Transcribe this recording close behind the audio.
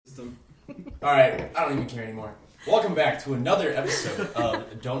Alright, I don't even care anymore. Welcome back to another episode of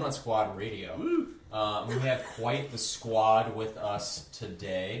Donut Squad Radio. We have quite the squad with us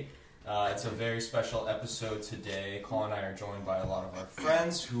today. It's a very special episode today. Colin and I are joined by a lot of our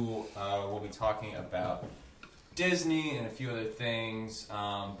friends who will be talking about Disney and a few other things,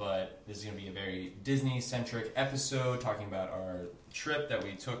 but this is going to be a very Disney-centric episode, talking about our trip that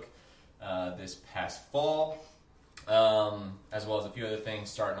we took this past fall, as well as a few other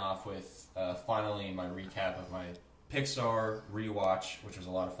things, starting off with finally my recap of my Pixar rewatch, which was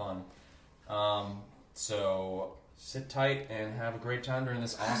a lot of fun. So sit tight and have a great time during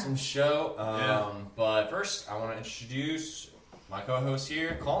this awesome show. But first, I want to introduce my co-host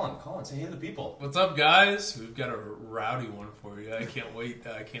here, Colin. Colin, say hey to the people. What's up, guys? We've got a rowdy one for you. I can't wait.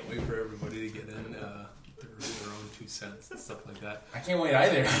 I can't wait for everybody to get in their own 2 cents and stuff like that. I can't wait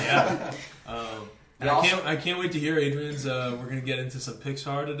either. Yeah. I can't wait to hear Adrian's. We're going to get into some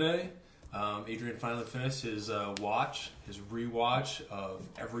Pixar today. Adrian finally finished his rewatch of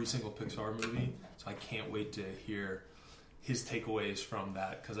every single Pixar movie. So I can't wait to hear his takeaways from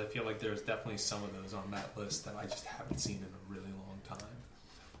that, because I feel like there's definitely some of those on that list that I just haven't seen in a really long time.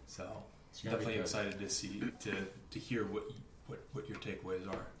 So definitely excited to see to hear what your takeaways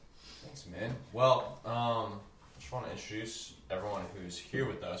are. Thanks, man. Well, I just want to introduce everyone who's here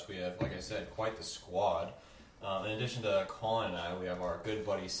with us. We have, like I said, quite the squad. In addition to Colin and I, we have our good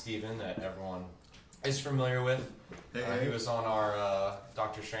buddy Steven that everyone is familiar with. He was on our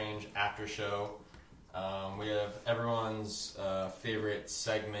Doctor Strange after show. We have everyone's favorite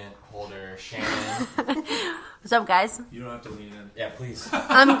segment holder, Shannon. What's up, guys? You don't have to lean in. Yeah, please.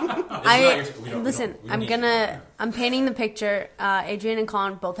 I'm painting the picture. Adrian and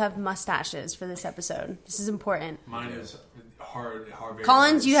Colin both have mustaches for this episode. This is important. Mine is hard.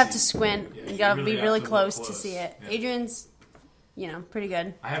 Colin's, you have to squint. Yeah, you gotta be really close close to see it. Yeah. Adrian's, pretty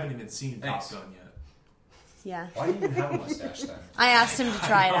good. I haven't even seen Top Gun yet. Yeah. Why do you even have a mustache then? I asked him to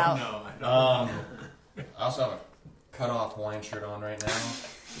try it out. I also have a cut-off Hawaiian shirt on right now.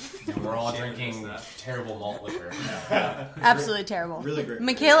 And we're all drinking terrible malt liquor. Absolutely terrible. Really great.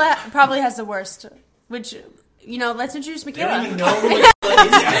 Michaela probably has the worst, which, let's introduce They Michaela. don't even know who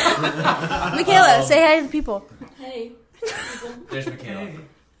Michaela, say hi to the people. Hey. There's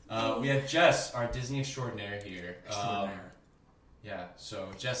Michaela. We have Jess, our Disney extraordinaire here. So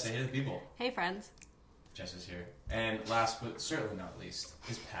Jess, say hey to the people. Hey, friends. Jess is here. And last but certainly not least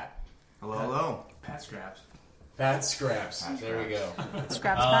is Pat. Hello, hello. Pat Scraps. Pat Scraps. There we go.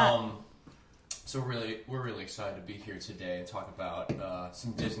 Scraps Pat. So we're really excited to be here today and talk about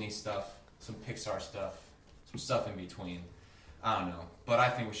some Disney stuff, some Pixar stuff, some stuff in between. I don't know, but I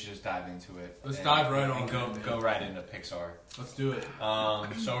think we should just dive into it. Let's dive right on. And go right into Pixar. Let's do it.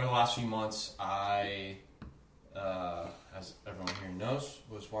 So over the last few months, I, as everyone here knows,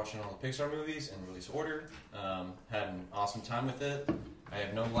 was watching all the Pixar movies in release order. Had an awesome time with it. I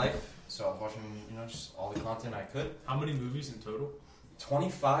have no life, so I was watching, just all the content I could. How many movies in total?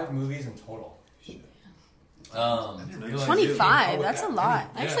 25 movies in total. Shit. 25, that's a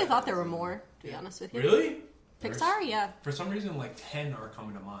lot. I actually thought there were more, to be honest with you. Really? Pixar? Yeah. For some reason, 10 are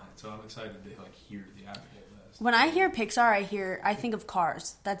coming to mind, so I'm excited to hear the actual list. When I hear Pixar, I think of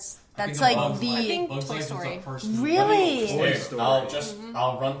Cars. That's I like Bugs the. I think Bugs Toy Life Story. was the first movie. Really? Toy Story.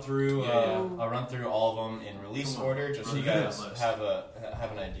 I'll run through. Yeah. I'll run through all of them in release order, just so you guys have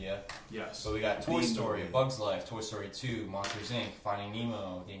an idea. Yes. So we got Toy Story, Bugs Life, Toy Story 2, Monsters Inc., Finding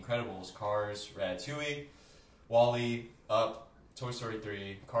Nemo, The Incredibles, Cars, Ratatouille, WALL-E, Up, Toy Story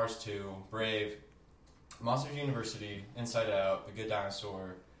 3, Cars 2, Brave, Monsters University, Inside Out, The Good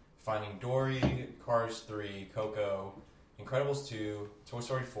Dinosaur, Finding Dory, Cars 3, Coco, Incredibles 2, Toy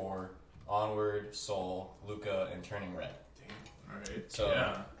Story 4, Onward, Soul, Luca, and Turning Red. Damn. Alright. So,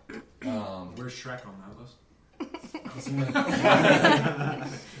 where's Shrek on that list?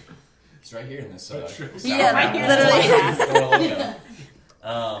 It's right here in this. Literally.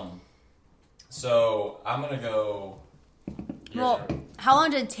 So I'm gonna go. Well, how long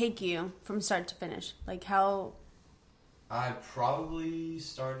did it take you from start to finish? How? I probably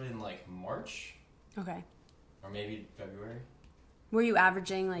started in March. Okay. Or maybe February. Were you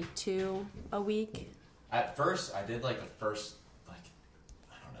averaging 2 a week? At first, I did the first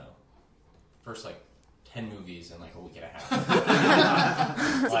 10 movies in a week and a half.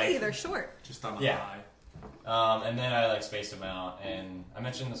 It's they're short. Just on the high. And then I spaced them out, and I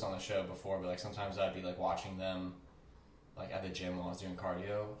mentioned this on the show before, but sometimes I'd be watching them at the gym while I was doing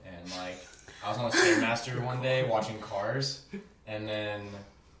cardio, and I was on the Stairmaster one day watching Cars, and then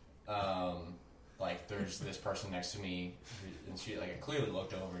there's this person next to me, and she clearly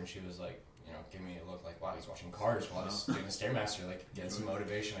looked over, and she was give me a look like, wow, he's watching Cars while he's doing the Stairmaster, like, getting some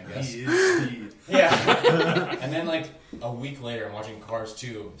motivation, I guess. He is Speed. Yeah. And then, like, a week later, I'm watching Cars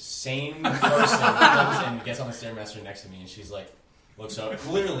 2. Same person comes and gets on the Stairmaster next to me, and she's like, looks up,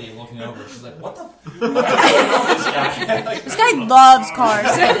 clearly looking over. She's like, what the fuck is this guy? Like, This guy loves cars.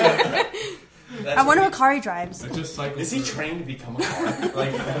 I wonder what car he drives. Is he trained to become a car?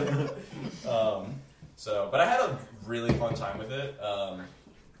 Like, but I had a really fun time with it.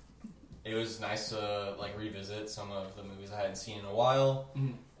 It was nice to like revisit some of the movies I hadn't seen in a while.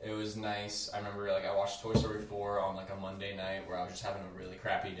 Mm. It was nice. I remember like I watched Toy Story 4 on like a Monday night where I was just having a really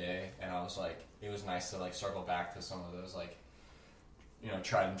crappy day, and I was like, it was nice to like circle back to some of those like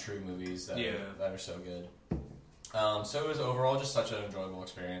tried and true movies that are so good. So it was overall just such an enjoyable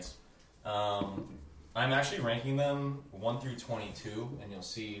experience. I'm actually ranking them 1 through 22, and you'll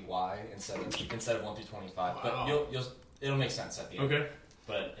see why instead of 1 through 25. Wow. But it'll make sense at the end. Okay.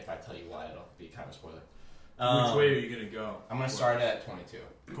 But if I tell you why, it'll be kind of a spoiler. Which way are you gonna go? I'm gonna start at 22.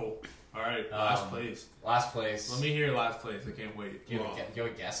 Cool. All right. Last place. Last place. Let me hear last place. I can't wait. You have a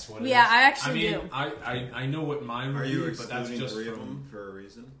guess what it is? Yeah, I actually do. I know what mine would be, but that's just three of from them for a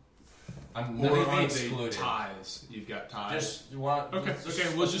reason. I'm or not are they excluded. Ties? You've got ties. Just what? Okay.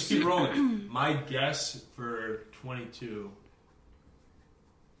 We'll just keep rolling. My guess for 22.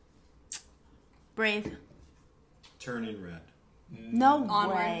 Brave. Turning Red. No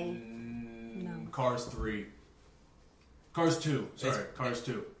Onward. way. No. Cars 3. Cars 2. Sorry, Cars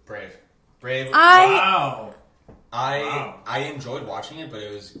 2. Brave. Wow. I enjoyed watching it, but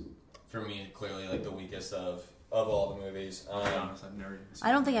it was for me clearly like the weakest of all the movies. I've never even seen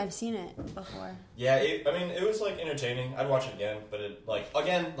I don't think I've seen it before. Yeah, it was like entertaining. I'd watch it again, but it like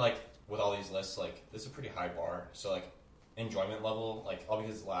with all these lists, like this is a pretty high bar. So like enjoyment level, like all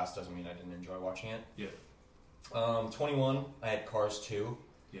because it's last doesn't mean I didn't enjoy watching it. Yeah. 21, I had Cars 2.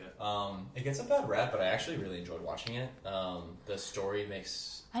 Yeah. It gets a bad rap, but I actually really enjoyed watching it. The story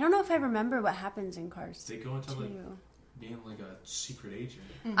makes... I don't know if I remember what happens in Cars. They go into 2. like being like a secret agent.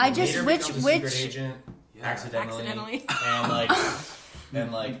 Mm-hmm. I just Vader becomes a secret agent accidentally.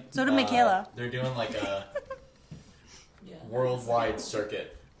 and like So did Michaela. They're doing like a worldwide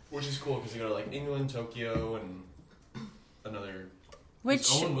circuit, which is cool because they go to like England, Tokyo, and another.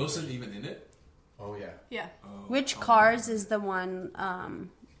 Is Owen Wilson even in it? Oh yeah. Yeah. Which Cars is the one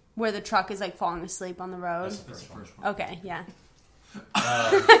where the truck is like falling asleep on the road? That's the first one. Okay, yeah.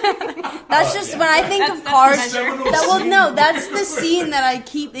 That's just when I think of Cars. That's the scene that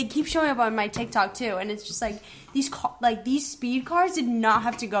they keep showing up on my TikTok too, and it's just like these speed cars did not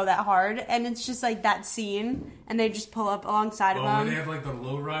have to go that hard, and it's just like that scene, and they just pull up alongside of them. Oh, they have like the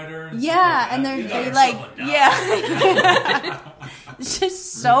lowrider. And they like it's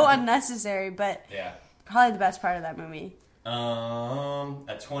just so unnecessary, but probably the best part of that movie.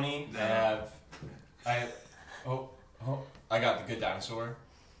 At 20, I got The Good Dinosaur.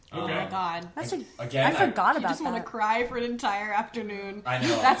 Oh my god. I Again, forgot You about just want to that. cry for an entire afternoon. I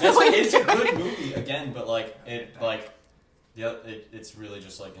know. That's it's a good movie again, but it's really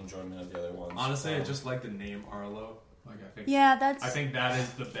just like enjoyment of the other ones. Honestly, I just like the name Arlo. Like I think that is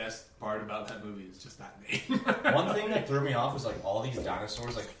the best part about that movie is just that name. One thing that threw me off was like all these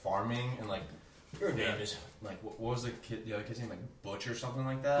dinosaurs like farming and like your name is like what was the other kid's name, like Butch or something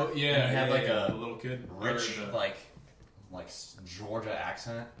like that? But yeah, and he had like a little kid, rich like Georgia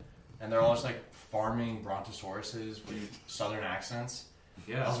accent, and they're all just like farming brontosauruses with southern accents.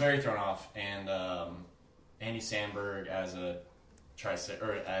 Yeah, I was very thrown off, and Andy Samberg as a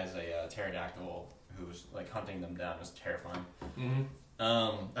pterodactyl who was like hunting them down was terrifying.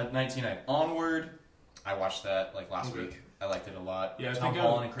 Mm-hmm. At 19, I had Onward. I watched that like last week. I liked it a lot. Yeah, Tom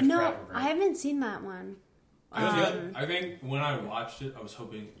Holland and Chris Pratt were great. I haven't seen that one. I think when I watched it, I was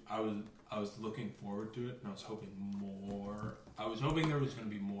hoping I was looking forward to it, and I was hoping more. I was hoping there was going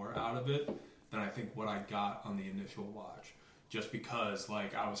to be more out of it than I think what I got on the initial watch. Just because,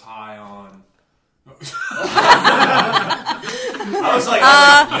 like, I was high on. I was like,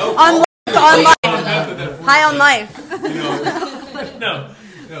 high on life. No,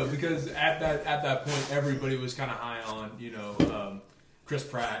 because at that point, everybody was kind of high on, Chris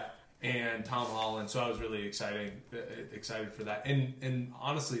Pratt and Tom Holland. So I was really excited for that. And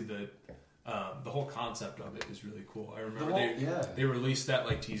honestly, the whole concept of it is really cool. I remember they released that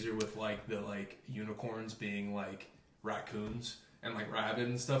like teaser with like the like unicorns being like raccoons and like rabbit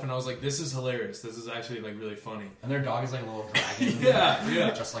and stuff, and I was like, this is hilarious. This is actually like really funny. And their dog is like a little dragon.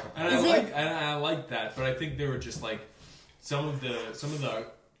 yeah. Just like a and I like that, but I think they were just like some of the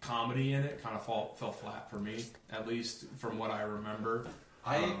comedy in it kind of fell flat for me, at least from what I remember.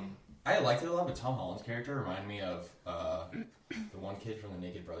 I liked it a lot, but Tom Holland's character reminded me of the one kid from the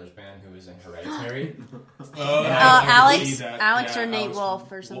Naked Brothers band who was in Hereditary. Alex or Nate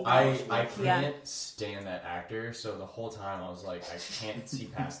Wolf or something. I can't stand that actor, so the whole time I was like, I can't see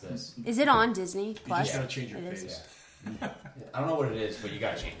past this. Is it on Disney Plus? You just gotta change your face. Yeah. I don't know what it is, but you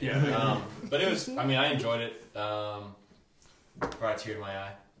gotta change it. Yeah. But it was, I mean, I enjoyed it. Brought a tear to my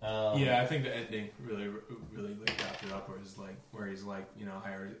eye. I think the ending really like wrapped it up, where he's like, you know,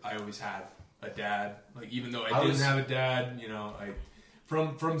 I always had a dad, like even though I didn't have a dad, you know,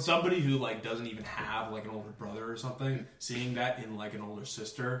 from somebody who like doesn't even have like an older brother or something, seeing that in like an older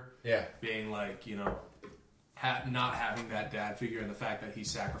sister, being like, you know, not having that dad figure, and the fact that he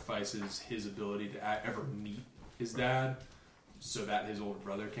sacrifices his ability to ever meet his dad so that his older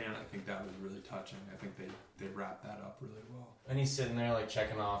brother can, I think that was really touching. I think they wrapped that up really well. And he's sitting there like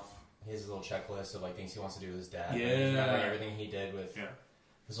checking off his little checklist of like things he wants to do with his dad. Yeah. And like everything he did with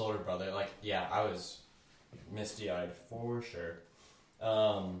his older brother. Like, I was misty-eyed for sure.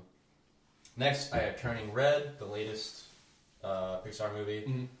 Next, I have Turning Red, the latest Pixar movie.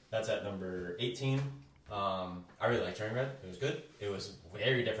 Mm-hmm. That's at number 18. I really liked Turning Red. It was good. It was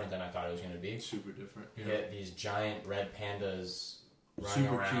very different than I thought it was going to be. Super different. You get these giant red pandas running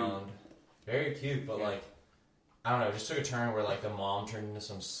around. Cute. Very cute, but like, I don't know, it just took a turn where like the mom turned into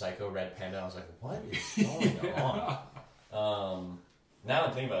some psycho red panda. I was like, what is going on? Now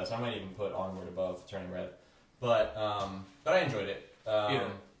I'm thinking about this, I might even put Onward above Turning Red. But I enjoyed it.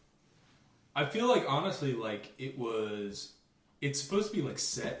 I feel like honestly, like it's supposed to be like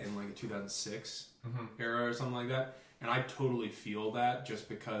set in like a 2006 era or something like that, and I totally feel that just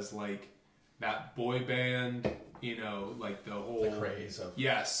because like that boy band, you know, like the whole craze of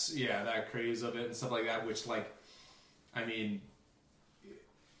that craze of it and stuff like that, which like, I mean,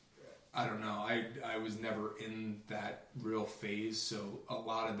 I don't know, I was never in that real phase, so a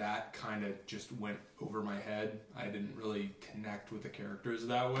lot of that kind of just went over my head. I didn't really connect with the characters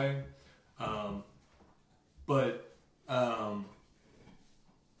that way.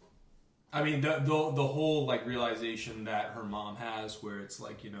 I mean, the whole like realization that her mom has, where it's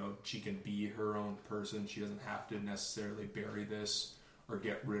like, you know, she can be her own person. She doesn't have to necessarily bury this or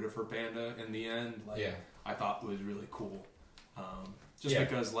get rid of her panda in the end. Like, I thought was really cool.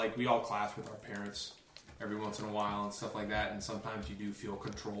 Because like we all clash with our parents every once in a while and stuff like that, and sometimes you do feel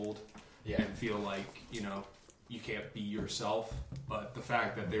controlled and feel like, you know, you can't be yourself. But the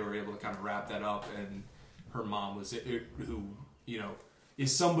fact that they were able to kind of wrap that up, and her mom was who, you know,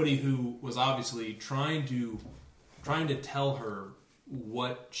 is somebody who was obviously trying to tell her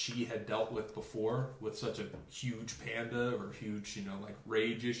what she had dealt with before with such a huge panda or huge, you know, like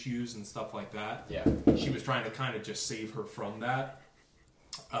rage issues and stuff like that. Yeah. She was trying to kind of just save her from that.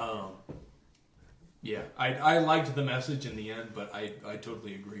 I liked the message in the end, but I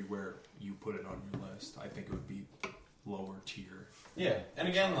totally agree where you put it on your list. I think it would be lower tier. Yeah, and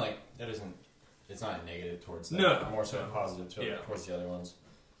again, like, it's not a negative towards that. No. More so a positive towards the other ones.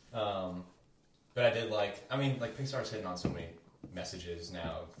 But I did like Pixar's hitting on so many messages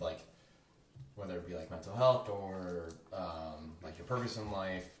now of like, whether it be like mental health or like your purpose in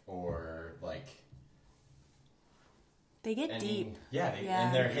life, or like, they get deep.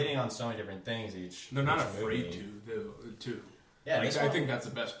 And they're hitting on so many different things each. They're not movie. afraid to. Yeah, like, I think that's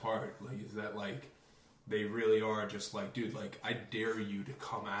the best part. Like, is that like they really are just like, dude, like I dare you to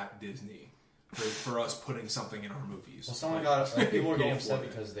come at Disney for us putting something in our movies. Well, people were getting upset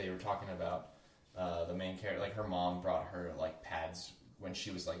because they were talking about the main character. Like, her mom brought her like pads when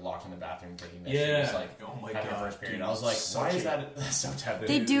she was like locked in the bathroom, thinking that she was like, oh my having god, her first period. dude, I was like, why is that so taboo?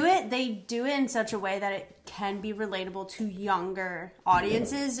 They do it in such a way that it can be relatable to younger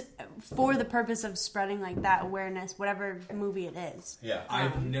audiences for the purpose of spreading like that awareness, whatever movie it is. Yeah,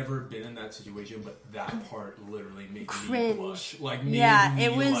 I've never been in that situation, but that part literally made cringe. me blush. Like,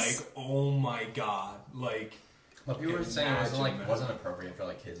 it was like, oh my god, like. Well, people were saying it wasn't appropriate for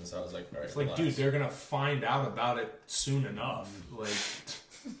like kids and stuff. I was like, all right, it's like, dude, they're gonna find out about it soon enough. Like,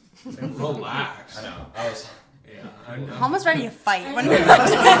 relax. I know. I was. Yeah, I know. I'm almost ready to fight. When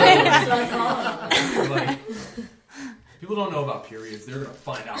like, people don't know about periods. They're gonna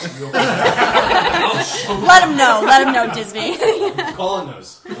find out real quick. Let them know, Disney. Colin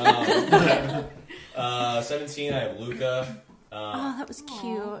knows. 17, I have Luca. That was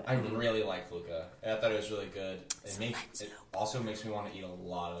cute. I really like Luca. I thought it was really good. It also makes me want to eat a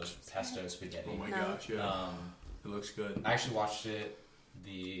lot of pesto spaghetti. Oh my gosh, yeah. It looks good. I actually watched it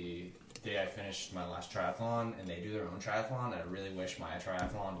the day I finished my last triathlon, and they do their own triathlon. I really wish my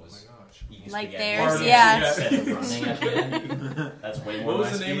triathlon was eating like spaghetti theirs, instead of running at the end. That's way more. What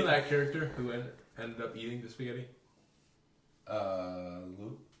was the name of that character who ended up eating the spaghetti?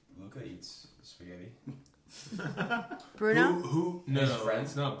 Luke. Luca eats spaghetti. Bruno? Who? No, his friend?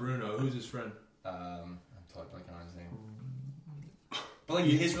 It's not Bruno. Who's his friend? I'm totally blanking on his name. But like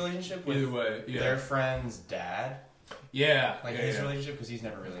his relationship with Either way, their friend's dad. Yeah. Like his relationship, because he's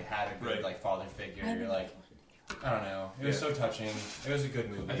never really had a good like father figure. You're like, I don't know. It was so touching. It was a good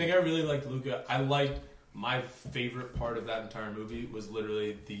movie. I think I really liked Luca. I liked my favorite part of that entire movie was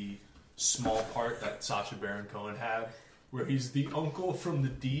literally the small part that Sacha Baron Cohen had, where he's the uncle from the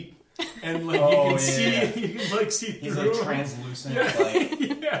deep, and like you can see he's through like him. translucent. Yeah.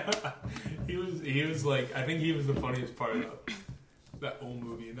 Like Yeah. He was like, I think he was the funniest part of that whole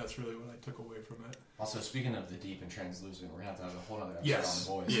movie, and that's really what I took away from it. Also, speaking of the deep and translucent, we're gonna have to have a whole other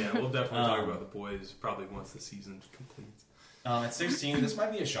episode on the boys. Yeah, we'll definitely talk about the boys probably once the season completes. At 16, this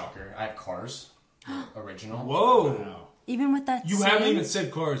might be a shocker. I have Cars original. Whoa! Wow. Even with that You haven't even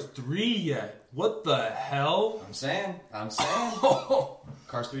said Cars 3 yet. What the hell? I'm saying.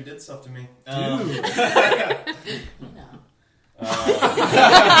 Cars 3 did stuff to me. Dude.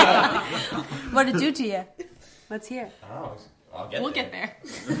 What'd it do to you? Let's hear. I don't know. We'll get there.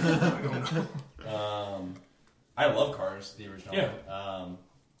 I don't know. I love Cars, the original. Yeah.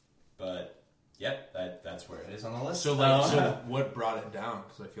 But yep, that's where it is on the list. So so what brought it down?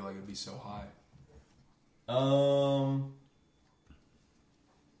 Because I feel like it'd be so high. I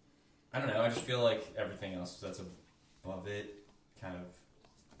don't know. I just feel like everything else that's above it kind of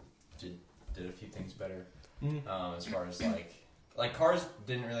did a few things better. As far as like Cars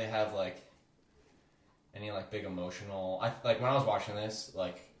didn't really have like any like big emotional. Like when I was watching this,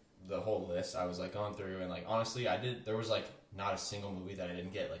 like the whole list, I was like going through and like honestly, there was like not a single movie that I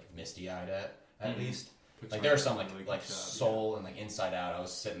didn't get like misty eyed at least. Pixar Like there are some like really like good job, Soul and like Inside Out. I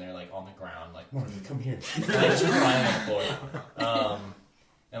was sitting there like on the ground like Morgan, come here, and, like, just crying on the floor.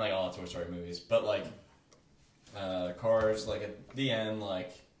 And like all the Toy Story movies, but like Cars, like at the end,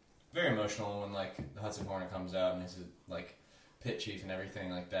 like very emotional when like the Hudson Hornet comes out and he's like pit chief and everything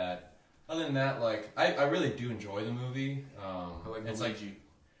like that. Other than that, like I really do enjoy the movie. I like it's Luigi. like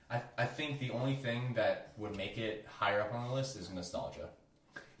I think the only thing that would make it higher up on the list is nostalgia.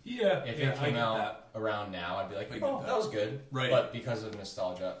 Yeah. If it came out around now, I'd be like, oh, that was good. Right. But because of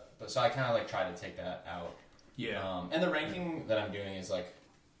nostalgia, so I kind of like try to take that out. Yeah. And the ranking that I'm doing is like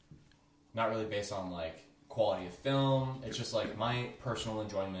not really based on like quality of film. It's just like my personal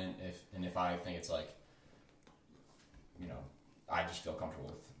enjoyment. If I think it's like, you know, I just feel comfortable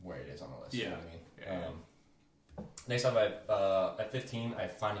with where it is on the list. Yeah. You know what I mean? Next up, at 15, I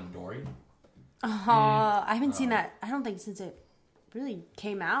have Finding Dory. I haven't seen that. I don't think since it really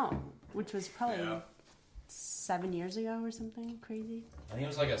came out, which was probably 7 years ago or something crazy. I think it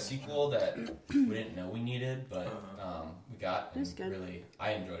was like a sequel that we didn't know we needed, but we got. It was good. Really,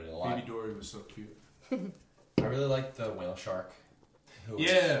 I enjoyed it a lot. Baby Dory was so cute. I really liked the whale shark. Who was,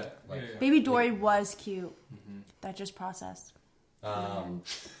 Yeah. like, Yeah. Baby Dory was cute. That just processed.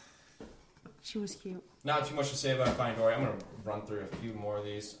 She was cute. Not too much to say about Finding Dory. I'm going to run through a few more of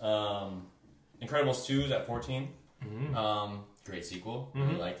these. Incredibles 2 is at 14. Great sequel.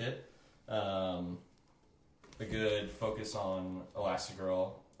 Really liked it. A good focus on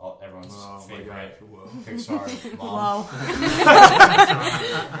Elastigirl, everyone's favorite Pixar mom.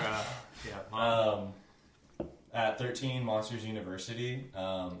 Whoa. At 13, Monsters University.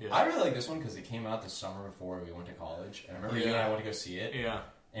 I really like this one because it came out the summer before we went to college. And I remember you and I went to go see it. Yeah.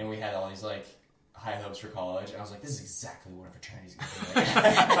 And we had all these like high hopes for college. And I was like, this is exactly what a fraternity's going to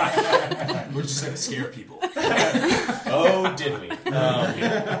be like. We're just going to scare people. Oh, did we?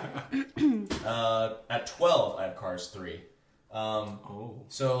 At 12, I have Cars 3.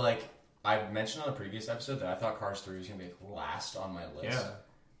 So, like, I mentioned on a previous episode that I thought Cars 3 was going to be last on my list.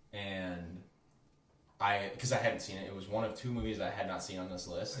 Yeah. And because I hadn't seen it, it was one of 2 movies that I had not seen on this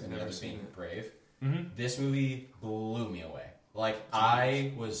list, and the other being Brave. This movie blew me away. Like,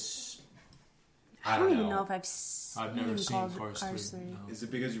 I don't even know if I've never seen Cars 3. 3. No. Is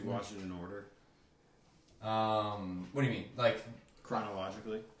it because you watched it in order? What do you mean? Like,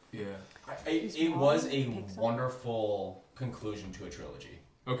 chronologically? Yeah. It was a wonderful conclusion to a trilogy.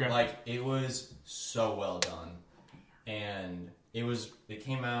 Okay. Like, it was so well done. And it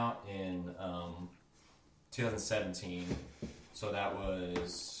came out in 2017. So that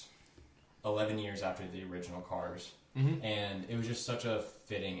was 11 years after the original Cars. And it was just such a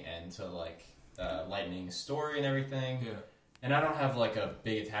fitting end to, like, Lightning's story and everything. Yeah. And I don't have, like, a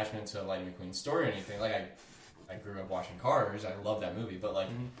big attachment to Lightning McQueen's story or anything. Like, I grew up watching Cars. I love that movie. But, like,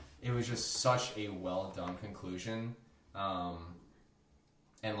 it was just such a well-done conclusion.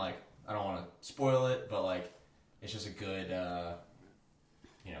 And, like, I don't want to spoil it, but, like, it's just a good,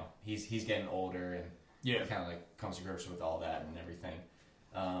 you know, he's getting older and he kind of, like, comes to grips with all that and everything.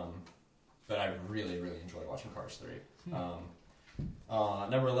 But I really, really enjoyed watching Cars 3.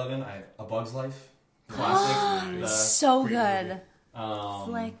 Number 11, I have A Bug's Life. Classic. So good.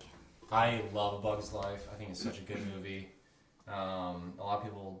 Flick. I love A Bug's Life. I think it's such a good movie. A lot of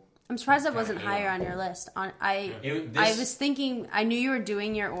people... I'm surprised that wasn't higher on your list. I was thinking, I knew you were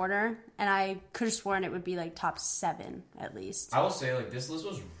doing your order, and I could have sworn it would be like top 7 at least. I will say, like, this list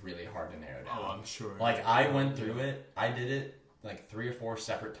was really hard to narrow down. Oh, I'm sure. Like, I went through it. I did it like 3 or 4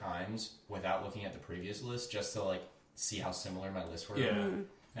 separate times without looking at the previous list, just to like see how similar my lists were. Yeah.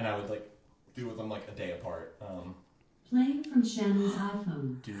 And I would like do with them like a day apart. Playing from Shannon's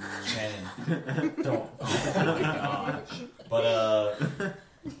iPhone. Dude. Shannon, don't. Oh my gosh. But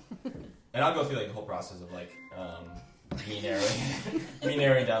and I'll go through like the whole process of like me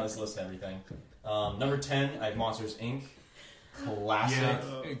narrowing down this list and everything. Number 10, I have Monsters Inc. Classic.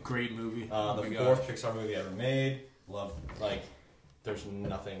 Yeah, great movie. The fourth Pixar movie ever made. Love, like, there's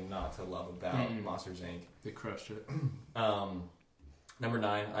nothing not to love about Monsters Inc. They crushed it. Number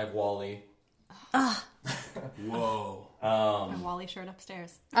 9, I have WALL-E. Whoa. My WALL-E shirt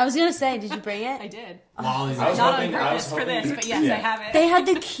upstairs. I was gonna say, did you bring it? I did. WALL-E's I was Not hoping- on I purpose was for this, hoping- but yes, yeah. I have it. They had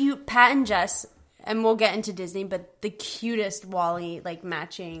the cute Pat and Jess, and we'll get into Disney, but the cutest WALL-E like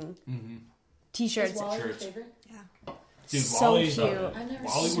matching t-shirts. Is Wally your favorite? Dude, So WALL-E's cute. I've never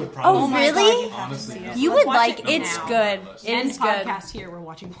WALL-E seen would it. probably... Oh, my really? God, you have to Honestly, see it. You Let's would watch like it it's now. good. End It's good. podcast here. We're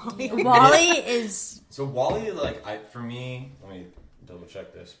watching WALL-E. WALL-E is So WALL-E, like, for me, let me double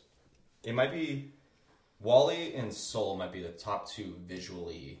check this. It might be WALL-E and Soul might be the top 2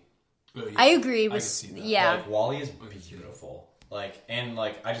 visually. Oh, yeah. I agree I can with see that. yeah. Like, WALL-E is beautiful. Like, and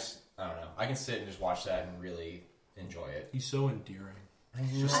like, I don't know. I can sit and just watch that and really enjoy it. He's so endearing.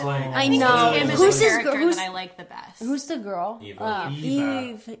 Just I like, I I think know. Kim is Who's the his character who's- that I like the best. Who's the girl? Eva.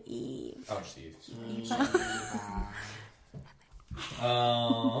 Eve. Oh, just Eve.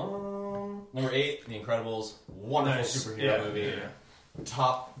 Number 8, The Incredibles. Wonderful Nice. superhero movie. Yeah.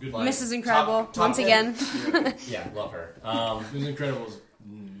 Top, Good like, Mrs. Incredible top once 10. again. Yeah, love her. It was Incredibles.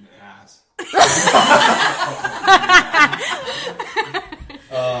 Ass.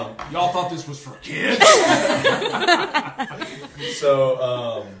 Y'all thought this was for kids?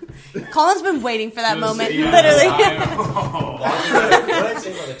 So, Colin's been waiting for that moment, Yeah, literally. what did I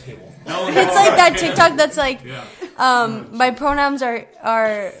say about the table? It's like that TikTok that's like, Yeah. my pronouns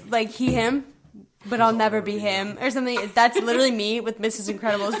are like he, him, but I'll never be him or something. That's literally me with Mrs.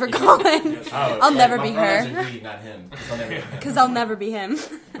 Incredibles for Colin. Oh, I'll like, never my be pronouns her. are he, not him. Because I'll never be him.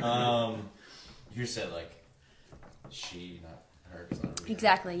 You said like she, not her. 'Cause I'll never be her.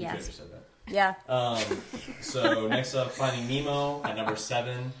 Exactly, You yes. could've just said that. Yeah. So next up, Finding Nemo at number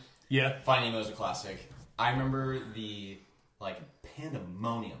 7. Yeah. Finding Nemo is a classic. I remember the like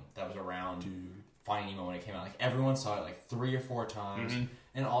pandemonium that was around Finding Nemo when it came out. Like everyone saw it like 3 or 4 times,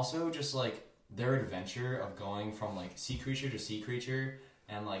 and also just like their adventure of going from like sea creature to sea creature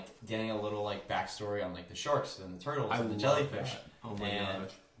and like getting a little like backstory on like the sharks and the turtles and the jellyfish. That. Oh my and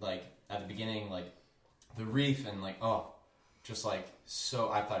gosh. like at the beginning, like the reef and like just like so.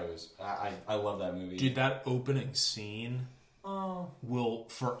 I thought it was. I love that movie. Dude, that opening scene will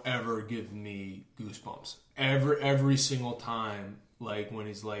forever give me goosebumps. Every single time, like when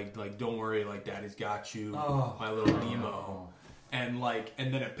he's like, don't worry, like Daddy's got you, my little Nemo, and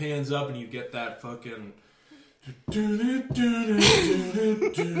then it pans up and you get that fucking.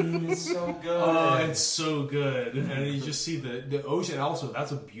 It's so good. Oh, it's so good, and you just see the ocean. Also,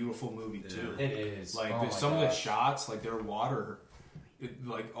 that's a beautiful movie too. It is. Like Oh there's my some of the gosh. shots, like their water,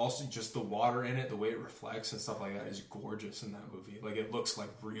 like also just the water in it, the way it reflects and stuff like that is gorgeous in that movie. Like it looks like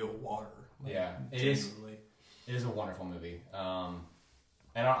real water. Like, Yeah, it genuinely. It is a wonderful movie.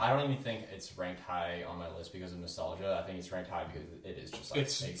 And I don't even think it's ranked high on my list because of nostalgia. I think it's ranked high because it is just like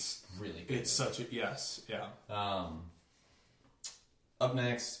it's really good. It's such a yes, yeah. Up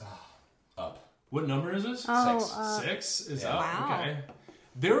next, Up. What number is this? Oh, 6 is Yeah. up. Wow. Okay.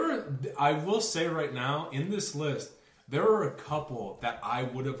 I will say right now in this list, there are a couple that I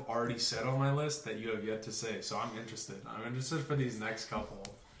would have already said on my list that you have yet to say. So I'm interested. I'm interested for these next couple,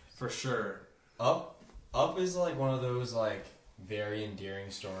 for sure. Up is like one of those like very endearing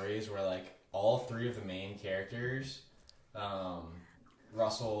stories where like all 3 of the main characters,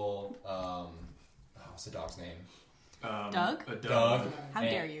 Russell, what's the dog's name? Doug? Doug. How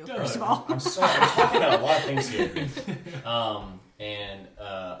dare you? Doug. First of all, I'm talking about a lot of things here.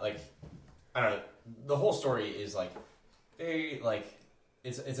 Like I don't know, the whole story is like very like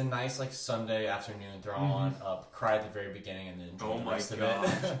it's a nice like Sunday afternoon. Throw on up, cry at the very beginning, and then enjoy the rest of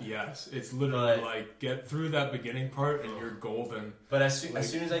it. Yes, it's literally like get through that beginning part and you're golden. But as soon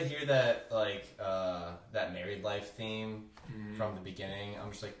as I hear that like that married life theme from the beginning,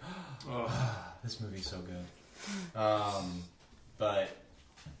 I'm just like, this movie's so good. But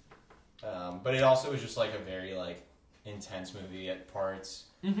it also is just like a very like intense movie at parts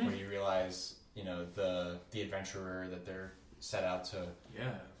where you realize, you know, the adventurer that they're set out to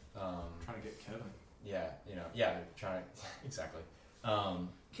trying to get Kevin. Yeah, you know, they're trying to exactly.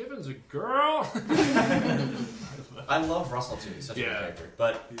 Kevin's a girl. I love Russell too. He's such a good character.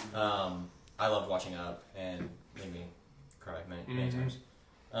 But I love watching Up and made me cry many times.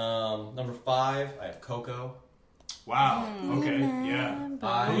 Number 5, I have Coco. Wow. Okay. Yeah.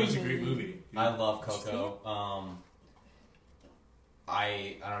 Coco's a great movie. I love Coco.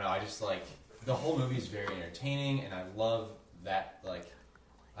 I don't know. I just like the whole movie is very entertaining, and I love that. Like,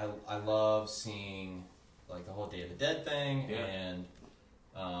 I love seeing like the whole Day of the Dead thing, and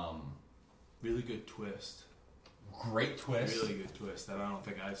really good twist. Great twist. Really good twist that I don't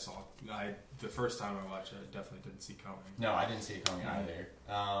think I saw. The first time I watched it, I definitely didn't see coming. No, I didn't see it coming either.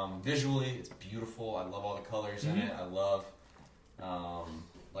 Visually, it's beautiful. I love all the colors in it. I love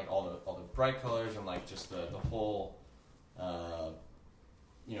like all the bright colors and like just the whole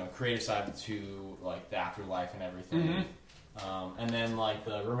you know, creative side to like the afterlife and everything. And then like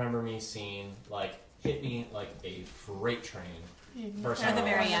the Remember Me scene like hit me like a freight train. First At the time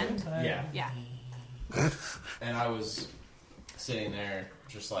I very watched end. it. Yeah. And I was sitting there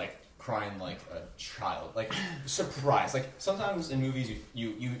just like crying like a child, like surprised. Like sometimes in movies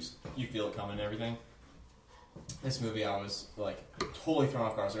you feel it coming and everything. This movie I was like totally thrown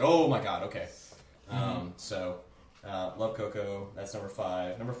off guard. I was like, oh my god, okay. So love Coco. That's number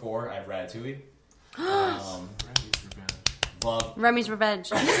 5. Number 4, I have Ratatouille. Love Remy's Revenge.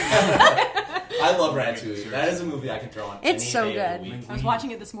 I love Ratatouille. That is a movie I can throw on. It's any so day of the good. week. I was watching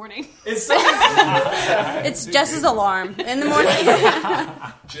it this morning. It's so It's Jess's alarm in the morning.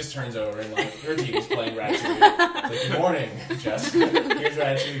 just turns over and like her TV's playing Ratatouille. It's like, good morning, Jess. Here's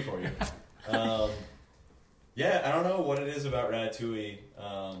Ratatouille for you. Yeah, I don't know what it is about Ratatouille,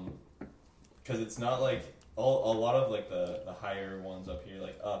 because it's not like a lot of like the higher ones up here,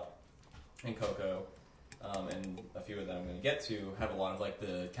 like Up and Coco, and a few of them I'm going to get to have a lot of like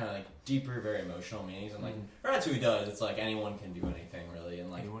the kind of like deeper, very emotional meanings, and like Ratatouille does. It's like anyone can do anything really, and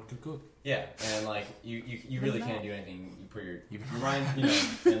like Anyone could cook. yeah, and like you really can't do anything. You put your mind, you know,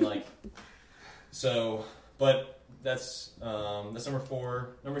 and like so. But that's number 4.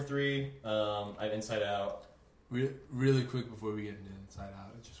 Number 3, I have Inside Out. Really quick before we get into Inside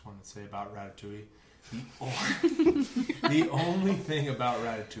Out, I just wanted to say about Ratatouille. The only thing about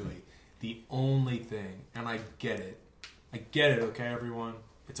Ratatouille, the only thing, and I get it, okay, everyone?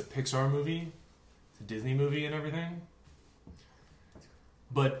 It's a Pixar movie, it's a Disney movie and everything,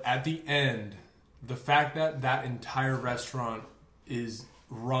 but at the end, the fact that that entire restaurant is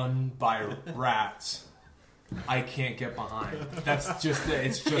run by rats, I can't get behind. That's just it.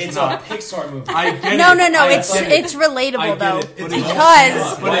 It's not a Pixar movie. I get No, it. no, no. I It's get it. it's relatable I get though it, but because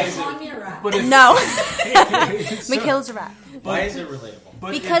Why is it? no, it's so- Mikhail's a rat. Why is it relatable?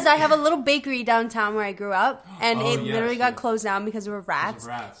 but Because I have a little bakery downtown where I grew up, and Oh, it yes, literally got yeah. closed down because there were rats.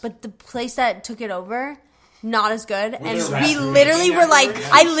 rats. But the place that took it over, not as good. And there rats we ruining literally were like, everywhere?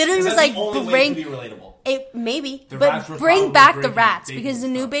 I literally Is was that like, the only way bring to be relatable? it, maybe, The rats but were bring probably back the breaking rats baking because the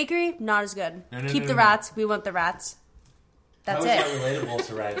new stuff. bakery not as good. No, Keep no, the no. rats. We want the rats. That's How is it. that relatable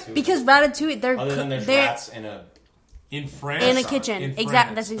to Ratatouille? Because Ratatouille, other than there's they're rats in a in France, in a kitchen. in Exactly.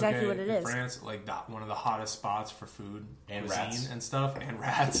 France, That's exactly okay, what it in is. France, like one of the hottest spots for food And cuisine rats. and stuff, and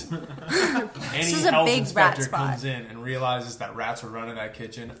rats. This is Any a health big rat inspector spot. comes in and realizes that rats are running that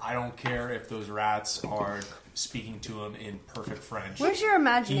kitchen. I don't care if those rats are speaking to him in perfect French. Where's your He's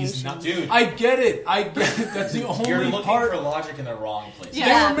imagination? not, Dude. I get it. That's the only You're looking part. for logic in the wrong place. Yeah.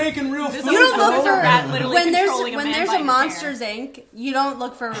 They Yeah. were making real This food. You don't Those look are for rat literally when there's controlling a man a by his Monsters hair. Inc. You don't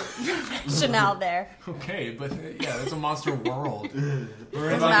look for Chanel there. Okay, but yeah, that's a monster world.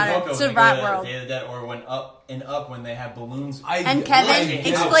 What about matter. Coco It's when a they rat go to world. Day of the Dead, or when they have balloons. And Kevin,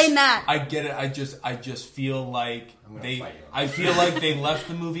 explain that. I get it. I just feel like I'm gonna they. fight you. I feel like they left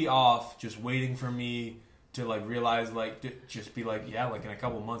the movie off, just waiting for me to like realize, like, just be like, yeah, like in a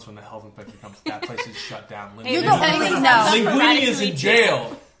couple of months when the health inspector comes, that place is shut down. You're the only no. Linguini is in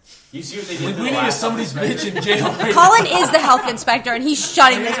jail. You see what they did to the Linguini is last somebody's health bitch in jail. Right Colin is the health inspector, and he's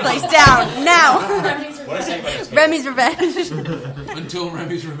shutting this place down now. What I say about the Remy's Revenge. Until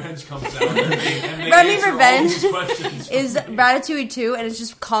Remy's Revenge comes out. And they Remy's answer all Revenge these questions. is Ratatouille 2, and it's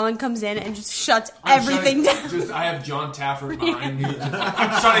just Colin comes in and just shuts everything down. I have John Taffert behind me.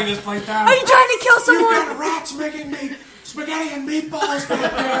 I'm shutting this place down. Are you trying to kill You someone? got rats making me spaghetti and meatballs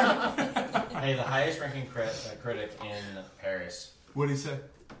back there. Hey, the highest ranking critic in Paris. What did he say?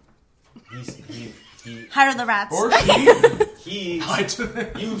 He Hire the rats. Or he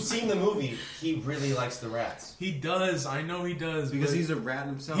you've seen the movie. He really likes the rats. He does. I know he does. Because he's a rat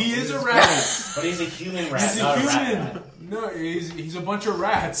himself. He is a rat. But he's a human rat, He's not a a rat. human. No, he's a bunch of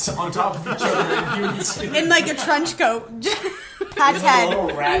rats on top of each other in human skin. In like a trench coat. There's Pat's a head. little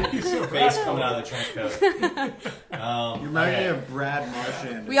rat face coming out of the trench coat. You remind me of Brad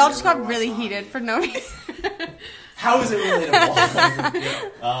Marchand. We all just got really heated for no reason. How is it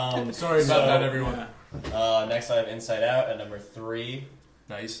relatable? Sorry about that, everyone. Next I have Inside Out at number 3.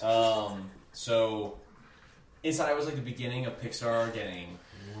 Nice. So Inside Out was like the beginning of Pixar getting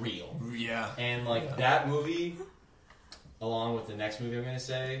real. Yeah. And like that movie, along with the next movie I'm going to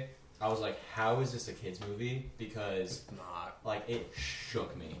say, I was like, how is this a kid's movie? Because Not. like it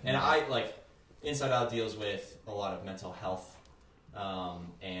shook me. And I like Inside Out deals with a lot of mental health,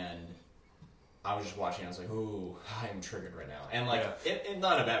 and I was just watching. I was like, "Ooh, I am triggered right now," and like, it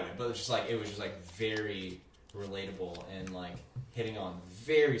not in a bad way, but it was just like very relatable and like hitting on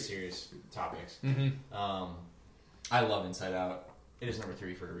very serious topics. Mm-hmm. I love Inside Out. It is number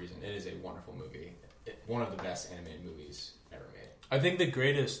 3 for a reason. It is a wonderful movie. One of the best animated movies ever made. I think the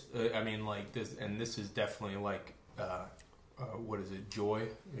greatest. I mean, like this, and this is definitely like, what is it? Joy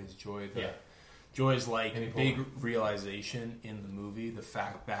is joy. Joy is like a big realization in the movie. The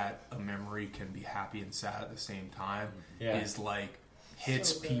fact that a memory can be happy and sad at the same time is like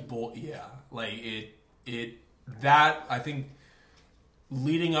hits people. Yeah, like it. That I think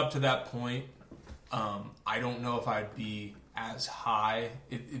leading up to that point, I don't know if I'd be as high.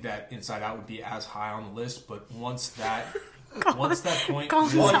 That Inside Out would be as high on the list, but once that point,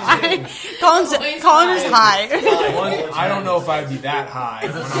 Colin's high. Colin is high. I don't know if I'd be that high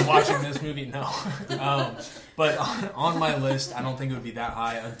when I'm watching this movie. No, but on my list, I don't think it would be that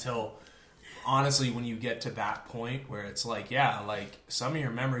high until honestly when you get to that point where it's like, like some of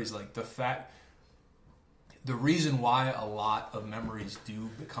your memories, like the reason why a lot of memories do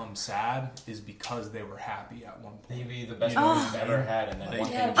become sad is because they were happy at one point. Maybe the best movie you've ever had, and then one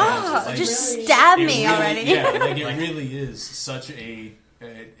thing Oh, just stab me already. Yeah, like it really is such a.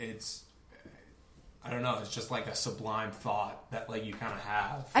 It's. I don't know. It's just like a sublime thought that like you kind of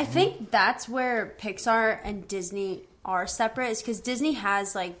have. I think that's where Pixar and Disney are separate, is because Disney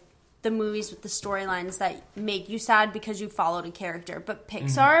has like the movies with the storylines that make you sad because you followed a character, but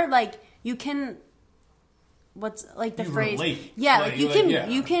Pixar like you can. What's like the phrase? Relate. Yeah, like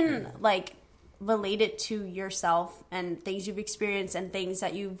you can like relate it to yourself and things you've experienced and things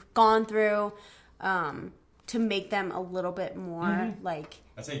that you've gone through, to make them a little bit more like.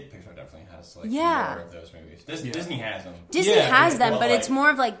 I'd say Pixar definitely has like Yeah. more of those movies. Disney has them. Disney has them, but like, it's more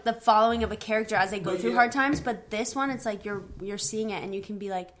of like the following of a character as they go through hard times. But this one, it's like you're seeing it and you can be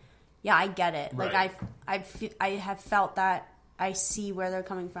like, yeah, I get it. Right. Like I have felt that. I see where they're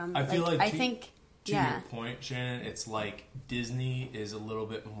coming from. I feel like I think. To your point, Shannon, it's like Disney is a little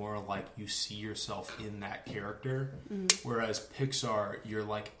bit more like you see yourself in that character, whereas Pixar, you're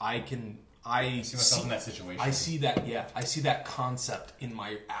like, I see myself in that situation. I see that concept in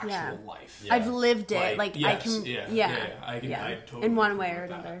my actual life. I've lived it. Like yes, I can. I totally in one way agree or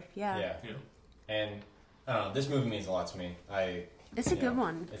with that. another. Yeah. And I don't know, this movie means a lot to me. It's a good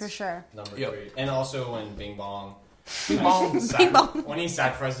one for sure. Number 3, and also when Bing Bong. When he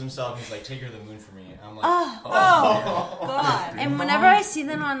sacrifices himself, he's like, "Take her to the moon for me." I'm like, God. And whenever I see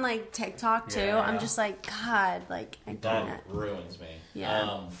them on like TikTok too, I'm just like, God, like I can't. that ruins me.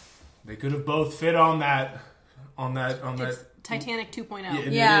 Yeah. They could have both fit on that. It's Titanic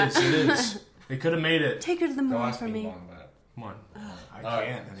 2.0. Yeah. It is. They could have made it. Take her to the Go moon ask for Bing me. Bong about it. Come on, I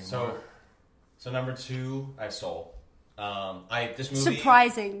can't anymore. So number 2, I have Soul. This movie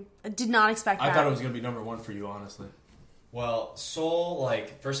Surprising. I did not expect that. I thought it was going to be number 1 for you, honestly. Well, Soul,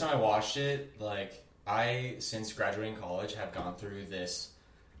 like, first time I watched it, like, I, since graduating college, have gone through this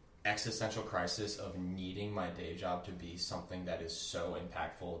existential crisis of needing my day job to be something that is so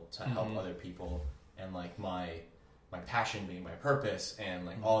impactful to help other people, and, like, my passion being my purpose, and,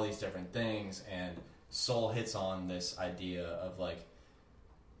 like, all these different things, and Soul hits on this idea of, like,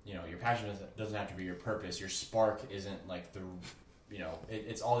 you know, your passion doesn't have to be your purpose, your spark isn't, like,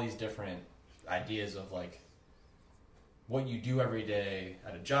 it's all these different ideas of, like, what you do every day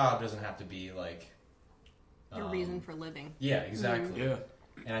at a job doesn't have to be like your reason for living. Yeah, exactly. Yeah.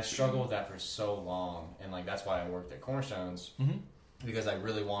 And I struggled with that for so long, and like that's why I worked at Cornerstones, because I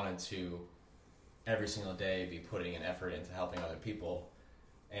really wanted to every single day be putting an effort into helping other people.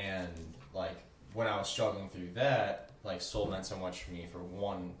 And like when I was struggling through that, like Soul meant so much for me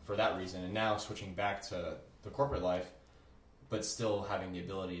for that reason. And now switching back to the corporate life, but still having the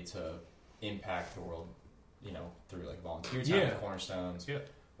ability to impact the world, you know, through like volunteer time at Cornerstones,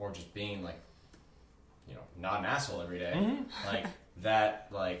 or just being like, you know, not an asshole every day. Like that,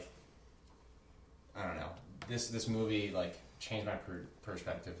 like I don't know. This movie like changed my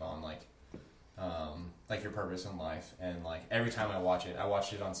perspective on like your purpose in life. And like every time I watched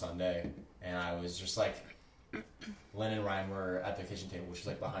it on Sunday, and I was just like, Lynn and Ryan were at the kitchen table, which is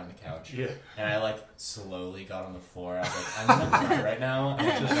like behind the couch. Yeah. And I like slowly got on the floor. I was like, I'm gonna cry right now, and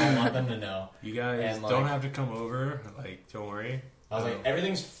I just don't want them to know. You guys don't have to come over. Like, don't worry. I was like,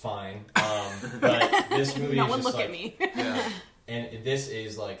 everything's fine. But this movie no is one just look like, at me. Yeah. And this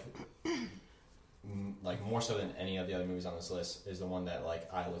is like more so than any of the other movies on this list, is the one that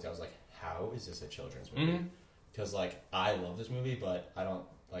like I looked at. I was like, how is this a children's movie? Because like I love this movie, but I don't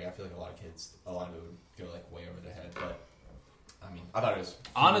like. I feel like a lot of it would go like way over their head. But I mean, I thought it was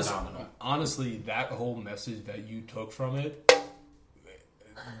phenomenal. Honestly, that whole message that you took from it,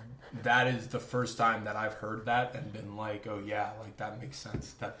 that is the first time that I've heard that and been like, oh yeah, like that makes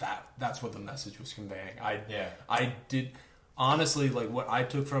sense. That's what the message was conveying. I did honestly, like what I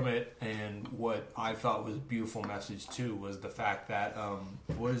took from it and what I thought was a beautiful message too was the fact that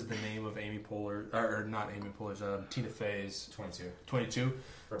what is the name of Amy Poehler, or not Amy Poehler's, Tina Fey's 22.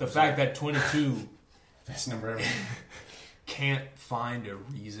 The fact that 22 best number ever can't find a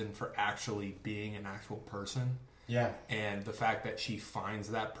reason for actually being an actual person. Yeah. And the fact that she finds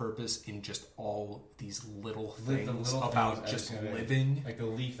that purpose in just all these little things about just living. Like the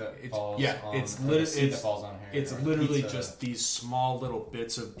leaf that falls on. It's literally just these small little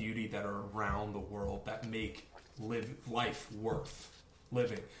bits of beauty that are around the world that make life worth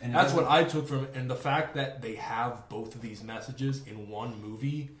living. And that's what I took from it. And the fact that they have both of these messages in one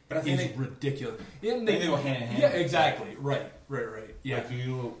movie is ridiculous. They go hand in hand. Yeah, exactly. Right. Yeah. Like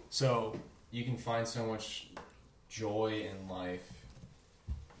you can find so much joy in life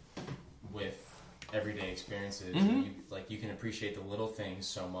with everyday experiences. You can appreciate the little things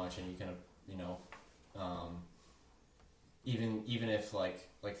so much, and you can, you know, even if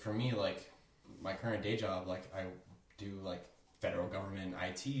like for me, like my current day job, like I do like federal government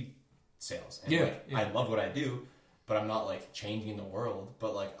IT sales, and I love what I do, but I'm not like changing the world.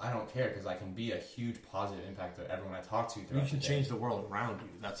 But like I don't care, because I can be a huge positive impact to everyone I talk to. You can change the world around you.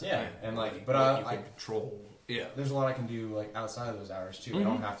 That's the thing. And like, but you can control. Yeah, there's a lot I can do like outside of those hours too. I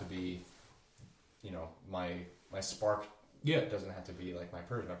don't have to be, you know, my spark. Yeah, doesn't have to be like my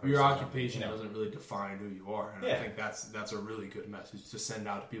person. Your occupation doesn't really define who you are, and I think that's a really good message to send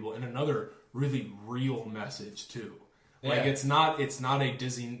out to people, and another really real message too. Like it's not a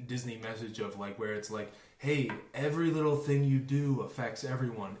Disney message of like where it's like, hey, every little thing you do affects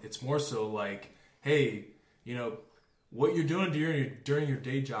everyone. It's more so like, hey, you know, what you're doing during your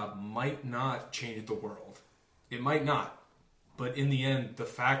day job might not change the world. It might not. But in the end, the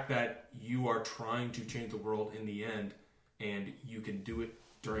fact that you are trying to change the world in the end, and you can do it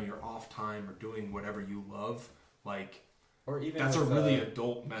during your off time or doing whatever you love, like, or even that's with, a really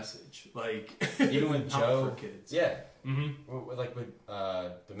adult message. Like, even with Joe, for kids. Yeah. Like with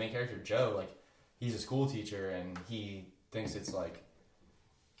the main character, Joe, like, he's a school teacher, and he thinks it's like,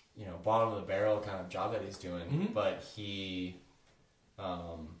 you know, bottom of the barrel kind of job that he's doing, but he,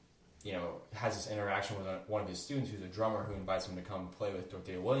 you know, has this interaction with one of his students who's a drummer who invites him to come play with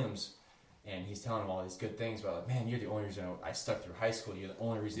Dorothea Williams, and he's telling him all these good things about, like, man, you're the only reason I stuck through high school, you're the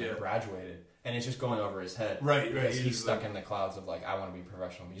only reason I graduated, and it's just going over his head. Right. Because he's stuck in the clouds of, like, I want to be a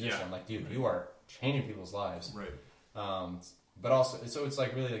professional musician. Yeah. Like, dude, you are changing people's lives. Right. But also, so it's,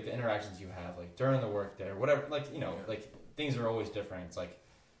 like, really, like, the interactions you have, like, during the work day or whatever, like, you know, like, things are always different. It's, like,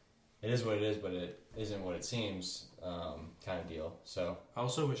 it is what it is, but it isn't what it seems, kind of deal. So I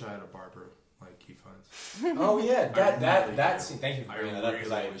also wish I had a barber like he finds. Oh yeah, that scene. Thank you for bringing that up.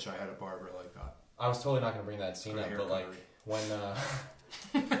 Because I wish I had a barber like that. I was totally not going to bring that scene up, but like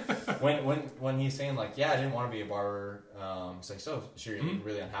when he's saying like, yeah, I didn't want to be a barber. It's like, so sure you're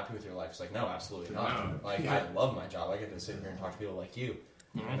really unhappy with your life? It's like, no, absolutely not. Like I love my job. I get to sit here and talk to people like you.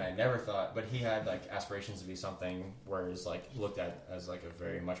 And I never thought, but he had like aspirations to be something where it's like looked at as like a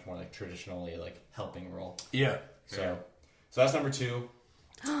very much more like traditionally like helping role. Yeah. So that's number 2.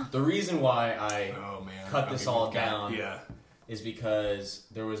 The reason why I cut this all down is because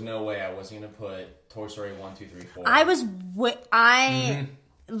there was no way I wasn't going to put Toy Story 1, 2, 3, 4. I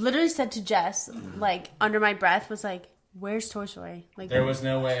literally said to Jess, like, under my breath, was like, where's Toy Story? Like, there was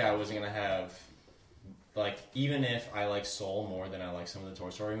no way I wasn't going to have, like, even if I like Soul more than I like some of the Toy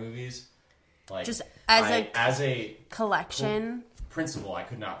Story movies, like, just as a collection principle, I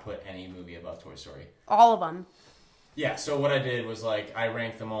could not put any movie above Toy Story. All of them. Yeah, so what I did was, like, I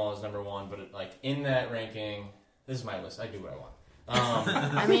ranked them all as number one, but, like, in that ranking, this is my list. I do what I want.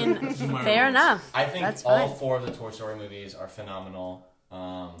 I mean, fair enough. I think that's all fine. 4 of the Toy Story movies are phenomenal.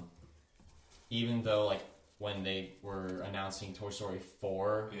 Even though, like, when they were announcing Toy Story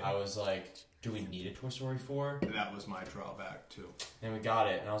 4, I was like, do we need a Toy Story 4? That was my drawback, too. And we got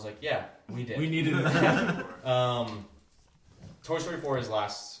it, and I was like, yeah, we did. We needed it. Toy Story 4 is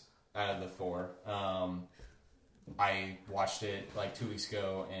last out of the 4. I watched it, like, 2 weeks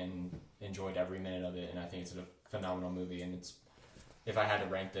ago and enjoyed every minute of it, and I think it's a phenomenal movie, and it's, if I had to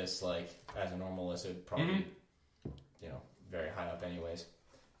rank this, like, as a normal list, it'd probably, you know, very high up anyways.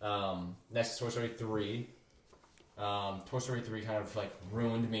 Next is Toy Story 3. Toy Story 3 kind of, like,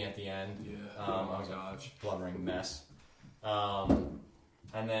 ruined me at the end. Yeah. I was a blubbering mess. And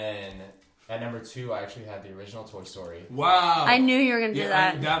then at number 2, I actually had the original Toy Story. Wow. I knew you were going to do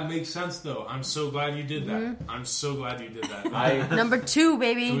that. That makes sense, though. I'm so glad you did that. I'm so glad you did that. Number 2,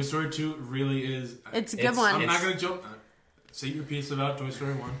 baby. Toy Story 2 really is... It's a good one. I'm not going to joke. Say your piece about Toy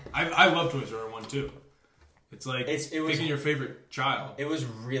Story 1. I love Toy Story 1, too. It's like picking your favorite child. It was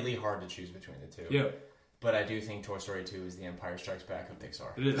really hard to choose between the two. Yeah. But I do think Toy Story 2 is the Empire Strikes Back of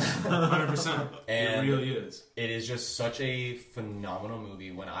Pixar. It is. 100%. And it really is. It is just such a phenomenal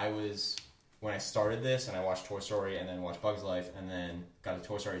movie. When I started this and I watched Toy Story and then watched Bug's Life and then got to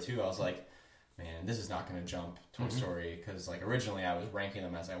Toy Story 2, I was like, man, this is not going to jump Toy Story. Because, like, originally I was ranking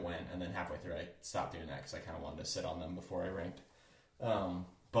them as I went, and then halfway through I stopped doing that because I kind of wanted to sit on them before I ranked.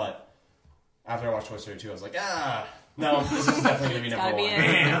 But after I watched Toy Story 2, I was like, no, this is definitely going to be number 1.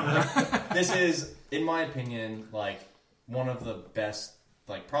 This is, in my opinion, like, one of the best,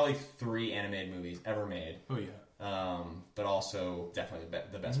 like, probably 3 animated movies ever made. Oh, yeah. But also definitely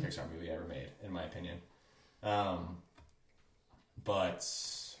the best Pixar movie ever made, in my opinion. But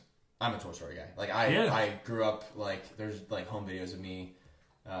I'm a Toy Story guy. Like, I grew up, like, there's, like, home videos of me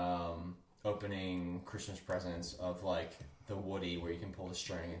opening Christmas presents of, like, the Woody where you can pull the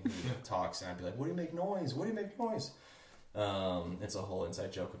string and he talks, and I'd be like, Woody, make noise. Woody, make noise. It's a whole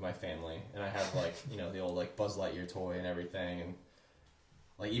inside joke with my family. And I have, like, you know, the old, like, Buzz Lightyear toy and everything. And,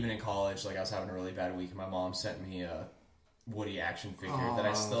 like, even in college, like, I was having a really bad week, and my mom sent me a Woody action figure that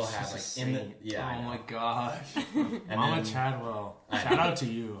I still have, like, in the... Yeah, oh, my gosh. And Mama then, Chadwell. Shout out to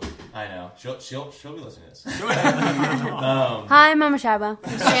you. I know. She'll be listening to this. Hi, Mama Shaba.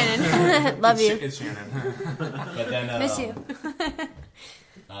 It's Shannon. Love you. It's Shannon. But then... Miss you.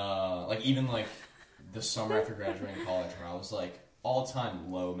 like, even, like, the summer after graduating college, where I was, like,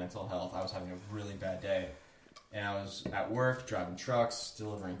 all-time low mental health. I was having a really bad day. And I was at work, driving trucks,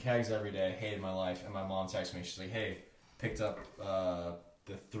 delivering kegs every day, hated my life. And my mom texted me. She's like, hey, picked up the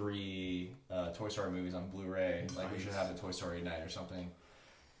 3 Toy Story movies on Blu-ray. Like, we should have a Toy Story night or something.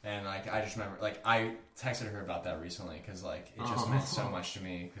 And, like, I just remember, like, I texted her about that recently because, like, it just meant so much to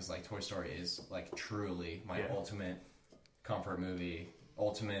me. Because, like, Toy Story is, like, truly my ultimate comfort movie,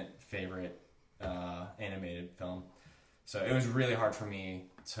 ultimate favorite animated film. So it was really hard for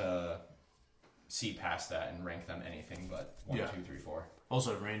me to see past that and rank them anything but 1, 2, 3, 4.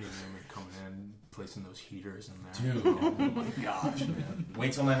 Also, Randy Newman coming in, placing those heaters in there. Dude, oh my gosh, man!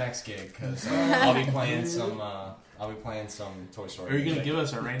 Wait till my next gig because I'll be playing some Toy Story. Are you gonna give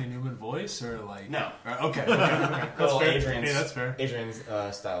us a Randy Newman voice or like? No. Okay. That's fair. Adrian's, hey, that's fair. Adrian's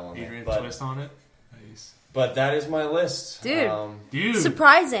style on Adrian's there. twist on it. Nice. But that is my list, dude.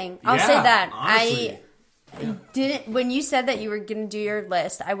 Surprising. I'll say that. Honestly. I didn't. When you said that you were gonna do your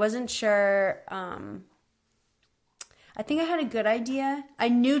list, I wasn't sure. I think I had a good idea. I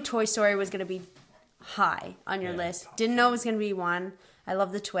knew Toy Story was gonna be high on your list. Didn't know it was gonna be 1. I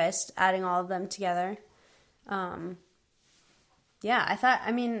love the twist, adding all of them together. Yeah, I thought.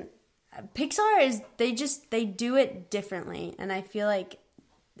 I mean, Pixar is they do it differently, and I feel like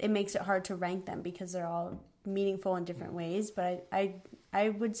it makes it hard to rank them because they're all meaningful in different ways. But I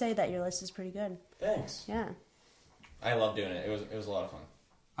would say that your list is pretty good. Thanks. Yeah. I love doing it. It was a lot of fun.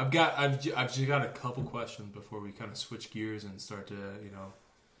 I've just got a couple questions before we kind of switch gears and start to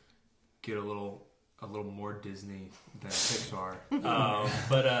get a little more Disney than Pixar.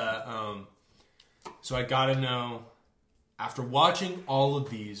 So I gotta know, after watching all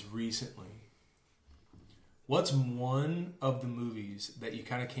of these recently, what's one of the movies that you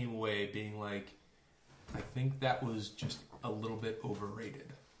kind of came away being like, I think that was just a little bit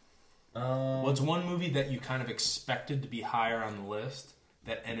overrated. What's one movie that you kind of expected to be higher on the list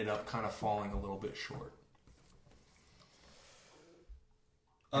that ended up kind of falling a little bit short?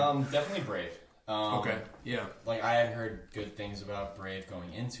 Definitely Brave. Okay, yeah. Like, I had heard good things about Brave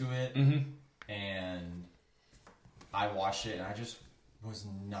going into it, and I watched it, and I just was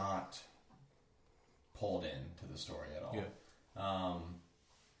not pulled into the story at all. Yeah.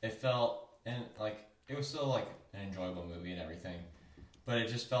 It felt, and like, it was still like an enjoyable movie and everything, but it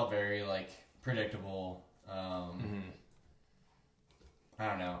just felt very like predictable. I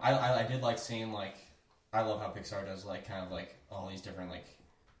don't know. I did like seeing, like, I love how Pixar does like kind of like all these different, like,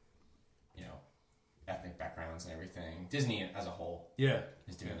 you know, ethnic backgrounds and everything. Disney as a whole,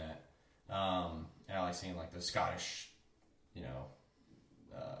 is doing that. And I like seeing like the Scottish, you know,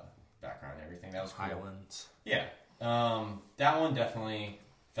 background and everything. That was cool. Highlands. Yeah. That one definitely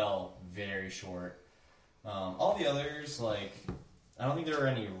fell very short. All the others, like, I don't think there were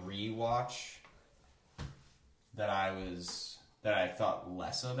any rewatch that I thought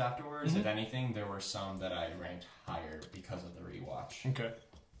less of afterwards. If anything, there were some that I ranked higher because of the rewatch. Okay.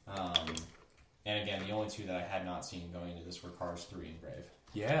 And again, the only two that I had not seen going into this were Cars 3 and Brave.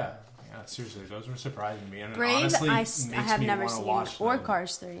 Yeah, seriously, those were surprising me. And Brave, honestly, I makes have me never wanna seen, watch or them.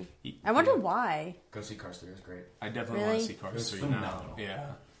 Cars 3. I wonder why. Go see Cars 3, it was great. I definitely Really? want to see Cars 3 now. phenomenal. Yeah.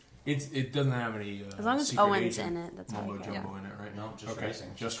 It doesn't have any As long as secret Owen's agent in it, that's all I mumbo care. jumbo in it, right? No, just okay. racing.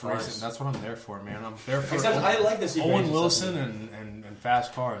 Just Cars. racing. That's what I'm there for, man. I'm there for Except I like the secret Owen agent Wilson stuff. and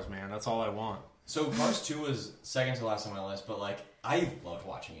fast cars, man. That's all I want. So Cars 2 was second to last on my list, but like, I loved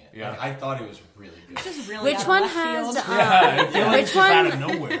watching it. Yeah. Like, I thought it was really good. Just really Which out one of left has? field. I feel like it's Which just out one of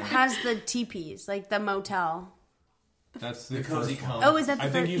nowhere. has the teepees, like the motel? That's the The Cozy first one. Cone. Oh, is that the I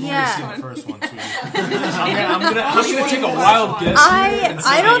think first? you've Yeah. only seen the first one, sweetie. I'm gonna take a wild guess here and say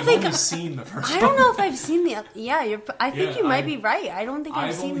I don't you've think- only seen the first I one. don't know if I've seen the. Yeah, I think Yeah, you might be right. I don't think I've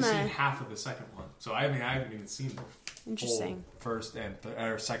I've seen only the. seen half of the second one, so I haven't even seen the Interesting. full first and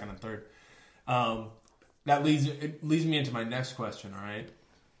or second and third. That leads me into my next question. All right,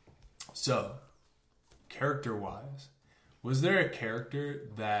 so character-wise, was there a character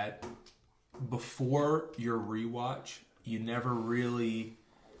that before your rewatch you never really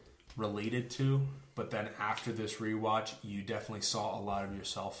related to, but then after this rewatch you definitely saw a lot of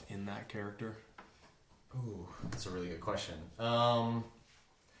yourself in that character? Ooh, that's a really good question.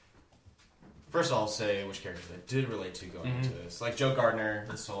 First I'll say which characters I did relate to going into this. Like Joe Gardner,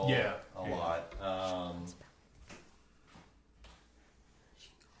 the Soul, a lot.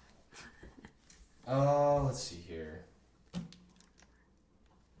 Let's see here.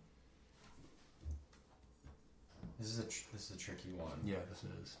 This is a tricky one. Yeah, this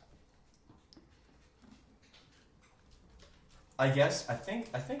is. I think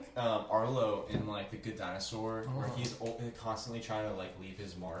Arlo in like The Good Dinosaur, where he's constantly trying to like leave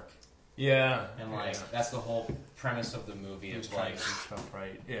his mark. Yeah, And like that's the whole premise of the movie. It's like stuff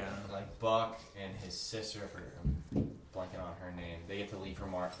right. Yeah, like Buck and his sister, I'm blanking on her name. They get to leave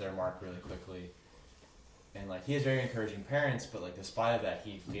their mark really quickly. And like he has very encouraging parents, but like despite of that,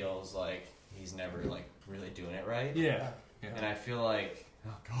 he feels like he's never like really doing it right. Yeah. And I feel like,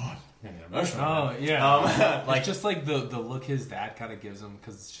 oh god, I'm getting emotional. Oh yeah. Like it's just like the look his dad kind of gives him,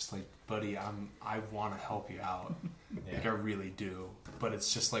 because it's just like, buddy, I want to help you out. Like I really do, but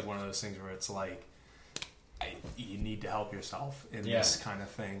it's just like one of those things where it's like, you need to help yourself in this kind of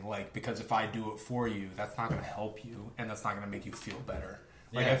thing. Like, because if I do it for you, that's not going to help you, and that's not going to make you feel better.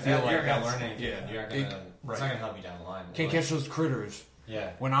 Like I feel like you're not gonna learn anything. Yeah, You're not gonna. It's not gonna help you down the line. Can't catch those critters.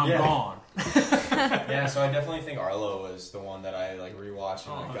 Yeah. When I'm gone. Yeah, so I definitely think Arlo was the one that I like rewatched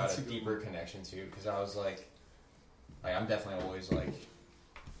and I got a deeper connection to, because I was like I'm definitely always like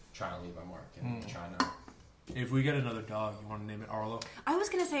trying to leave my mark and trying to. If we get another dog, you want to name it Arlo? I was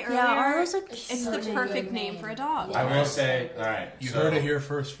going to say earlier, Yeah, Arlo's a it's the perfect name for a dog. I will say, all right, You heard it here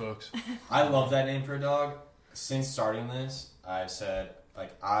first, folks. I love that name for a dog. Since starting this, I've said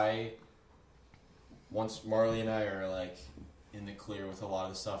like once Marley and I are like in the clear with a lot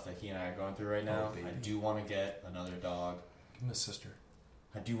of the stuff that he and I are going through right now, I do want to get another dog. Give him a sister.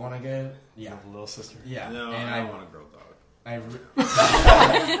 I do want to get A little sister. yeah. No, and I don't want a girl dog.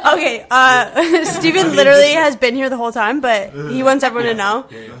 Okay, Steven literally has been here the whole time, but he wants everyone to know,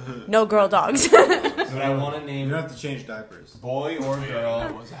 no girl dogs. But I want to name You don't have to change diapers. boy or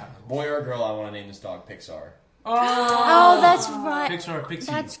girl. Boy or girl, I want to name this dog Pixar. Oh, that's right. Pixar,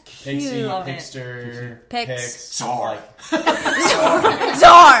 Pixie. That's Pixie, cute. Pixter, Pix. Czar.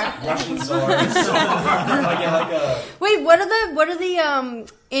 Czar. Russian Czar. like a Wait, what are the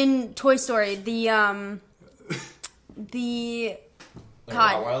in Toy Story the like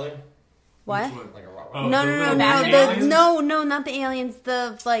God. Rottweiler. What? What? Like a rock. Oh, No, no, not the aliens.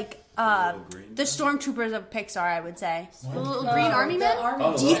 The the stormtroopers of Pixar, I would say. The little green army men? Oh,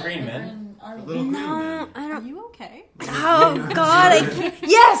 the little green men. No, I Are don't. you okay? Oh God! I can't.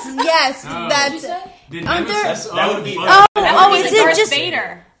 Yes, that's. That would be. Is it Darth just?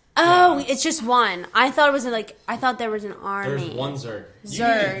 Vader? Oh, it's just one. I thought it was I thought there was an army. There's one Zerg.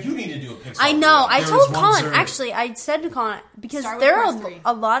 Zerg. You need to do a Pixar. I know. I There told was one Colin. Zerg. Actually, I said to Colin because Start with there Cars are 3.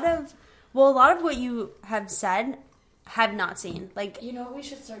 a lot of what you have said have not seen. Like You know what we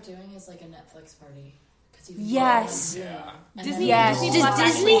should start doing is like a Netflix party. yes. Yeah. Disney. Yes. Disney Does Plus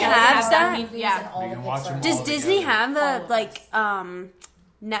Disney actually have has that? Yeah. We can watch them Does all Disney together. have All the of like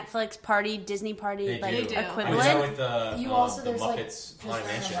Netflix party, Disney party They like do. equivalent? Was that with the You also the there's Muppets like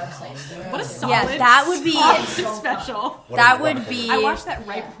Haunted just Mansion? websites. What a solid Yeah, that would be special. What that a would wonderful- be I watched that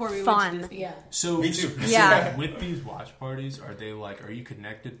right before we fun. went to Disney. Yeah. So, Me too. Yeah. with these watch parties, are you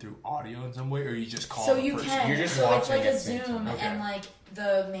connected through audio in some way, or you just call So the you person? can. You're just so it's watching like at a the same Zoom, time. Okay. and like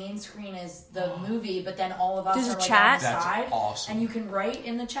the main screen is the movie, but then all of us There's are a like chat? on the That's side, awesome. and you can write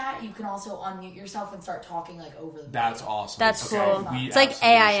in the chat. You can also unmute yourself and start talking like over the. That's awesome. That's Okay, cool. we It's like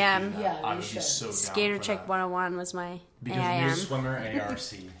absolutely should AIM. do that. Yeah, I we would be should. so down Skater for Chick that. 101 was my Because AIM. Swimmer ARC.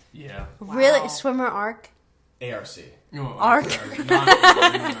 Yeah. Really, swimmer arc. ARC. No, Arc.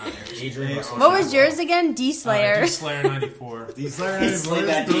 not Adrian Russell. What was yours again? D Slayer. Slayer 94. These Slayer He slayed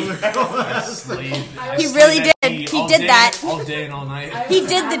that D. He really did. He did that. all day and all night. He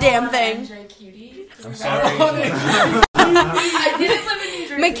did the damn thing. I'm sorry. I didn't live in New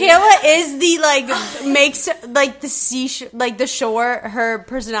Jersey. Michaela is the makes like the like the shore her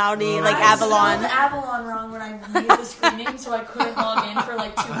personality like I Avalon. spelled Avalon wrong when I made the screen name, so I couldn't log in for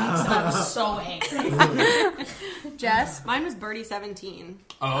like 2 weeks, and I was so angry. Jess, mine was Birdie 17.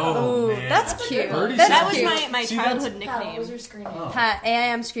 Oh, Ooh, man. that's cute. Birdie That's That was cute. my See, childhood Pat, what nickname. was your screen name? Pat,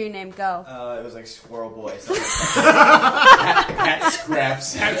 AIM screen name, go. It was like Squirrel Boy. Pat Scraps.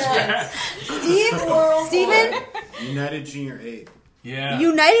 Steven? United Junior 8. Yeah.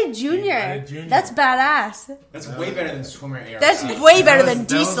 United Junior. United Junior. That's badass. That's way better than Swimmer ARC. That's way better than That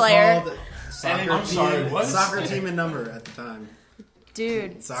D was Slayer. called I'm sorry, what? Soccer team and number at the time.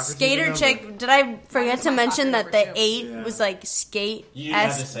 Dude, Soccer Skater team Chick. Did I forget to mention that the 8 Yeah. was like skate You didn't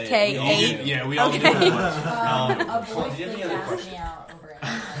have to say it. We all SK8? did. Yeah, we all did Okay. that. A boy do you have any fake other asked questions? me out over it. I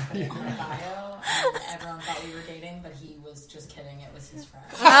put it in my bio, and everyone thought we were dating, but he was just kidding. It was his friend.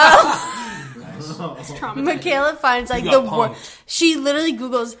 It's traumatizing. Michaela finds like You the got word. punked. She literally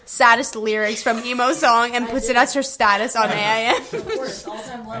Googles saddest lyrics from emo song and puts it as her status on AIM. Of course,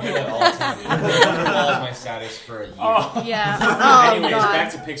 all-time I do lover. that all the time. That was my status for a year. Yeah. Oh Anyways, god.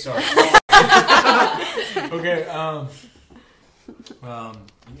 back to Pixar.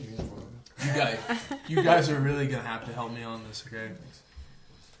 Okay, you guys are really gonna have to help me on this, okay?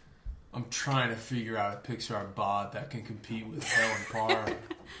 I'm trying to figure out a Pixar bot that can compete with Helen Parr.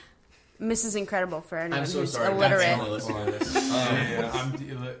 Mrs. Incredible for anyone I'm so who's sorry. illiterate. That's listening to this.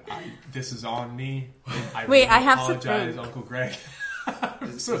 This is on me. Wait, I have to apologize, think. Uncle Greg.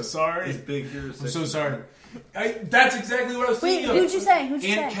 I'm so sorry. It's big here. I'm so sorry. That's exactly what I was Wait, thinking of. who'd you say? Who'd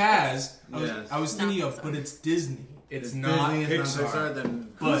you Aunt say? Kaz. Yes. I was thinking of, but it's Disney. It's It's not Disney, Pixar. it's not Pixar,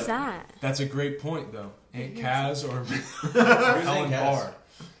 then But Who's that? that's a great point, though. Aunt Kaz or Who's Helen Aunt Kaz? Parr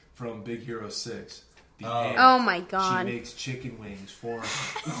from Big Hero 6. The Oh. aunt. Oh my She god. makes chicken wings for him.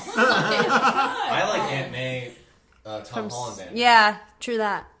 I like Aunt May, Tom Holland band. Yeah, true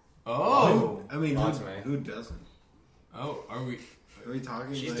that. Oh. I mean, Lots of me. who doesn't? Oh, are we? Are we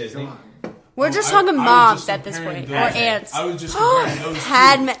talking? She's like, Disney. Come on. We're just I talking was moms just at this comparing point, or those- aunts. I was just comparing those two.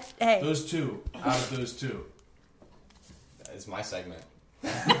 Hey. Those two. Out of those two. That is my segment. The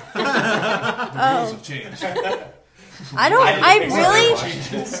rules have changed. I don't. I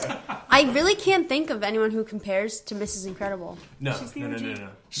I really can't think of anyone who compares to Mrs. Incredible. No, She's the no, no, OG. no, no.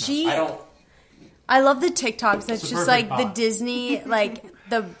 She. I don't. I love the TikToks. That's It's a just perfect like the bot. Disney, like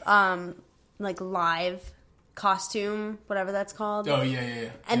the like live costume, whatever that's called. Oh, yeah.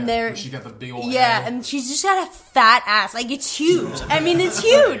 And yeah. they're- Where she got the big old Yeah, head. and she's just got a fat ass. Like it's huge. I mean, it's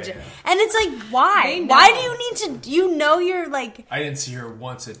huge. Yeah. And it's like, why? They know. Why do you need to? You know, you're like. I didn't see her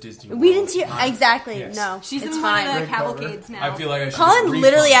once at Disney World. We didn't see exactly. Yes. No, She's it's in one fine. of the cavalcades now. I feel like I should Colin get a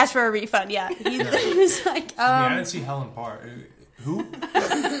literally refund. asked for a refund. Yeah, he was like, I didn't see Helen Parr. Who? Helen.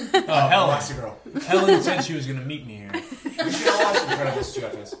 Elastigirl. Helen said she was going to meet me here. We should all watch Incredibles 2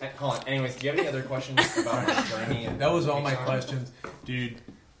 after this. Colin, anyways, do you have any other questions about my journey? And That was all my Pixar? questions. Dude,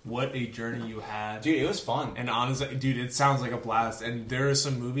 what a journey you had. Dude, it was fun. And honestly, dude, it sounds like a blast. And there are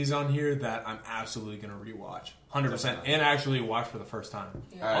some movies on here that I'm absolutely going to rewatch. 100%. And actually watch for the first time.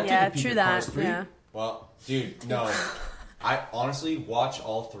 Alright. yeah, take a peek true at that. Cars 3. Yeah. Well, dude, no. I honestly watch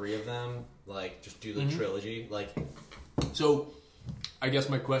all 3 of them like just do the trilogy. Like, so I guess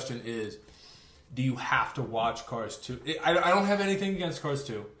my question is, do you have to watch Cars 2? I don't have anything against Cars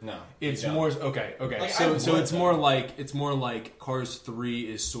 2. No, it's more okay. Like, so it's more like Cars 3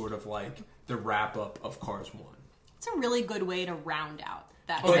 is sort of like the wrap up of Cars 1. It's a really good way to round out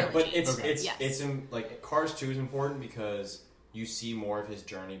that okay, trilogy. but it's in, like Cars 2 is important because you see more of his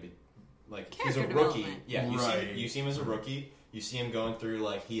journey. Like he's a rookie. Yeah, you see him as a rookie. You see him going through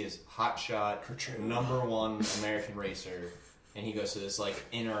like he is hotshot #1 American racer. And he goes to this like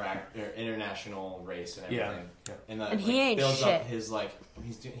international race and everything, and he ain't builds shit. up his like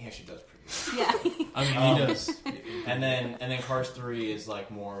he actually does pretty good. Yeah. I mean, he does. And then Cars 3 is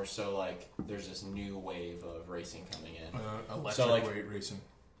like more so like there's this new wave of racing coming in. Electric weight racing.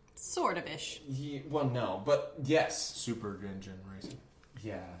 Sort of ish. Well, no, but yes, Super engine racing.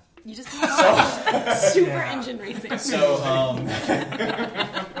 yeah. You just super engine racing. So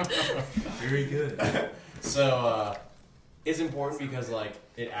Very good. so. It's important because like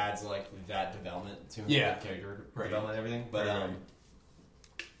it adds like that development to him, like, character development and everything. But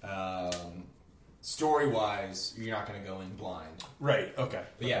story wise, you're not going to go in blind. Right. Okay.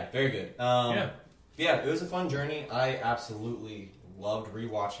 But yeah, very good. Yeah, it was a fun journey. I absolutely loved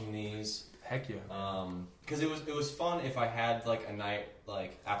rewatching these. Heck yeah. Because it was fun if I had like a night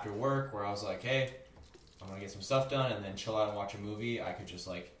like after work where I was like, hey, I'm gonna get some stuff done and then chill out and watch a movie. I could just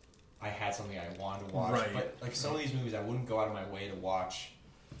like. I had something I wanted to watch, but like some of these movies, I wouldn't go out of my way to watch.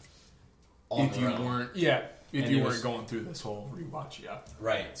 If you weren't going through this whole rewatch,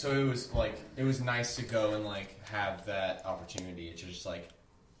 right. So it was nice to go and like have that opportunity to just like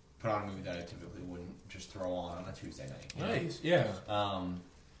put on a movie that I typically wouldn't just throw on a Tuesday night. Nice, yeah. And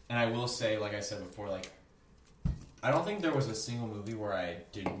I will say, like I said before, like I don't think there was a single movie where I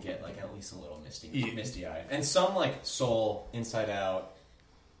didn't get like at least a little misty-eyed, and some like Soul, Inside Out.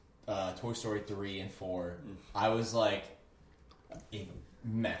 Toy Story 3 and 4, I was like a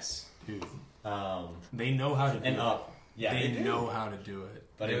mess. Dude, they know how to do it. Up. Yeah, they know how to do it.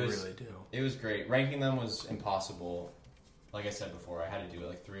 But they really do. It was great. Ranking them was impossible. Like I said before, I had to do it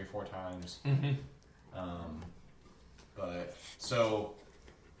like 3 or 4 times. But so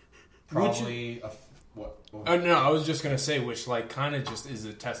probably what? Oh no, I was just gonna say, which like kind of just is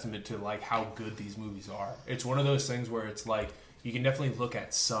a testament to like how good these movies are. It's one of those things where it's like. You can definitely look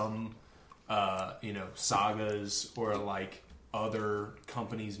at some, sagas or like other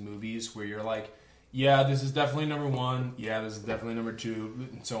companies' movies where you're like, yeah, this is definitely number 1. Yeah, this is definitely number 2,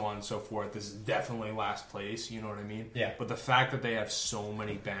 and so on and so forth. This is definitely last place. You know what I mean? Yeah. But the fact that they have so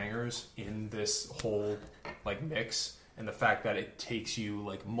many bangers in this whole like mix, and the fact that it takes you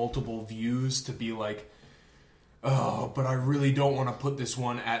like multiple views to be like, oh, but I really don't want to put this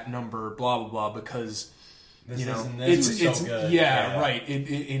one at number blah blah blah because. It's so good. Yeah, right.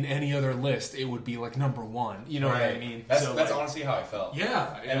 In any other list, it would be like number 1. You know what I mean? That's honestly how I felt.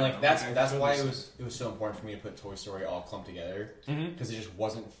 Yeah, and like that's why it was so important for me to put Toy Story all clumped together because it just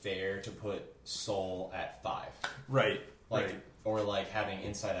wasn't fair to put Soul at 5. Right. Or like having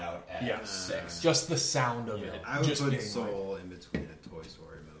Inside Out at 6. Just the sound of it. I would put Soul in between a Toy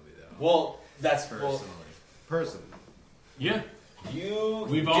Story movie though. Well, that's personally. Yeah.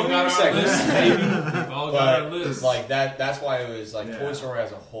 We've all got our list, baby. We've all got our list. Like that's why it was like Toy Story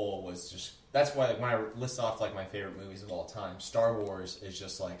as a whole was just. That's why when I list off like my favorite movies of all time, Star Wars is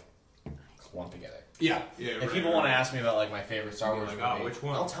just like clumped together. Yeah. If people want to ask me about like my favorite Star Wars movie, which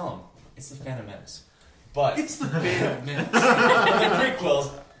one? I'll tell them it's the Phantom Menace. But it's the Phantom Menace. The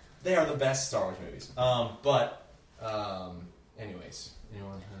prequels, they are the best Star Wars movies. Anyways,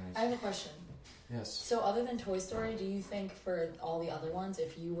 I have a question. Yes. So other than Toy Story, do you think for all the other ones,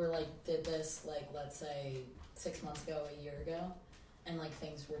 if you were like did this like let's say 6 months ago, a year ago, and like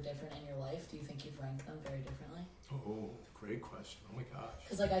things were different in your life, do you think you'd rank them very differently? Oh, great question. Oh my gosh.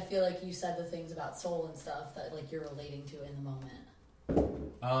 Because like I feel like you said the things about Soul and stuff that like you're relating to in the moment.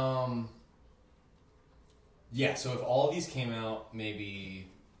 Yeah. So if all of these came out, maybe.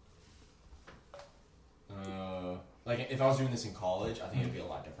 Like, if I was doing this in college, I think it'd be a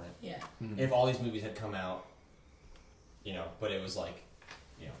lot different. Yeah. Mm-hmm. If all these movies had come out, but it was like,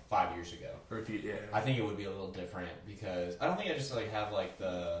 5 years ago. Or if you, I think it would be a little different because I don't think I just like have like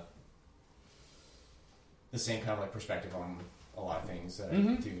the same kind of like perspective on a lot of things that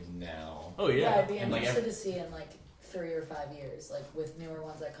I do now. Oh yeah. Yeah, I'd be And, like, interested to see in like 3 or 5 years, like with newer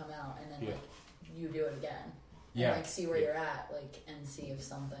ones that come out, and then like you do it again. And, like see where you're at, like, and see if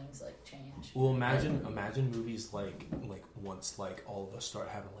some things like change. Well, imagine movies like once like all of us start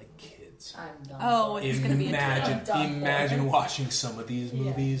having like kids. I'm done. Oh, it's gonna be imagine watching some of these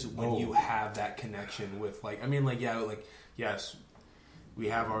movies when you have that connection with yes, we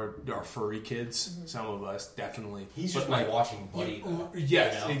have our furry kids. Some of us definitely. He's just like watching Buddy.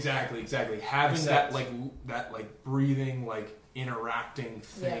 Yes, you know? exactly. Having that breathing, like interacting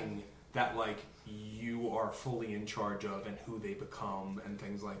thing that like you are fully in charge of, and who they become, and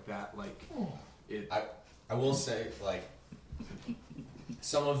things like that. Like, I will say, like,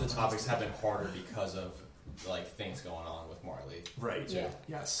 some of the topics have been harder because of like things going on with Marley. Right. Yeah.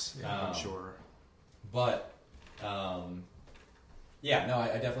 Yes. Yeah, I'm sure. But, yeah, no, I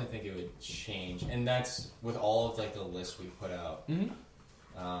definitely think it would change, and that's with all of like the lists we put out.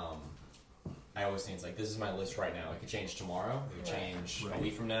 I always think it's like, this is my list right now. It could change tomorrow. It could change a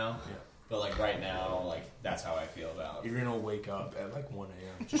week from now. Yeah. But like right now, like that's how I feel about. You're gonna wake up at like 1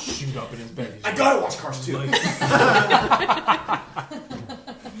 a.m. just shoot up in his bed. I gotta watch Cars 2.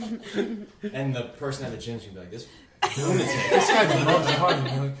 And the person at the gym's gonna be like, this lunatic. This guy loves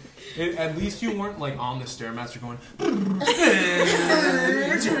Hawaiian. At least you weren't like on the Stairmaster going and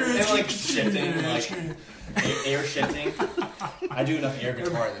like shifting, like air shifting. I do enough air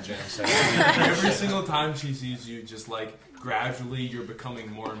guitar in the gym, so every single time she sees you, just like gradually you're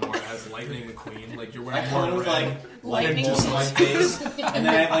becoming more and more as Lightning McQueen. Like you're wearing more with red. like lightning bolts on my face, and then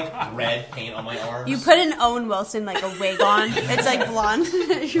I have like red paint on my arms. You put an Owen Wilson like a wig on. It's like blonde.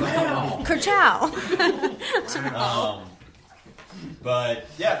 Kerchow. But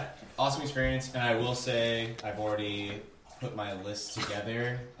yeah, awesome experience, and I will say I've already put my list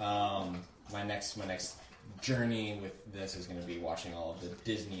together. My next journey with this is going to be watching all of the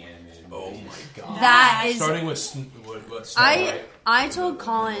Disney animated movies. Oh my god! That is. Starting with Snow White. I told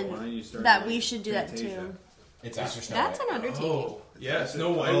Colin that we should do that too. It's after Snow That's White. an undertaking. Oh, yeah,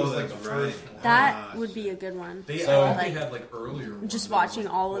 Snow White was like the first one. That would be a good one. They like, had like earlier ones. Just watching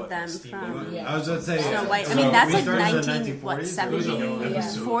all of them Steve from Irwin? Yeah. I was going to say... Snow White. I so mean, that's we like started in the 1970, Those are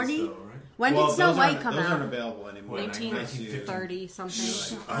episodes, 40? though, right? When did Snow White come Those aren't out? available anymore. 1930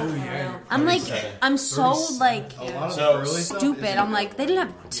 something. Oh yeah. I'm like, 37. I'm so like A lot of So the early stuff stupid. isn't I'm like, they didn't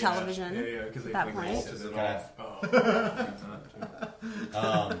available. have television. Yeah, because they That like point. malted it Gotta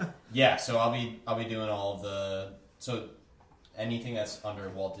off. Yeah, so I'll be doing all of the anything that's under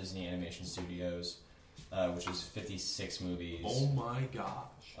Walt Disney Animation Studios, which is 56 movies. Oh my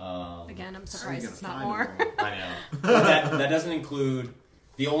gosh. Again, I'm How are surprised you it's gonna not find more. them all? I know. But that doesn't include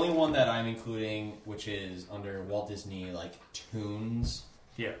the only one that I'm including, which is under Walt Disney like Toons.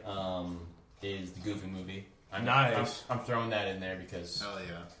 Yeah. Is the Goofy movie. Nice. I'm throwing that in there because Hell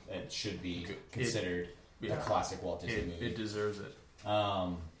yeah. it should be considered a classic Walt Disney movie. It deserves it.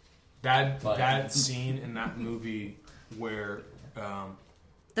 But- That scene in that movie where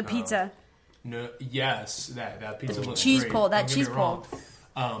The pizza. no, yes, that pizza looks Cheese great. pull, that Don't get cheese me pull.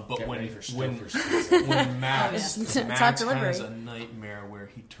 wrong. But Get when ready for when Stouffer's pizza. when Max, It's hot Max delivery. has a nightmare where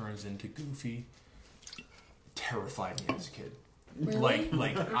he turns into Goofy, terrified me as a kid. Really?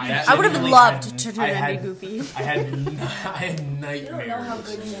 Like I would have genuinely loved had- to I turn had- into Goofy. I had nightmares You don't know how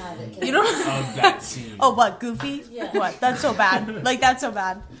good you have it. You don't. of that scene. Oh, what Goofy? Yeah. What? That's so bad. Like that's so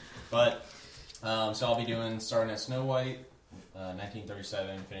bad. But so I'll be starting at Snow White,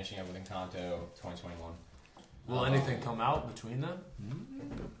 1937, finishing up with Encanto, 2021. Will anything come out between them?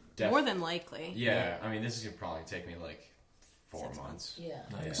 More than likely. Yeah, I mean this is gonna probably take me like 4 months. Yeah.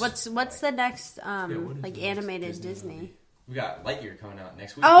 Nice. What's the next what is like the next animated Disney Disney? We got Lightyear coming out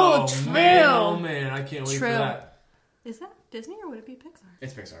next week. Oh, true. Man, oh man, I can't wait True. for that. Is that Disney or would it be Pixar?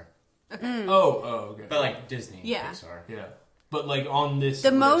 It's Pixar, Oh, okay. but like Disney, Yeah. Pixar. Yeah, but like on this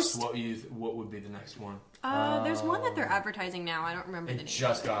The list, most- what would be the next one? There's one that they're advertising now. I don't remember the It name.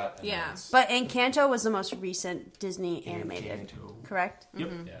 just got Yeah. announced. But Encanto was the most recent Disney animated, Encanto. correct? Yep.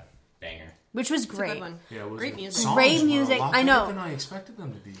 Yeah, banger. Which was It's a great. good one. Yeah, was Great it? music. Songs Great were music, a lot I know. better than I expected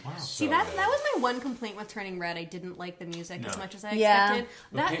them to be. Wow. See, that was my one complaint with Turning Red. I didn't like the music as No. much as I Yeah.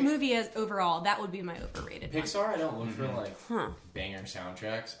 expected. That movie as overall, that would be my overrated one. Pixar, I don't look for like Huh. banger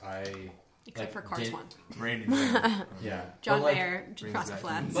soundtracks. Except like, for Cars 1. Randy Man. Yeah, John But, like, Mayer, brings Frosted back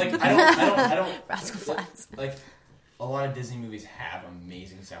Flats. Like I don't Rascal Flatts. like a lot of Disney movies have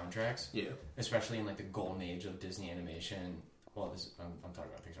amazing soundtracks. Yeah. Especially in like the golden age of Disney animation. Well, I'm talking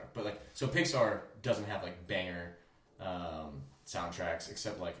about Pixar, but like so Pixar doesn't have like banger soundtracks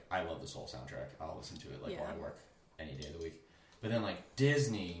except like I love the Soul soundtrack. I'll listen to it like while I work any day of the week. But then like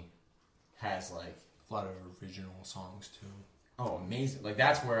Disney has like A lot of original songs too. oh amazing like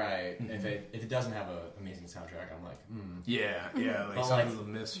that's where if it doesn't have an amazing soundtrack I'm like Yeah, like But some like- of the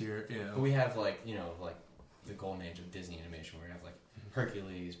miss here. Yeah. But we have like like the golden age of Disney animation where we have like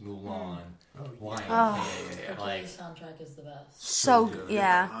Hercules, Mulan, Lion King. Like soundtrack is the best. So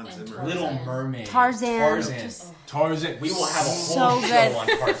yeah. Little Mermaid, Tarzan. We will have a whole show on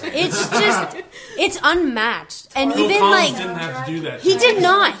Tarzan. It's unmatched, and Phil even Collins like didn't have to do that. he did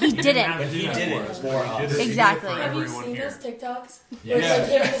not. He didn't. But he did it for us. Exactly. Have you seen those TikToks? Yeah. Where it's like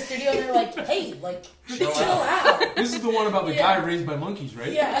him in the studio and they're like, hey, like, chill out. This is the one about the guy raised by monkeys,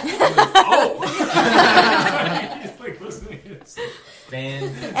 right? Yeah. Oh! He's like listening to this.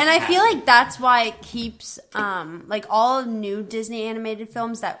 And I feel like that's why it keeps, like all new Disney animated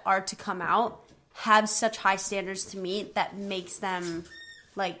films that are to come out have such high standards to meet that makes them,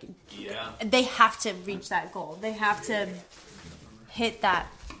 like, they have to reach that goal. They have to hit that,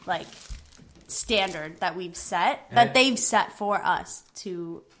 like, standard that we've set, that they've set for us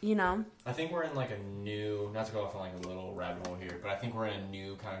to, you know. I think we're in like a new, not to go off on like a little rabbit hole here, but I think we're in a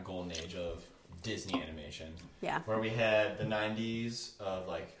new kind of golden age of Disney animation. Yeah. Where we had the 90s of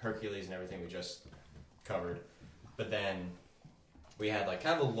like Hercules and everything we just covered, but then we had like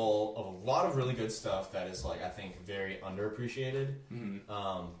kind of a lull of a lot of really good stuff that is like I think very underappreciated.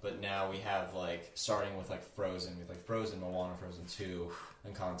 Mm-hmm. But now we have like starting with like Frozen, with like Frozen, Moana, Frozen 2,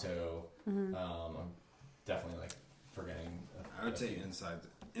 Encanto. Mm-hmm. I'm definitely like forgetting. I would say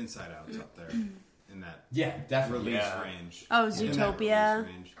Inside Out's up there in that definitely release range. Oh, Zootopia.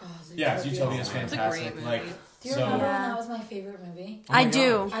 Yeah, Zootopia is fantastic. It's a great movie. Like, do you remember when that was my favorite movie? I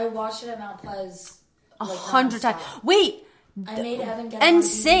do. I watched it at Mount Pleas 100 times. Wait. I made Evan get and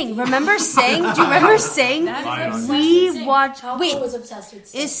Sing. Remember Sing? Do you remember Sing? We watched. Wait, was obsessed with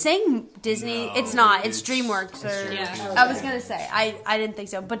Sing. Is Sing Disney? No, it's not. It's DreamWorks. I was gonna say. I didn't think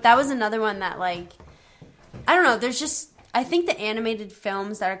so, but that was another one that like. I don't know. There's just. I think the animated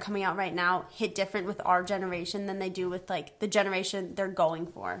films that are coming out right now hit different with our generation than they do with like the generation they're going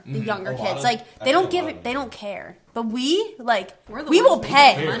for, the younger kids. Like they don't give it, they don't care. But we we will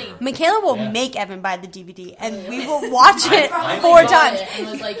pay. Money. Michaela will make Evan buy the DVD, and we will watch it 4 times.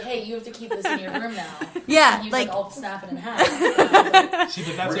 And was like, "Hey, you have to keep this in your room now." Yeah, like I'll snap it in half. See,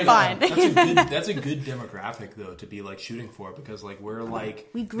 but that's fine. That's a good demographic though to be like shooting for, because like we're like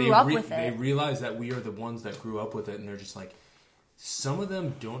we grew up with it. They realize that we are the ones that grew up with it, and they're just like. Some of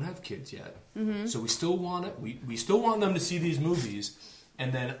them don't have kids yet, so we still want it. We still want them to see these movies,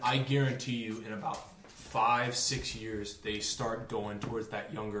 and then I guarantee you, in about 5-6 years, they start going towards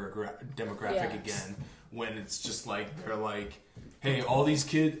that younger demographic again. When it's just like they're like, hey, all these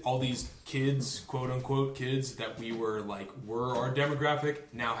kids, quote unquote kids that we were our demographic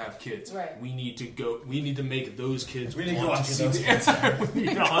now have kids. Right. We need to make those kids. We need to watch those kids.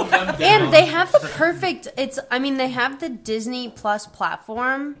 And they have the perfect. They have the Disney Plus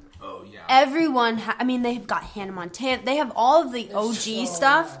platform. Oh yeah. Everyone. They've got Hannah Montana. They have all of the OG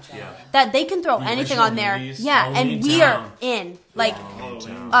stuff that they can throw anything on there. Yeah, and we are in. Like,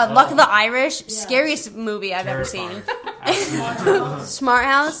 Luck of the Irish, scariest movie I've ever seen. Smart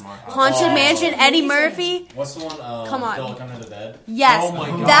House, Haunted Mansion, Eddie Murphy. What's the one? Come on. Don't Look Under the Bed. Yes. Oh my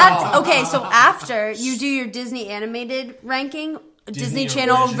God. Okay, so after you do your Disney animated ranking, Disney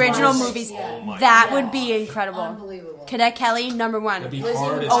Channel original movies, that would be incredible. Unbelievable. Cadet Kelly, number 1. That'd be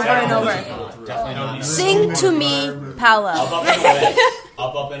hard over and over. Definitely Sing to me, Paolo.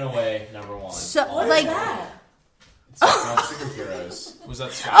 Up and Away, number 1. So, what is that? Superheroes. Was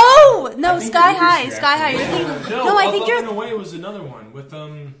that Sky? Oh no, Sky High. Sky High. You're thinking? No, I think Up you're. and Away was another one with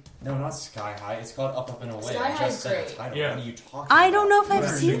No, not Sky High. It's called Up and Away. Sky High is great. What are you talking about? I don't know if I've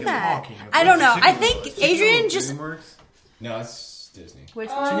seen that. I don't know. I think Adrian just. No, it's Disney. Which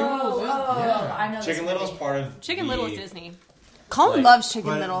one? I know. Chicken Little is part of. Chicken Little is Disney. Colin loves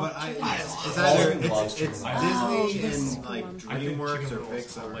Chicken Little. It's Disney and like DreamWorks or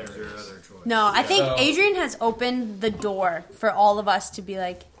Pixar. Or your other choice? No, I think Adrian has opened the door for all of us to be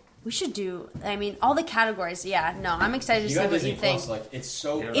like, we should do. All the categories. Yeah, no, I'm excited to see what you think. It's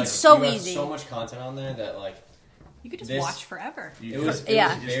so easy. So much content on there that you could just watch forever. It was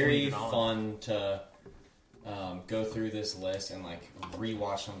very fun to. Go through this list and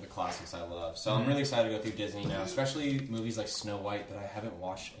rewatch some of the classics I love. So I'm really excited to go through Disney now, especially movies like Snow White that I haven't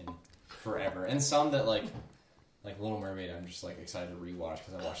watched in forever, and some that like Little Mermaid. I'm just excited to rewatch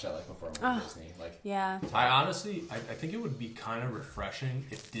because I watched that before I went to Disney. I honestly, I think it would be kind of refreshing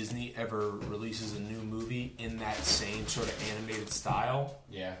if Disney ever releases a new movie in that same sort of animated style.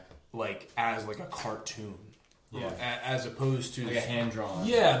 Yeah, as a cartoon. Yeah, as opposed to a hand drawn.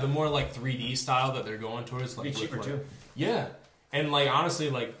 Yeah, the more 3D style that they're going towards. Be cheaper too. Yeah, and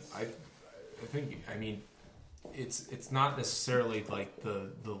honestly, I think it's not necessarily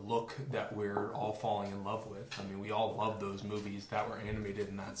the look that we're all falling in love with. We all love those movies that were animated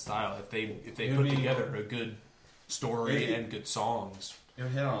in that style. If they put together a good story and good songs. You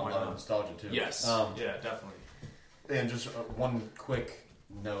hit on a lot of nostalgia too. Yes. Yeah, definitely. And just one quick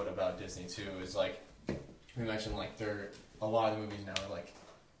note about Disney too is like we mentioned, like a lot of the movies now are like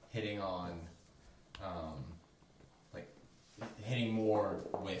hitting on, like hitting more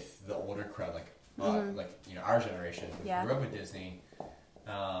with the older crowd, like our generation who grew up with Disney.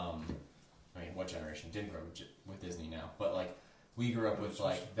 I mean, what generation didn't grow up with Disney now? But like we grew up with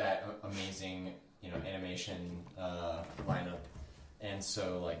like that amazing animation lineup, and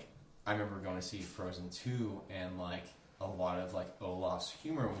so like I remember going to see Frozen 2, and like a lot of like Olaf's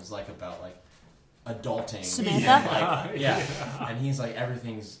humor was like about like adulting. Samantha? And he's like,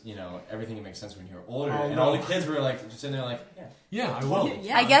 everything makes sense when you're older. And all the kids were like just sitting there like, yeah, I will.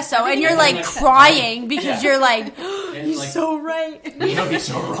 Yeah. I guess so. And you're like crying because you're like, he's like, so right. He's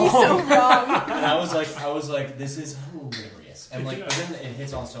so wrong. He's so wrong. And I was like, this is hilarious. And like, but then it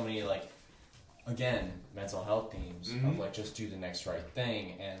hits on so many like, again, mental health themes of like just do the next right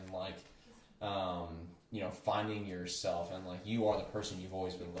thing, and like finding yourself, and like you are the person you've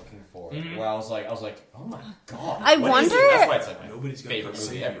always been looking for. Where I was like, oh my god! I wonder. That's why it's like my Nobody's favorite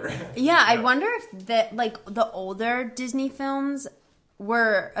movie ever. Yeah, I wonder if that like the older Disney films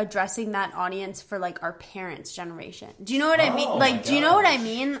were addressing that audience for like our parents' generation. Do you know what I mean? Like, do you know what I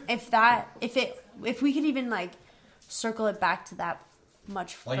mean? If we could even like circle it back to that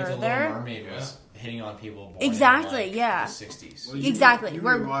much further. Like if the Little Mermaid was hitting on people born exactly, in, like, yeah, the 60s. Well, exactly. You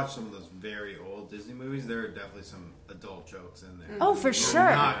rewatch some of those very old Disney movies. There are definitely some adult jokes in there. Oh, for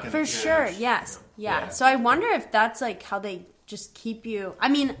sure. Yes, yeah. So I wonder if that's like how they just keep you. I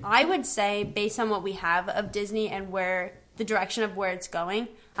mean, I would say based on what we have of Disney and where the direction of where it's going,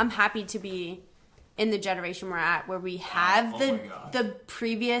 I'm happy to be in the generation we're at, where we have the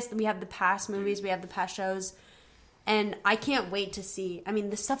past movies, we have the past shows. And I can't wait to see. I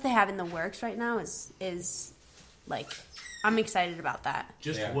mean, the stuff they have in the works right now is like, I'm excited about that.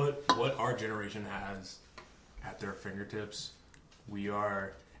 Just what our generation has at their fingertips. We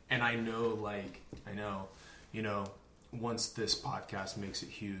are, and I know, once this podcast makes it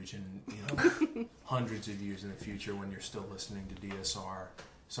huge, and hundreds of years in the future, when you're still listening to DSR,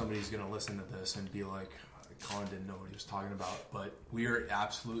 somebody's going to listen to this and be like, Colin didn't know what he was talking about. But we are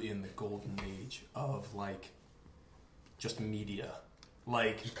absolutely in the golden age of like. Just media,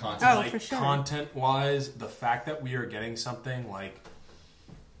 like just content, for sure. Content-wise, the fact that we are getting something like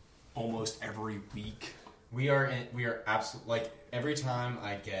almost every week. We are absolutely like every time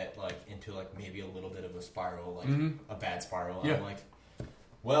I get like into like maybe a little bit of a spiral, like a bad spiral. I'm like,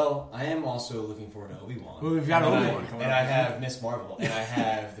 well, I am also looking forward to Obi-Wan. Well, we've got Obi-Wan coming and I have Miss Marvel, and I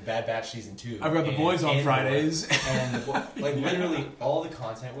have the Bad Batch season 2. I've got The Boys on Fridays, and like literally all the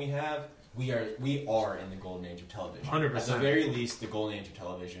content we have. We are in the golden age of television. 100%. At the very least, the golden age of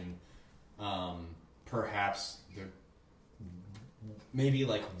television. Perhaps maybe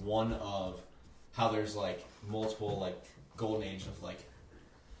like one of how there's like multiple like golden age of like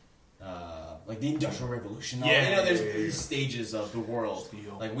the Industrial Revolution. There's these stages of the world.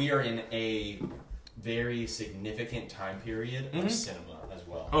 Like we are in a very significant time period of cinema as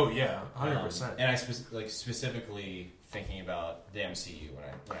well. Oh yeah, 100%. And I specifically thinking about the MCU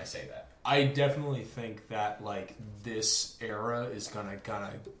when I say that. I definitely think that like this era is gonna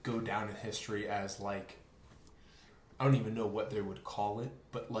go down in history as like, I don't even know what they would call it,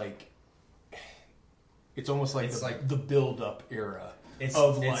 but like it's almost like the build-up era. It's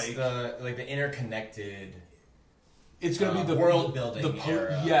the interconnected. It's gonna be the world building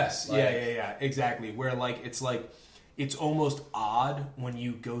era. Yes, yeah, exactly. Where like it's almost odd when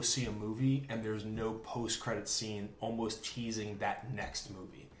you go see a movie and there's no post-credit scene almost teasing that next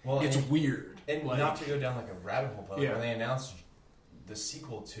movie. Well, it's weird. And not to go down like a rabbit hole, but when they announced the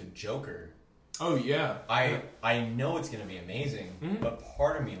sequel to Joker... Oh, yeah. I know it's going to be amazing, but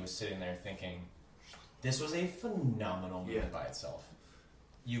part of me was sitting there thinking, this was a phenomenal movie by itself.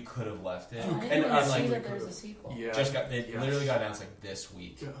 You could have left it. I didn't even see that there's a sequel. Yeah. Literally got announced like this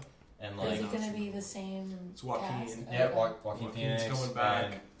week. Yeah. And like, is it going to be the same It's Joaquin. cast? Yeah, Joaquin Phoenix. Coming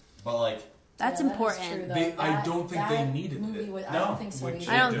back. But like... That's important. That is true, I don't think they needed it. I don't think so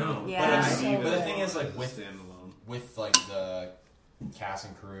either. I don't. Yeah. But the thing is, like with like the cast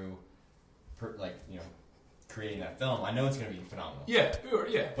and crew, creating that film, I know it's going to be phenomenal. Yeah.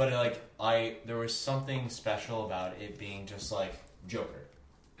 But there was something special about it being just like Joker,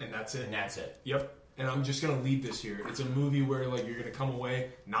 and that's it. Yep. And I'm just going to leave this here. It's a movie where like you're going to come away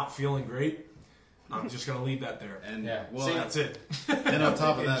not feeling great. I'm just going to leave that there. And that's it. And on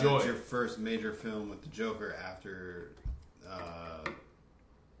top of that, it's your first major film with the Joker after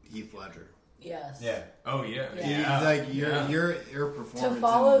Heath Ledger. Yes. Yeah. Oh yeah. Your performance. To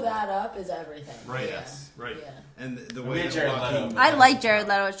follow that up is everything. Right. Yeah. Yes. Right. Yeah. And the way Jared Leto. I like Jared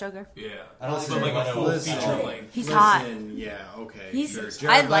Leto as Joker. Yeah. I don't So think like a full Listen. feature length. He's hot. Yeah. Okay. He's- sure. I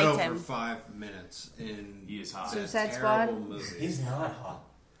Jared liked Leto him. for 5 minutes in He is hot. Suicide terrible Squad? movie. He's not hot.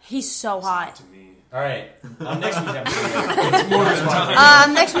 He's so hot. To me. All right. On next week's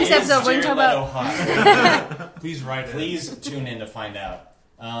episode. Next week's episode, we're going to talk about... hot? Please write it. Please tune in to find out.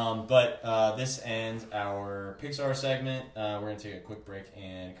 But this ends our Pixar segment. We're going to take a quick break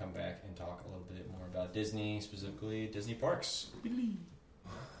and come back and talk a little bit more about Disney, specifically Disney parks.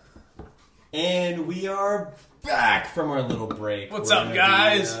 And we are back from our little break. What's We're up, gonna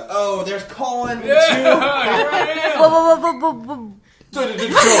guys? There's Colin. Yeah, here I am. Whoa.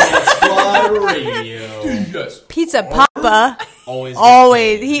 Donut Squad Radio. Yes. Pizza Papa. Always.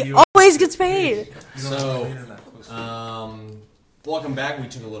 He always gets paid. So, welcome back. We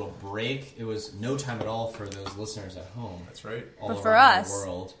took a little break. It was no time at all for those listeners at home. That's right. All But for around us. the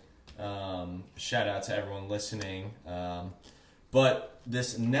world. Shout out to everyone listening. But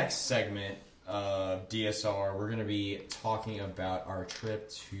this next segment of DSR, we're going to be talking about our trip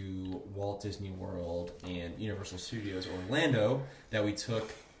to Walt Disney World and Universal Studios Orlando that we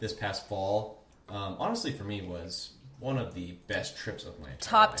took this past fall. Honestly, for me, was one of the best trips of my entire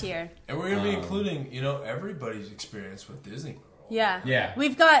Top life. tier. And we're gonna be including, everybody's experience with Disney World. Yeah.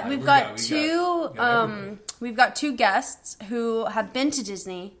 We've got two guests who have been to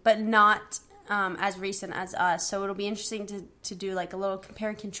Disney, but not as recent as us. So it'll be interesting to do like a little compare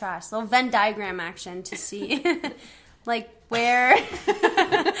and contrast, a little Venn diagram action to see like where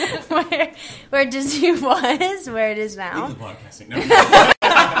Disney was, where it is now. Leave the podcasting. No.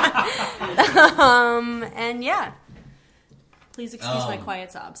 And yeah. Please excuse my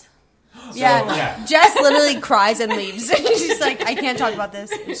quiet sobs. Yeah. Jess literally cries and leaves. She's like, I can't talk about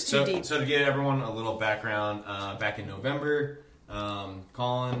this. It's too deep. So to give everyone a little background, back in November,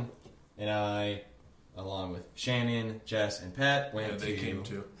 Colin and I, along with Shannon, Jess, and Pat, went they came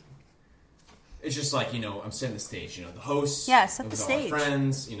too. It's just like, I'm setting the stage. The hosts. Yeah, set the with stage. All our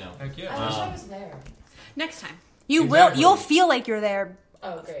friends, Heck yeah. I wish I was there. Next time. You'll feel like you're there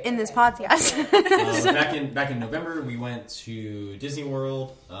Oh, great. in this podcast. back in November, we went to Disney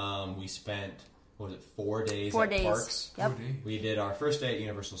World. We spent, 4 days at parks. Yep. We did our first day at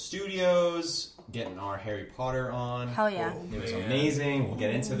Universal Studios, getting our Harry Potter on. Hell yeah. It was amazing. We'll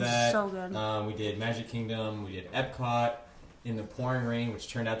get into that. So good. We did Magic Kingdom. We did Epcot in the pouring rain,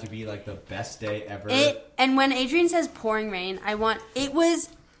 which turned out to be like the best day ever. And when Adrian says pouring rain, there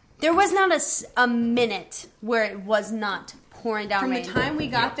was not a minute where it was not pouring down From rain. the time we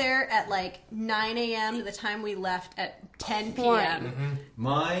got there at like 9 a.m. to the time we left at 10 p.m.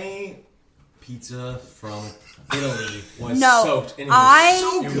 My pizza from Italy was No, soaked, and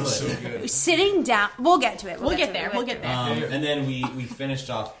it was so good. Sitting down, we'll get to it. We'll get there. And then we finished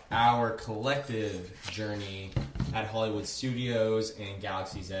off our collective journey at Hollywood Studios and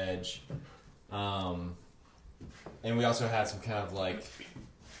Galaxy's Edge. And we also had some kind of like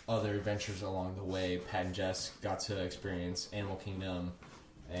other adventures along the way. Pat and Jess got to experience Animal Kingdom,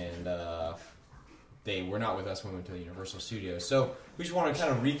 and they were not with us when we went to the Universal Studios. So we just want to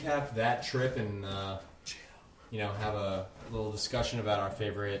kind of recap that trip and have a little discussion about our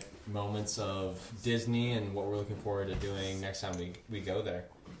favorite moments of Disney and what we're looking forward to doing next time we go there.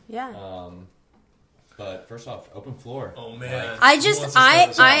 Yeah. But first off, open floor. Oh man! I'm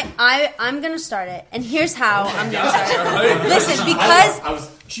gonna start it, and here's how I'm gonna start it. Listen,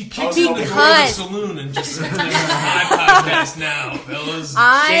 because she keeps going to the saloon and just my podcast now, fellas.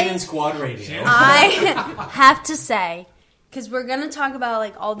 Shannon Squad Radio. I have to say, because we're gonna talk about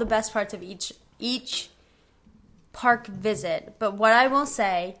like all the best parts of each park visit, but what I will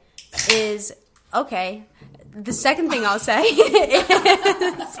say is, okay, the second thing I'll say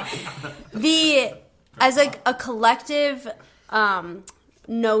is as like a collective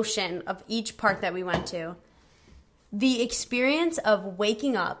notion of each park that we went to, the experience of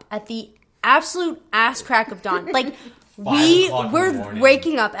waking up at the absolute ass crack of dawn. Like, we're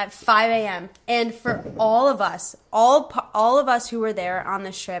waking up at 5 a.m. And for all of us who were there on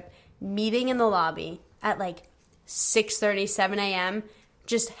this trip, meeting in the lobby at like 6:30, 7 a.m.,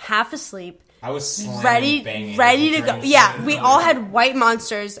 just half asleep. I was ready to go. Yeah, we all had white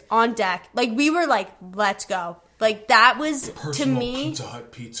monsters on deck. Like, we were like, let's go. Like, that was, to me, Pizza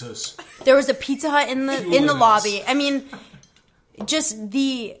Hut pizzas. There was a Pizza Hut in the lobby. I mean, just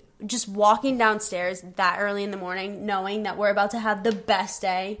walking downstairs that early in the morning, knowing that we're about to have the best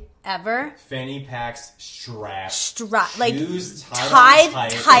day ever. Fanny packs strapped. Like, shoes tight.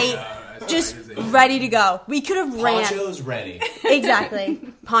 just ready to go. We could have ran. Poncho's ready. Exactly.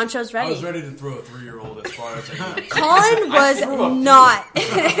 Poncho's ready. I was ready to throw a 3-year-old as far as I could. Colin was not.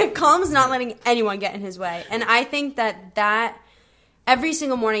 Colin was not letting anyone get in his way. And I think that every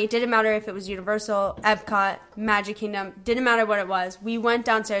single morning, it didn't matter if it was Universal, Epcot, Magic Kingdom, didn't matter what it was. We went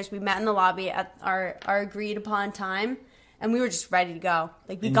downstairs, we met in the lobby at our agreed upon time, and we were just ready to go.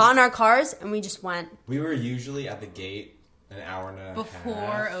 Like, we got in our cars, and we just went. We were usually at the gate an hour and a half.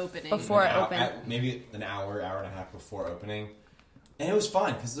 Before opening. Before it opened. Maybe an hour and a half before opening. And it was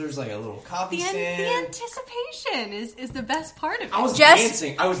fun, because there's like a little coffee stand. The anticipation is the best part of it. I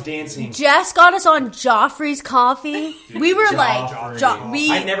was dancing. Jess got us on Joffrey's coffee. We were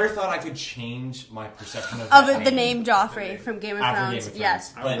I never thought I could change my perception of the name Joffrey from Game of Thrones. Game of Thrones.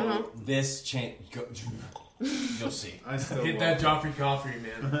 Yes. But this change... You'll see. Hit that Joffrey coffee,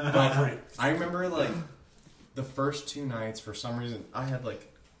 man. But I remember, like, the first 2 nights, for some reason, I had,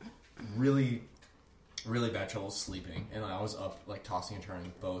 like, really bad trouble sleeping. And I was up, like, tossing and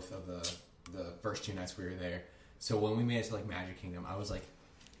turning both of the first 2 nights we were there. So when we made it to, like, Magic Kingdom, I was, like,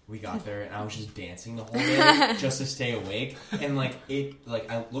 we got there, and I was just dancing the whole day just to stay awake. And, like,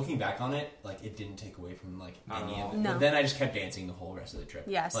 looking back on it, like, it didn't take away from, like, any of it. No. But then I just kept dancing the whole rest of the trip.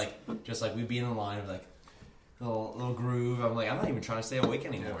 Yes. Like, just, like, we'd be in the line of, like, little groove. I'm like, I'm not even trying to stay awake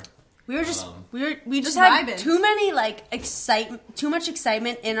anymore. We were just we just Just had vibing. too many too much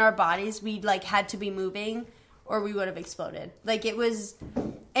excitement in our bodies. We like had to be moving or we would have exploded. Like it was,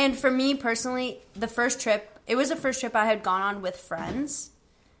 and for me personally, it was the first trip I had gone on with friends.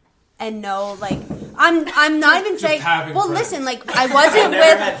 And no, like I'm not even saying. Well, friends. Listen, like I wasn't never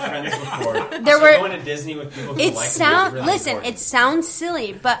with. Had friends before. There so were going to Disney with people who it sounds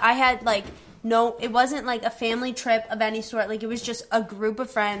silly, but I had like. No, it wasn't like a family trip of any sort. Like, it was just a group of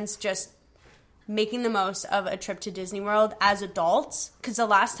friends just making the most of a trip to Disney World as adults. Because the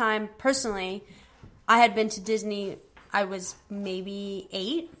last time, personally, I had been to Disney, I was maybe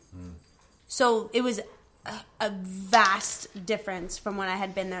 8. So it was a vast difference from when I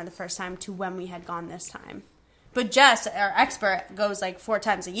had been there the first time to when we had gone this time. But Jess, our expert, goes like 4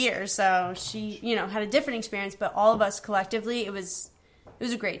 times a year. So she, had a different experience. But all of us collectively, it was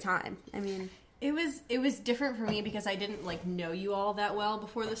a great time. I mean, it was different for me because I didn't like know you all that well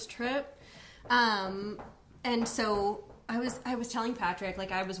before this trip, and so I was telling Patrick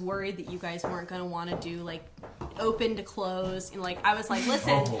like I was worried that you guys weren't going to want to do like open to close, and like I was like,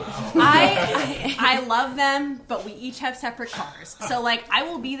 listen, I love them, but we each have separate cars, so like I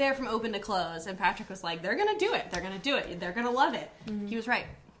will be there from open to close. And Patrick was like, they're gonna do it, they're gonna love it. Mm-hmm. He was right.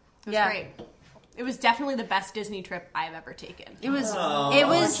 It was great. It was definitely the best Disney trip I've ever taken. It was. So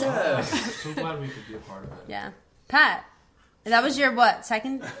glad we could be a part of it. Yeah, Pat, that was your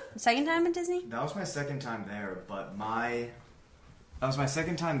second time at Disney? That was my second time there, but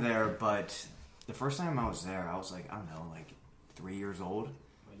the first time I was there, I was like, I don't know, like 3 years old.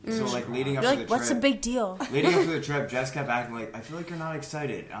 So like leading up to the trip, what's the big deal? Leading up to the trip, Jess kept acting like, I feel like you're not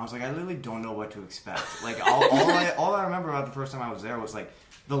excited. And I was like, I literally don't know what to expect. Like all I remember about the first time I was there was like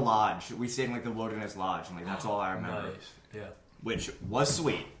the lodge. We stayed in like the Wilderness Lodge, and like that's all I remember. Nice. Yeah. Which was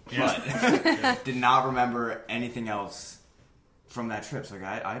sweet, but did not remember anything else from that trip. So like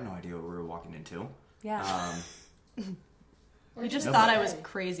I had no idea what we were walking into. Yeah. We just thought I was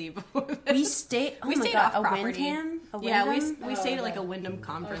crazy before this. We stayed. Oh we my stayed God, off a property. Wyndham? Yeah, we stayed at like a Wyndham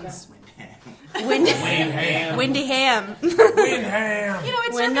conference. Windham. Windham. Windham. You know,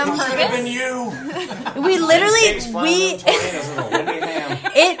 it's Wyndham not Should have been you. We literally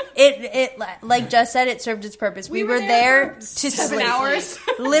it like Jess said, it served its purpose. We were there to 7 sleep. hours.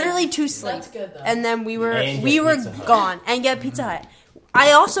 Literally to sleep. That's good, though. And then we were Pizza Hut. gone and get Pizza Hut.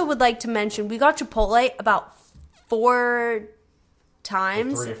 I also would like to mention we got Chipotle about 4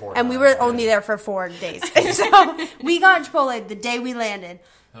 times, Like 3 or 4 and we times, were only there for 4 days. So we got Chipotle the day we landed.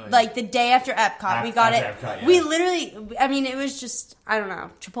 Like the day after Epcot, we got it. Epcot, yeah. We literally, I mean, it was just, I don't know.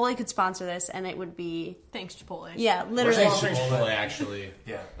 Chipotle could sponsor this, and it would be. Thanks, Chipotle. Yeah, We're literally. sponsoring Chipotle, actually.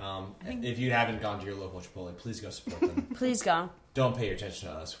 Yeah. If you haven't gone to your local Chipotle, please go support them. Please go. Don't pay your attention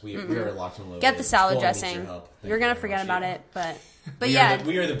to us. We are locked and loaded. Get the salad Chipotle needs dressing. your help. Thank You're you gonna very forget much. about it, but We yeah,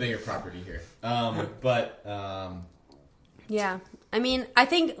 we are the bigger property here. yeah. I mean, I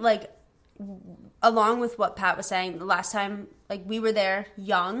think like along with what Pat was saying, the last time like we were there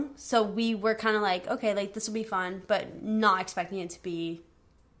young, so we were kind of like, okay, like this will be fun, but not expecting it to be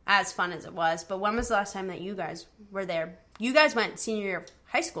as fun as it was. But when was the last time that you guys were there? You guys went senior year of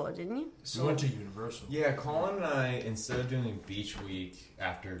high school, didn't you? We went to Universal. Yeah, Colin and I, instead of doing beach week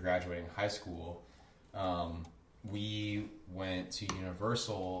after graduating high school, we went to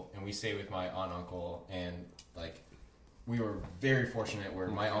Universal and we stayed with my aunt, uncle, and like we were very fortunate where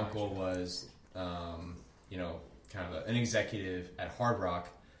my uncle was, kind of an executive at Hard Rock,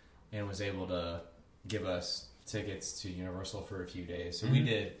 and was able to give us tickets to Universal for a few days. So we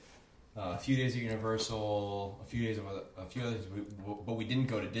did a few days at Universal, a few others, but we didn't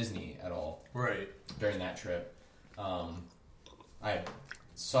go to Disney at all. Right. During that trip, I had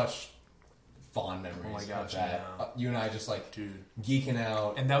such fond memories of that. You and I just geeking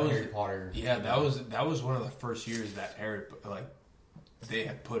out, and that was Harry Potter. Yeah, that was one of the first years that they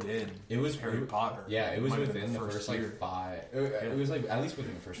had put in. It was Harry Potter. Yeah, it was within the first 5. It was at least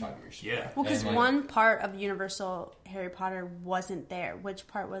within the first 5 years. Yeah. Well, because one part of Universal Harry Potter wasn't there. Which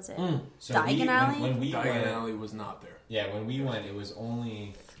part was it? So Diagon Alley? When we Diagon went, Alley was not there. Yeah, when we went, it was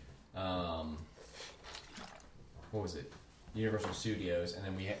only what was it? Universal Studios, and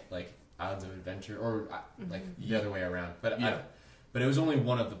then we had Islands of Adventure, or the other way around. But but it was only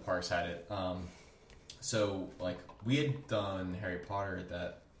one of the parks had it. So we had done Harry Potter at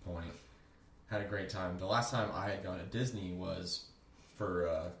that point, had a great time. The last time I had gone to Disney was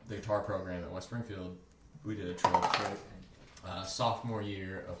for the guitar program at West Springfield. We did a trip sophomore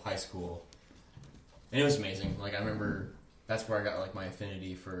year of high school, and it was amazing. I remember that's where I got my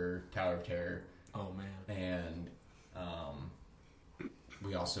affinity for Tower of Terror. Oh man! And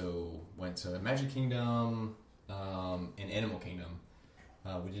we also went to Magic Kingdom and Animal Kingdom.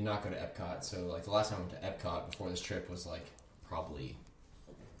 We did not go to Epcot, so the last time I went to Epcot before this trip was probably,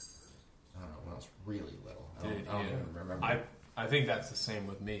 I don't know, when I was really little. I don't even remember. I think that's the same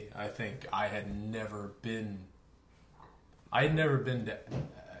with me. I think I had never been to.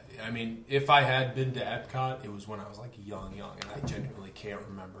 I mean, if I had been to Epcot, it was when I was young, and I genuinely can't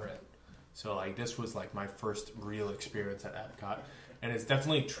remember it. So this was my first real experience at Epcot, and it's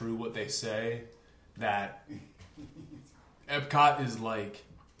definitely true what they say that Epcot is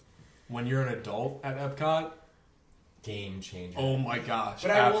when you're an adult at Epcot, game changer. Oh my gosh!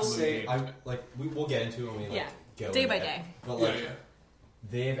 But I will say, we'll get into it when we go day by day. But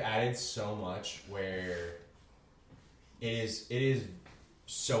they've added so much where it is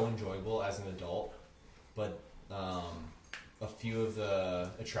so enjoyable as an adult, but a few of the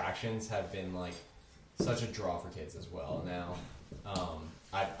attractions have been such a draw for kids as well. Now,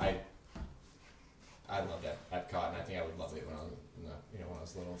 I loved Epcot, and I think I would love it when I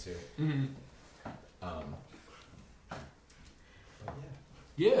was little too. Mm-hmm.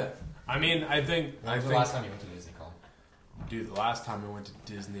 Yeah. I mean, I think. When was the last time you went to Disney, Colin? Dude, the last time I went to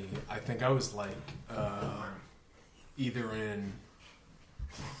Disney, I think I was either in.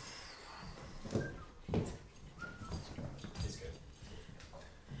 It's good.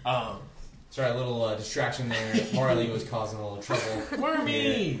 Sorry, a little distraction there. Marley was causing a little trouble.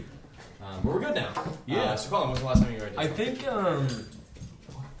 Marmy! But we're good now. Yeah. So, Colin, when was the last time you were at Disney? I think,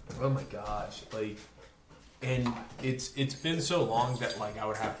 oh my gosh, and it's been so long that I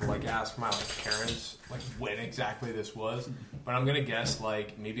would have to ask my parents when exactly this was, but I'm gonna guess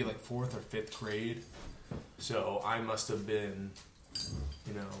maybe 4th or 5th grade. So I must have been,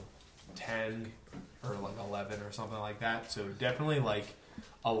 10 or 11 or something like that. So definitely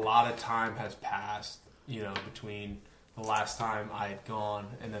a lot of time has passed, between the last time I had gone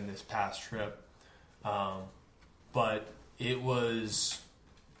and then this past trip. But it was.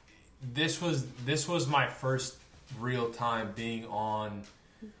 This was my first real time being on,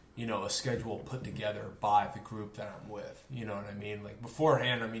 a schedule put together by the group that I'm with. You know what I mean?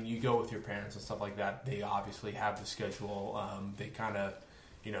 Beforehand, you go with your parents and stuff like that. They obviously have the schedule. They kind of,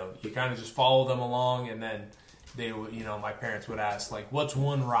 you kind of just follow them along, and then they would, my parents would ask what's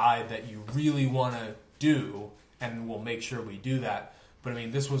one ride that you really want to do, and we'll make sure we do that. But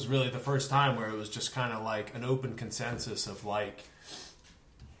this was really the first time where it was just kind of an open consensus of what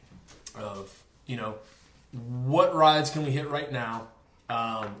rides can we hit right now,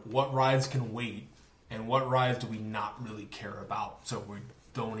 what rides can wait, and what rides do we not really care about, so we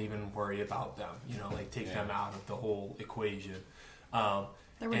don't even worry about them, take them out of the whole equation.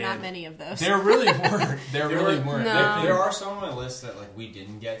 There were not many of those. There really weren't. There really weren't. No. There are some on my list that we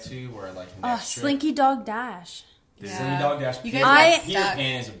didn't get to where next trip. Slinky Dog Dash. Yeah. Slinky Dog Dash. You Peter guys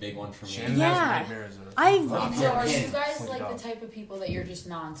Pan is a big one for me. Shannon Yeah. has nightmares of I So are you Yeah. guys Slinky the Dog. type of people that you're just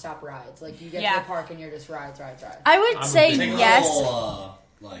non-stop rides? You get Yeah. to the park and you're just rides. I would I'm say a big- yes. A little,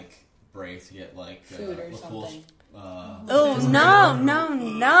 break to get Food or LaFool's, something. Oh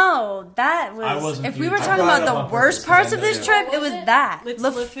no! That I was. wasn't If we were huge. talking I brought it about up the on worst purpose parts 'cause I of this know. trip, What it was was it? that. It's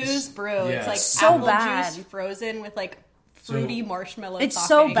LeFou's brew. Yeah. It's So apple bad. juice frozen with fruity marshmallow. It's topping.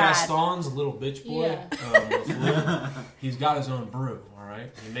 so bad. Gaston's a little bitch boy. Yeah. He's got his own brew. All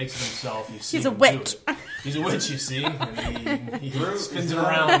right, he makes it himself. You see, He's a him do witch. it. He's a witch. You see, and he spins it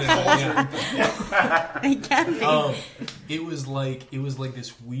around. He can be. It was like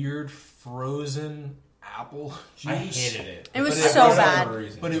this weird frozen apple juice. I hated it. It was But so for bad. other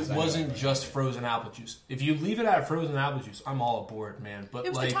reasons. But it wasn't just frozen apple juice. If you leave it at frozen apple juice, I'm all aboard, man. But It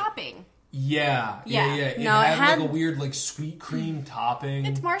was like, the topping. yeah. It No, it had had- like a weird like sweet cream topping.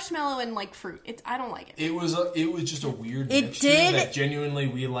 It's marshmallow and like fruit. I don't like it. It was just a weird It mixture did- that genuinely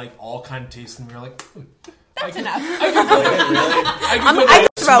we like all kind of tasted and we were like, That's enough. I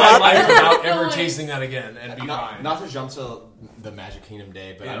could throw my up. life without ever tasting that again and be fine. Not to jump to the Magic Kingdom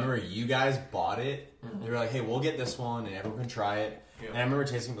day, but I remember you guys bought it. You were like, "Hey, we'll get this one, and everyone can try it." Yeah. And I remember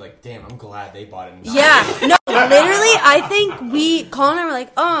tasting, like, "Damn, I'm glad they bought it." And not Yeah, no, literally, I think Colin and I were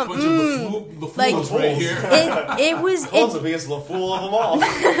like, Bunch of the like- fools right here. it was Colin's the biggest fool of them all.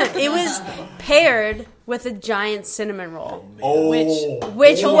 it was paired with a giant cinnamon roll, Oh,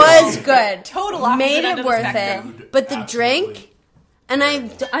 which was good. Total opposite Made end it of the worth spectrum. it. But the Absolutely. drink, and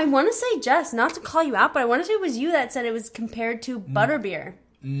I want to say, Jess, not to call you out, but I want to say it was you that said it was compared to butterbeer.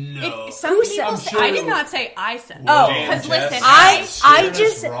 No. Some Who people said- say, I did not say I said. Oh. Because listen, I Sharing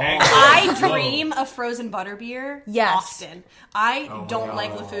just- is wrong. I dream of frozen butterbeer Yes. often. I Oh my don't God.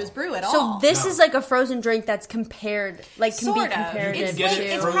 like LeFou's brew at So all. this No. is like a frozen drink that's compared, like can Sort be of. compared You It's can get like- it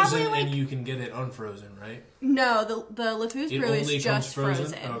it's frozen probably like- and you can get it unfrozen, right? No, the LeFou's It brew only is comes just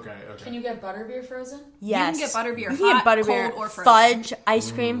frozen. Okay. Can you get butterbeer frozen? Yes. You can get butterbeer You can hot, get butterbeer, cold, or frozen. fudge,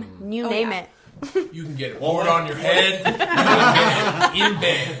 ice cream, you Oh, name yeah. it. You can get it poured on your head. You can get it in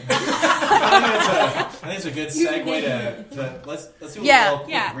bed. I think it's a good segue to let's do a little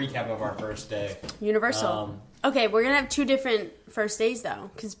quick recap of our first day. Universal. Okay, we're gonna have two different first days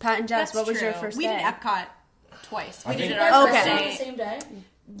though, because Pat and Jess, That's what was your true. first We day? did Epcot twice. We I did think- it our Okay. first On the day. same day?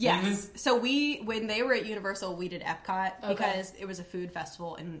 Yes. So when they were at Universal, we did Epcot Okay. because it was a food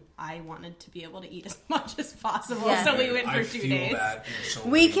festival and I wanted to be able to eat as much as possible. Yeah. So we went for I 2 feel days. that in so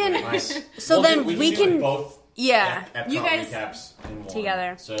We many can- ways. So then we do can, both. yeah, Epcot You guys- recaps in one.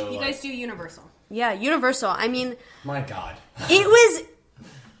 together. So You guys do Universal. yeah, Universal. I mean, my God, it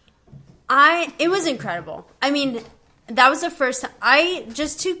was incredible. I mean, that was the first time.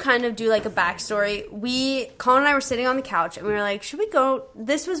 Just to kind of do like a backstory, Colin and I were sitting on the couch and we were like, should we go?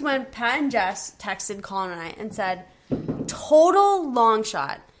 This was when Pat and Jess texted Colin and I and said, total long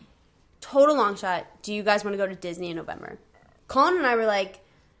shot, do you guys want to go to Disney in November? Colin and I were like,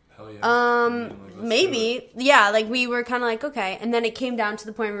 Hell yeah. I mean, like, let's do maybe. it. Yeah, like we were kind of like, okay. And then it came down to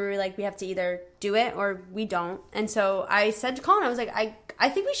the point where we were like, we have to either do it or we don't. And so I said to Colin, I was like, I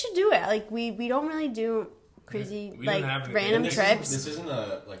think we should do it. Like we don't really do crazy We like don't have anything. random And trips. This isn't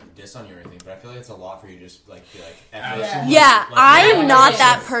a diss on you or anything, but I feel like it's a lot for you to just like be like, F Yeah. this. Yeah, Like, I yeah, am not yeah,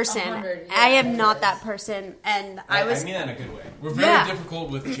 that yes. person. 100, yeah, I am it not is. that person, and I was. I mean that in a good way. We're very Yeah.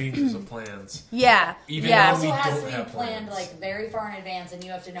 difficult with changes of plans. Yeah, Even It yeah. when we also has don't to be have planned plans. like very far in advance, and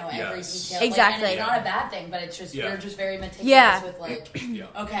you have to know every Yes. detail. Exactly. Like, and it's not a bad thing, but it's just Yeah. you're just very meticulous Yeah. with like, Yeah.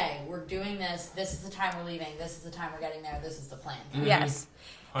 okay, we're doing this. This is the time we're leaving. This is the time we're getting there. This is the plan. Yes.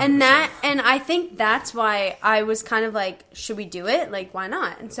 100%. And I think that's why I was kind of like, should we do it? Like, why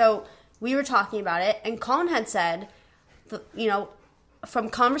not? And so we were talking about it, and Colin had said, from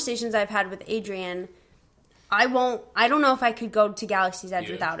conversations I've had with Adrian, I don't know if I could go to Galaxy's Edge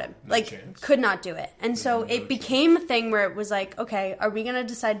Yeah, without him. no Like, chance. could not do it. And so No it became a thing where it was like, okay, are we going to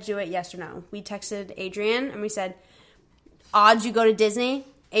decide to do it? Yes or no? We texted Adrian, and we said, odds you go to Disney?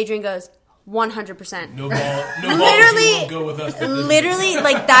 Adrian goes, 100%. No ball. Literally- You won't go with us. to Disney. Literally,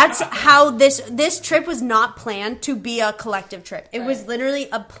 like that's how this trip was not planned to be a collective trip. It was Right. literally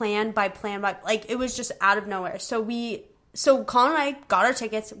a plan by like it was just out of nowhere. So Colin and I got our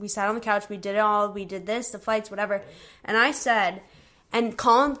tickets. We sat on the couch. We did it all. We did this, the flights, whatever. And I said, and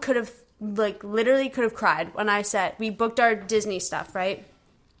Colin could have literally could have cried when I said we booked our Disney stuff. Right?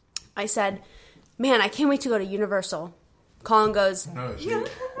 I said, man, I can't wait to go to Universal. Colin goes, No,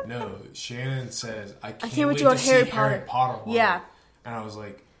 Shannon says, I can't wait wait to go to to see Harry Harry Potter. World. Yeah. And I was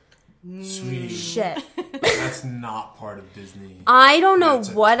like, sweetie, shit. that's not part of Disney. I don't know That's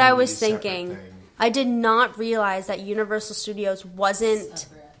a what I totally was separate thinking. thing. I did not realize that Universal Studios wasn't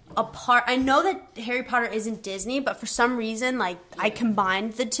Separate. a part. I know that Harry Potter isn't Disney, but for some reason, like, I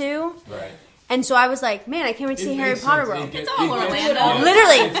combined the two. Right. And so I was like, man, I can't wait to see It Harry makes Potter sense. World. It It's all Orlando.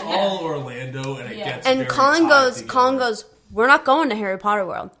 Literally. It's all Orlando, and it Yeah. gets And very Colin tied together. we're not going to Harry Potter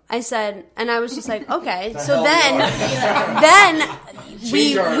World. I said, and I was just like, okay. So then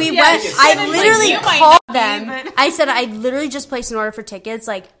we our- went. Yeah, I Shannon's literally like, you might called not be, them. but- I said I literally just placed an order for tickets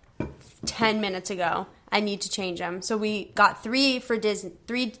like 10 minutes ago. I need to change them. So we got 3 for Disney,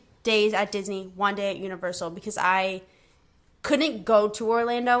 3 days at Disney, 1 day at Universal, because I couldn't go to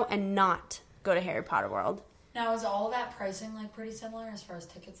Orlando and not go to Harry Potter World. Now, is all that pricing like pretty similar as far as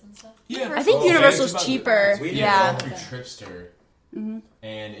tickets and stuff? Yeah, I think Universal's cheaper. We did all through Tripster,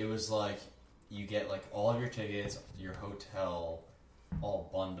 and it was like you get like all of your tickets, your hotel, all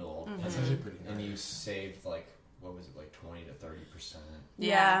bundled. That's actually pretty nice. And you saved like what was it, like 20 to 30%.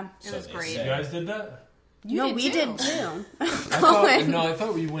 Yeah, it was great. You guys did that? We did too. I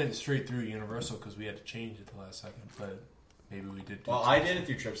thought we went straight through Universal because we had to change it the last second, but maybe we did. Well, I did it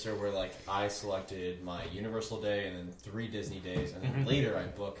through Tripster where like I selected my Universal day and then 3 Disney days, and then later I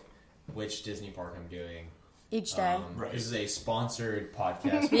book which Disney park I'm doing each day. Right. This is a sponsored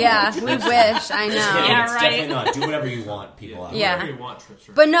podcast. Yeah, we wish. I know. Yeah, it's right. definitely not. Do whatever you want, people. Out Yeah. Whatever you want,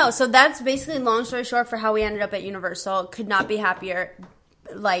 Tripster. But no, so that's basically long story short for how we ended up at Universal. Could not be happier.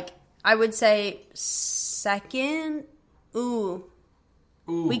 Like, I would say second. Ooh.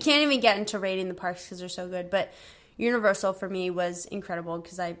 We can't even get into rating the parks because they're so good. But Universal for me was incredible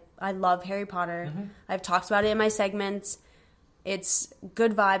because I love Harry Potter. I've talked about it in my segments. It's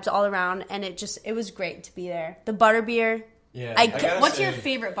good vibes all around, and it was great to be there. The butterbeer. Yeah. What's your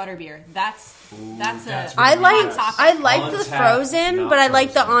favorite butterbeer? I like the frozen, but I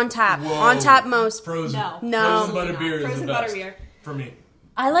like the on tap. Whoa. On tap most. Frozen. No. Frozen butterbeer is Frozen the best butterbeer. for me.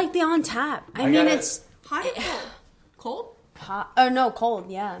 I like the on tap. I mean, it's Hot or cold? hot. Oh no, cold.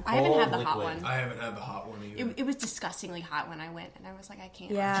 Yeah. I haven't had the Cold hot liquid. one. I haven't had the hot one either. It was disgustingly hot when I went, and I was like, I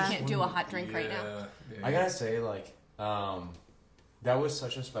can't do a hot drink right now. Yeah. I gotta say, like, that was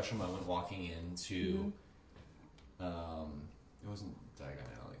such a special moment walking into. It wasn't Diagon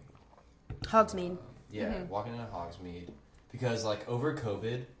Alley. Hogsmeade. Walking into Hogsmeade because, like, over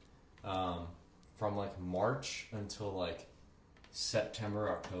COVID, from like March until like September,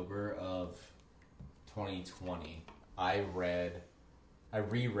 October of 2020, I reread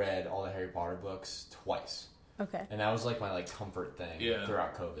all the Harry Potter books twice. Okay. And that was like my like comfort thing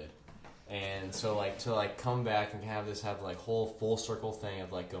throughout COVID. And so like to like come back and have like whole full circle thing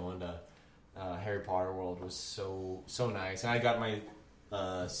of like going to Harry Potter World was so nice. And I got my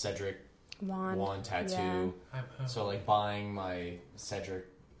Cedric wand tattoo. Yeah. So like buying my Cedric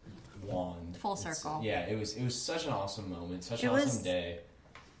wand Full circle. It was such an awesome moment, such an awesome day.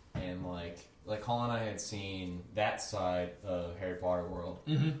 And like Colin and I had seen that side of Harry Potter World,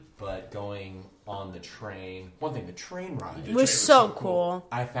 but going on the train, the train ride was so cool.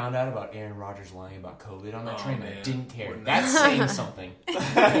 I found out about Aaron Rodgers lying about COVID on that train, and I didn't care. Wouldn't That's saying something.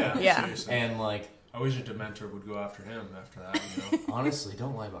 Yeah. Seriously. And like, I wish a Dementor would go after him after that. You know? honestly,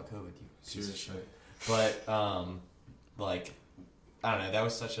 don't lie about COVID. You Seriously. But like, I don't know. That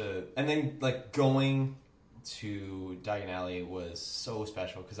was such a, and then like going to Diagon Alley was so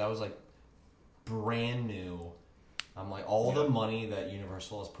special because I was like brand new. I'm like, all the money that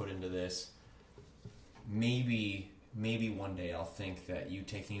Universal has put into this, maybe one day I'll think that you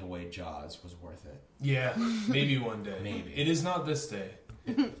taking away Jaws was worth it. Yeah, maybe one day. Maybe. It is not this day.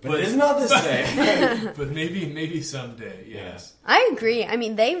 But it is not this day. But maybe someday, yes. I agree. I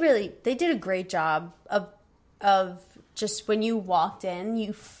mean, they did a great job of just when you walked in,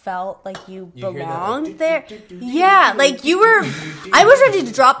 you felt like you belonged there. Yeah, like you were. I was ready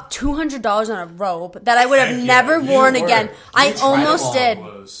to drop $200 on a robe that I would have never worn again. I almost did.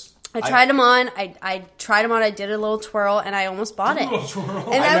 I tried them on. I tried them on. I did a little twirl, and I almost bought it.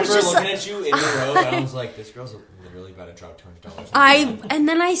 And I was just looking at you in the robe, and I was like, "This girl's literally about to drop $200." And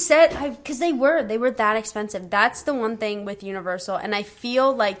then I said, because they were that expensive. That's the one thing with Universal, and I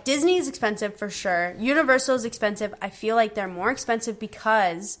feel like Disney is expensive for sure. Universal is expensive. I feel like they're more expensive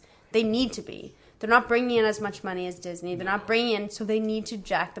because they need to be. They're not bringing in as much money as Disney. They're not bringing in, so they need to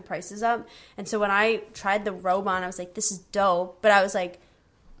jack the prices up. And so when I tried the robe on, I was like, "This is dope," but I was like,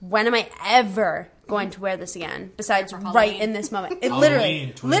 when am I ever going to wear this again? Besides right in this moment. It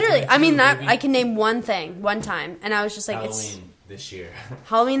literally, I mean, that I can name one thing, one time. And I was just like, Halloween this year.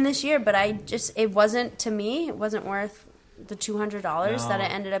 Halloween this year, but it wasn't, to me, it wasn't worth the $200 that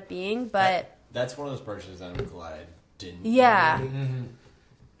it ended up being, but... That's one of those purchases that I'm glad I didn't. Yeah.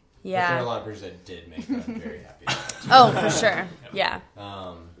 Yeah. But there are a lot of purchases that did make me very happy. Oh, for sure. Yeah.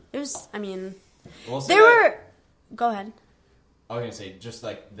 It was, I mean... Go ahead. I was going to say, just,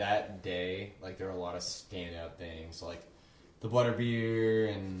 like, that day, like, there were a lot of standout things, like the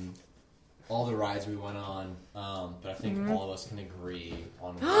butterbeer and all the rides we went on, but I think all of us can agree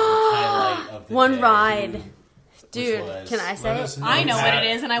on one highlight of the one day. ride. Dude, can I say it? I know what it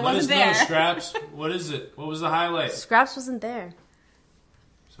is, and I wasn't there. Scraps, what is it? What was the highlight? Scraps wasn't there.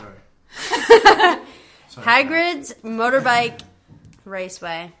 Sorry. Hagrid's Motorbike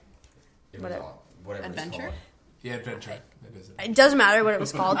Raceway. It was whatever Adventure? it's called. Yeah, adventure. It doesn't matter what it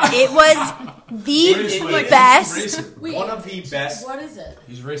was called. It was the best. Wait, One of the best. What is it?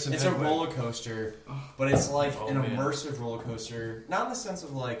 He's racing. It's a Penguin. roller coaster, but it's like an man. immersive roller coaster. Not in the sense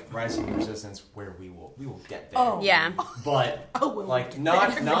of like Rise of Resistance, where we will get there. Oh. Yeah. But we'll like get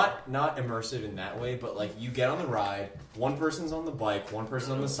not there. immersive in that way. But like you get on the ride. One person's on the bike. One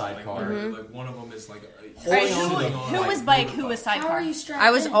person's on the sidecar. Like one of them is like Holding on to the Who was bike? Who was How are sidecar? you strapped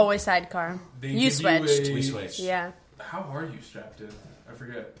I was in? always sidecar. They You give you switched. a- We switched. Yeah. How are you strapped in? I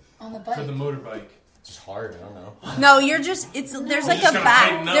forget. on the bike. For the motorbike. Just hard. I don't know. No, you're just. There's like just a gotta back.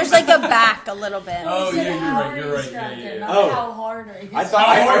 tighten up. There's like a back a little bit. Oh, You said, yeah, how you're are right. you strapped in, not Oh. how hard are you I strapped thought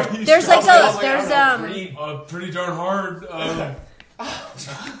How I are heard. you There's like strapped a. I was like, I don't know, pretty darn hard.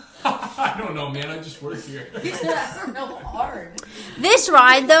 I don't know, man. I just work here. in? You said, I don't know, hard. This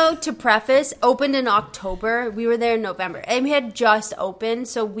ride, though, to preface, opened in October. We were there in November, and we had just opened.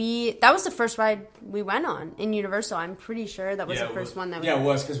 So that was the first ride we went on in Universal. I'm pretty sure that was Yeah, the it first was. one that we. Yeah, it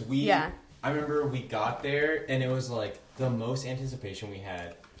was because we. Yeah. I remember we got there and it was like the most anticipation we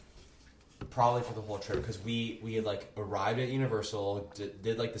had, probably for the whole trip, because we had like arrived at Universal,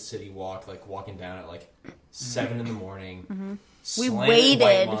 did like the city walk, like walking down at like 7 in the morning. Mm-hmm. We slammed waited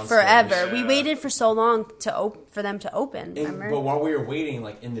White Monsters. forever. We Yeah. waited for so long for them to open. And, Remember? but while we were waiting,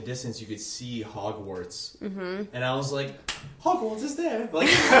 like in the distance, you could see Hogwarts, and I was like, "Hogwarts is there!" Like,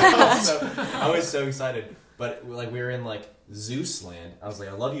 I was so excited. But like we were in like Zeus land. I was like,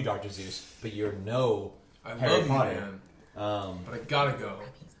 "I love you, Dr. Zeus, but you're no I Harry love Potter." you, man. But I gotta go.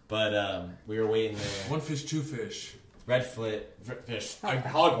 But we were waiting there. One fish, two fish. Red fish.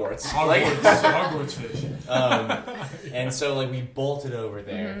 Hogwarts. Hogwarts fish. And so like we bolted over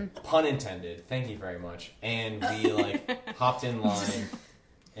there, pun intended. Thank you very much. And we like hopped in line,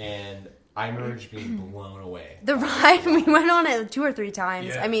 and I remember just being blown away. The ride, we went on it 2 or 3 times.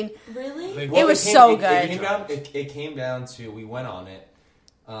 Yeah. I mean, Really? It was so good. It came down to we went on it,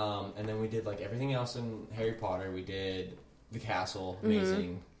 and then we did like everything else in Harry Potter. We did the castle,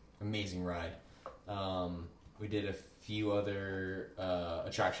 amazing ride. We did a few other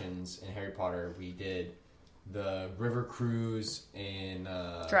attractions in Harry Potter. We did the river cruise in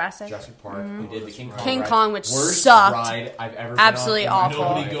Jurassic Park. We did the King Kong King ride. Kong, which Worst sucked. ride I've ever Absolutely been on in my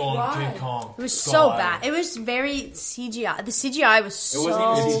awful. Nobody life. go on Why? King Kong. it was Skull so Island. bad. It was very CGI. The CGI was It so.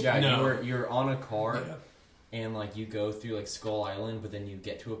 wasn't even CGI. No. You're on a car, and like you go through like Skull Island, but then you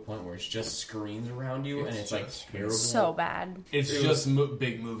get to a point where it's just screens around you, and it's like just terrible. So bad. It's just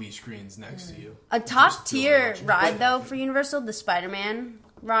big movie screens next to you. A top tier watching. ride though for Universal, the Spider-Man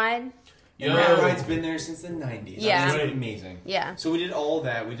ride. And that ride's been there since the 90s. Yeah. It's Right. amazing. Yeah. So we did all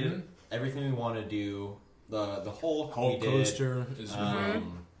that. We did everything we want to do. The Hulk we did. Coaster is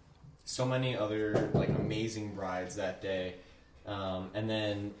So many other like amazing rides that day, and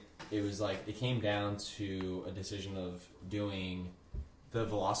then it was like it came down to a decision of doing the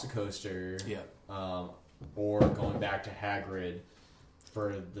Velocicoaster, or going back to Hagrid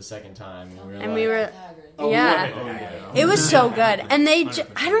for the second time. And we were. Oh, Yeah. we went back. It was so good, and I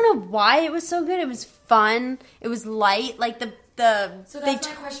don't know why it was so good. It was fun. It was light. Like the So they that's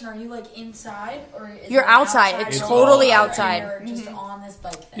my question. Are you like inside or is You're it outside. It's totally outside, outside. And you're just on this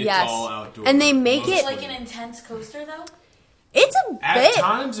bike thing. It's Yes. all outdoor. And they make It's it- like an intense coaster though. it's a At bit.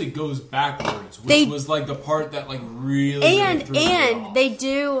 times it goes backwards, which They- was like the part that like really And threw me off. they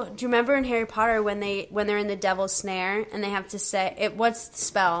do. Do you remember in Harry Potter when they're in the Devil's Snare and they have to say it? What's the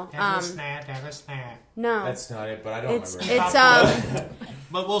spell? No, That's not it, but I don't it's remember.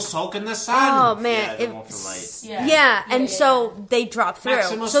 But we'll soak in the Oh sun. man, the one for light. it's Yeah. and Yeah, so they drop through.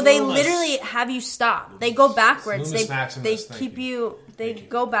 Maximus So they Loomis. literally have you stop. They go backwards. Loomis They Maximus, thank keep you. you. They Thank you.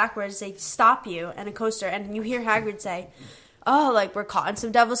 go backwards. They stop you in a coaster, and you hear Hagrid say, "Oh, like we're caught in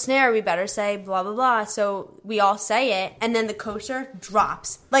some devil's snare. We better say blah blah blah." So we all say it, and then the coaster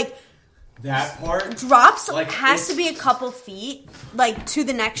drops. Like That part drops Like, has to it's- be a couple feet like to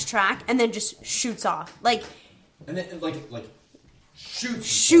the next track, and then just shoots off. Like and then like shoots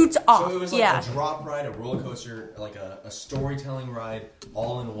Shoots off, So it was like yeah. a drop ride, a roller coaster, like a storytelling ride,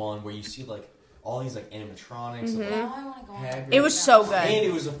 all in one, where you see like all these like animatronics. Of, like, Now I want to go on. Hagrid. it was so And good.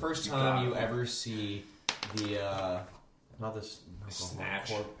 it was the first time you ever see the not this Snatch.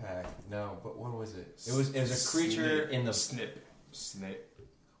 Cork pack. No, but what was it? It was a creature in the Snip.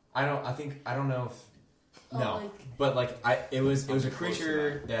 I don't know if Oh, no, like- but like it was a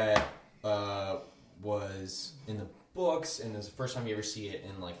creature that was in the books, and it was the first time you ever see it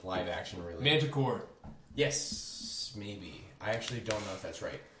in like live action. Really, Manticore. yes, maybe. I actually don't know if that's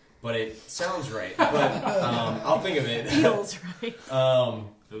right, but it sounds right. But I'll think of it. Feels right.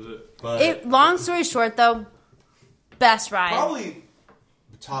 But Long story short, though, best ride. probably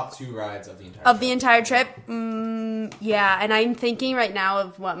top 2 rides of the entire Of the entire trip? Yeah, and I'm thinking right now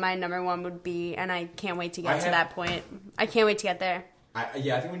of what my number 1 would be, and I can't wait to get to that point. I can't wait to get there. I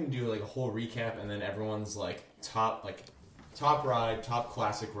think we can do like a whole recap, and then everyone's like top ride, top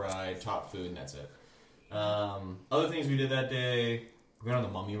classic ride, top food, and that's it. Other things we did that day, we went on the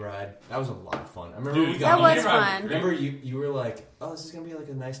Mummy ride. That was a lot of fun. I remember we got that was fun. Remember you were like, oh, this is gonna be like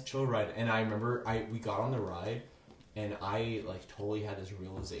a nice chill ride, and I remember we got on the ride. And I like totally had this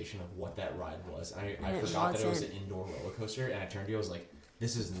realization of what that ride was. I forgot that it was an indoor roller coaster, and I turned to you. I was like,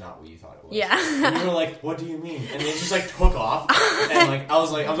 "This is not what you thought it was." Yeah. And you were like, "What do you mean?" And it just like took off, and like I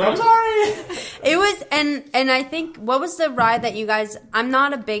was like, "I'm sorry." It was, and I think what was the ride that you guys? I'm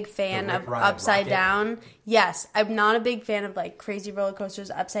not a big fan of Upside Down. Yes, I'm not a big fan of like crazy roller coasters,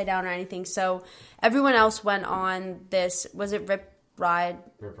 Upside Down or anything. So everyone else went on this. Was it Rip Ride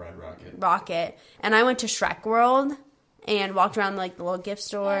Rocket, and I went to Shrek World and walked around like the little gift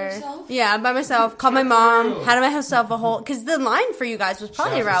store. By myself. Called my mom, had myself a whole, because the line for you guys was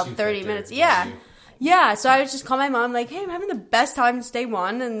probably around 30 minutes. Yeah, so I was just called my mom like, hey, I'm having the best time since day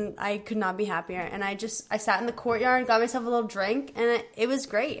 1, and I could not be happier. And I sat in the courtyard, got myself a little drink, and it was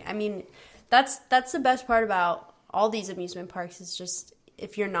great. I mean, that's the best part about all these amusement parks, is just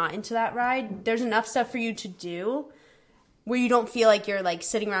if you're not into that ride, there's enough stuff for you to do where you don't feel like you're like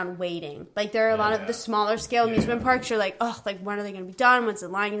sitting around waiting. Like there are a lot of the smaller scale amusement parks. You're like, oh, like when are they going to be done? When's the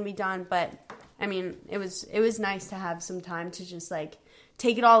line going to be done? But I mean, it was nice to have some time to just like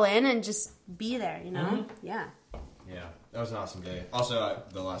take it all in and just be there. You know? Mm-hmm. Yeah. Yeah, that was an awesome day. Also,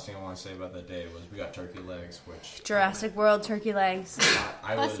 the last thing I want to say about that day was we got turkey legs, which Jurassic World turkey legs.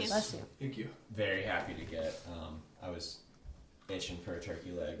 I was Thank you. Very happy to get. I was itching for a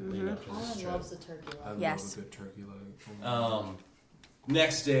turkey leg. Mm-hmm. Alan loves the turkey leg. I love a good turkey leg.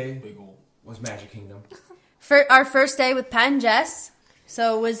 Next day was Magic Kingdom. For our first day with Pat and Jess,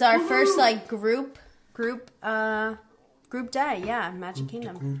 so it was our first like group day. Yeah, Magic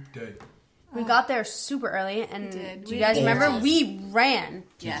Kingdom. Group day. We got there super early, and do you guys did. remember? We ran.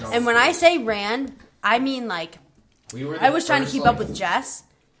 Yes. And when I say ran, I mean like I was trying to keep up with Jess.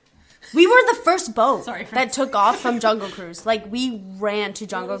 We were the first boat that took off from Jungle Cruise. Like, we ran to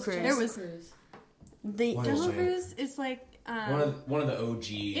Jungle Cruise. There was the Jungle Cruise is like one of the OG.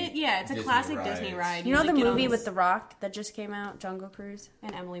 It's a Disney classic rides. Disney ride. You know the like, movie with The Rock that just came out, Jungle Cruise,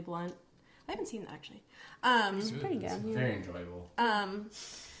 and Emily Blunt. I haven't seen that actually. It's pretty good. It's very enjoyable.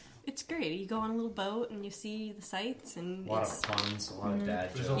 It's great. You go on a little boat and you see the sights and a lot of puns, a lot of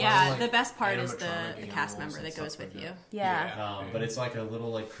dad jokes. Yeah, the best part is the cast member that goes with you. Yeah. But it's like a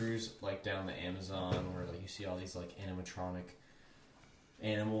little like cruise like down the Amazon where like you see all these like animatronic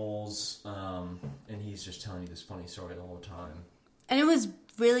animals, and he's just telling you this funny story the whole time. And it was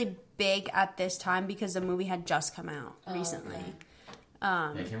really big at this time because the movie had just come out recently.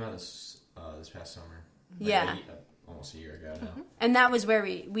 Okay. It came out this past summer. Almost a year ago now. Mm-hmm. And that was where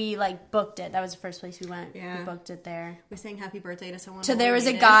we like booked it. That was the first place we went. Yeah. We booked it there. We sang happy birthday to someone. So there was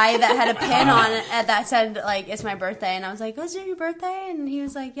a guy that had a pin on it that said like, it's my birthday. And I was like, oh, is it your birthday? And he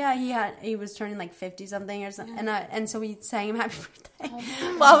was like, yeah, he was turning like 50 something or something. Yeah. And so we sang him happy birthday.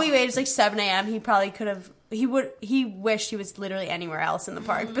 While we waited, it was like 7 a.m. He probably could have, he wished he was literally anywhere else in the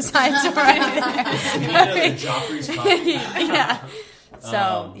park besides right there. Joffrey's coffee. Yeah.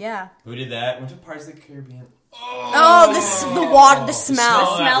 So, we did that. Went to Pirates of the Caribbean. The water, the smell.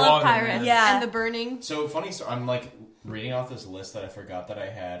 The smell of pirates. Yeah. And the burning. So, funny story, I'm like reading off this list that I forgot that I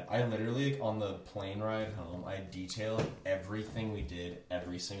had. I literally, on the plane ride home, I detailed everything we did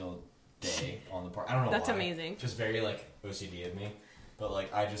every single day on the park. I don't know That's why. amazing. Just very, like, OCD of me. But,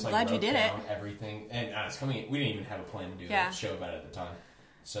 like, I just, like, glad you wrote did down everything. And it's coming, we didn't even have a plan to do a show about it at the time.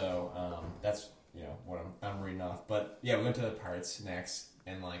 So, that's, what I'm reading off. But, yeah, we went to the Pirates next.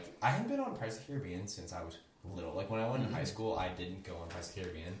 And, like, I hadn't been on Pirates of the Caribbean since I was little. Like, when I went to high school, I didn't go on Pirates of the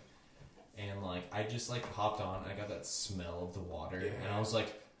Caribbean. And, like, I just, like, hopped on, and I got that smell of the water. Yeah. And I was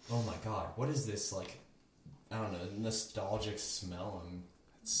like, oh, my God, what is this, like, I don't know, nostalgic smell I'm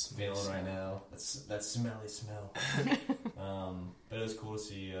feeling right now? That smelly smell. But it was cool to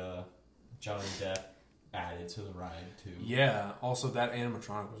see Johnny Depp added to the ride, too. Yeah, also that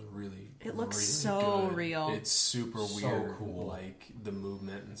animatronic was it looks really so good. real. It's super so weird, cool. like the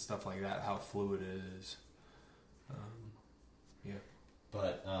movement and stuff like that, how fluid it is.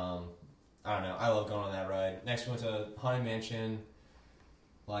 But, I don't know, I love going on that ride. Next we went to Haunted Mansion.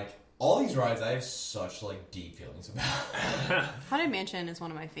 Like, all these rides I have such, like, deep feelings about. Haunted Mansion is one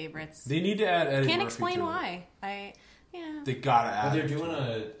of my favorites. They need to add Eddie Can't Murphy explain to why. it. They gotta add. But they're doing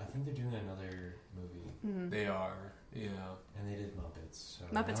I think they're doing another movie. Mm-hmm. They are, yeah. And they did Muppets. So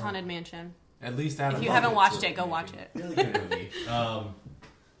Muppets Haunted Mansion. At least add. If you haven't watched it, go watch it. Really good movie.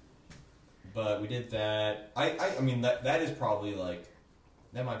 But we did that. I mean, that is probably like,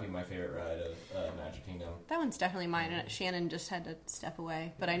 that might be my favorite ride of Magic Kingdom. That one's definitely mine. Shannon just had to step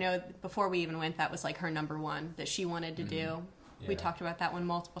away. But I know before we even went, that was like her number one that she wanted to do. Yeah. We talked about that one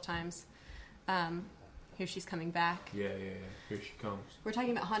multiple times. Here she's coming back. Yeah. Here she comes. We're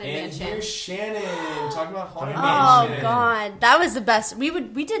talking about Haunted And Mansion. here's Shannon talking about Haunted Oh Mansion. God, that was the best. We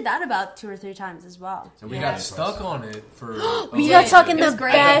did that about 2 or 3 times as well. And we got stuck on it for. We got stuck in the It's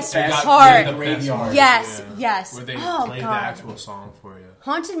great. best The best part. the graveyard. Yes. Where they Oh, played God. the actual song for you.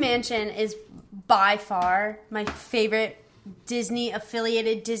 Haunted Mansion is by far my favorite Disney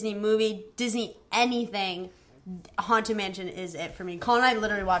affiliated, Disney movie, Disney anything. Haunted Mansion is it for me. Colin and I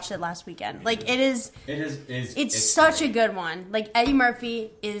literally watched it last weekend. Like it's such a good one. Like Eddie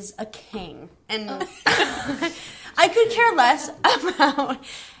Murphy is a king, and I could care less about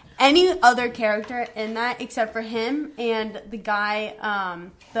any other character in that except for him and the guy,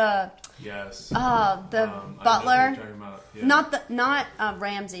 the Yes. the I know butler. who you're talking about. Yeah. Not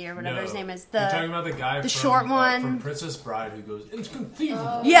Ramsey or whatever his name is. You're talking about the guy the from, short one from Princess Bride who goes, "It's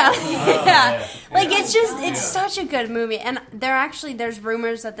conceivable." Yeah. yeah. Like it's such a good movie, and there's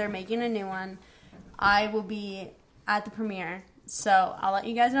rumors that they're making a new one. I will be at the premiere, so I'll let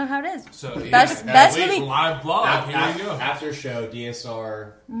you guys know how it is. So Best wait, movie. live blog. Here we go. After show,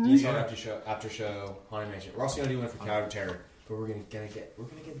 DSR after show, Haunted Mansion. We're also gonna do one for Tower of Terror, but we're gonna get the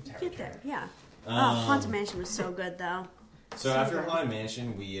Tower of Get Terror. there, yeah. Haunted Mansion was so good though. So after Haunted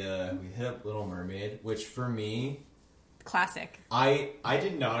Mansion, we hit up Little Mermaid, which for me, Classic. I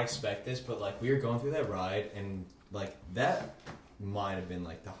did not expect this, but like we were going through that ride, and like that might have been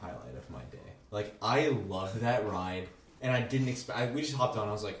like the highlight of my day. Like I loved that ride, and I didn't expect. We just hopped on.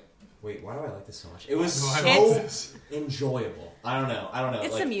 I was like, wait, why do I like this so much? It was so enjoyable. I don't know.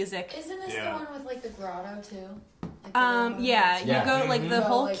 It's like, the music. Isn't this the one with like the grotto too? Like Yeah, Yeah. you go like the Go,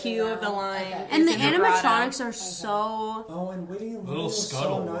 whole like, queue of the around. line. Okay. And the is in grotto. animatronics are so. Oh, and Waiting in Little Line was so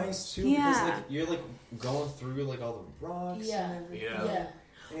Scuttle. nice too. Yeah. Because like you're like going through like all the rocks. Yeah. And everything. Yeah.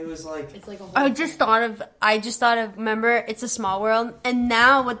 It was like It's like a whole I just thought of. Remember, It's a Small World, and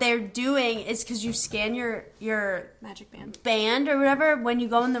now what they're doing is because you scan your Magic band. band or whatever when you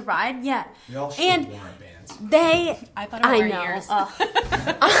go in the ride. Yeah, we all should and have worn our bands. they. I thought it I were know. yours. I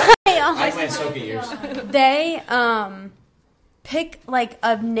had my Ahsoka ears. They pick like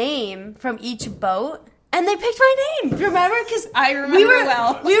a name from each boat, and they picked my name. Remember? Because I remember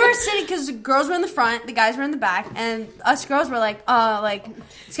well. We were sitting because the girls were in the front, the guys were in the back, and us girls were like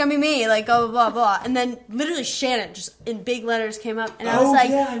it's gonna be me, like blah blah blah. And then literally Shannon just in big letters came up, and I was like,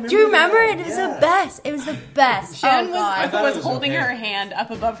 yeah, I remember "Do you remember that. it? It was Yeah. the best. It was the best." Shannon God. I thought it was was holding okay. her hand up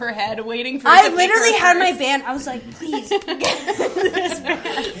above her head, waiting for. I it to literally pick her had my first. band. I was like, please. Get this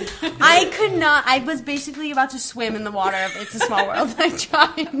band. I could not. I was basically about to swim in the water of It's a Small World. I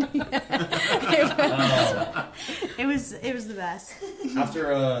tried. It was the best.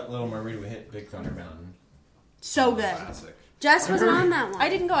 After Little Mermaid, we hit Big Thunder Mountain. So good. Classic. Jess wasn't on that one. I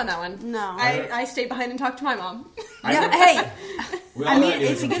didn't go on that one. No. I stayed behind and talked to my mom. Yeah, hey. We all I mean, had to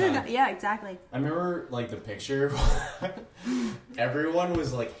do it's a different good time. enough. Yeah, exactly. I remember like the picture. Everyone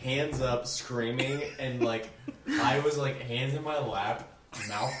was like hands up, screaming, and like I was like hands in my lap,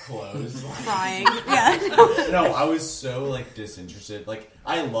 mouth closed. Like, Crying. Yeah. no, I was so like disinterested. Like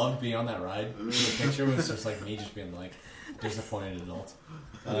I loved being on that ride. The picture was just like me just being like disappointed adult.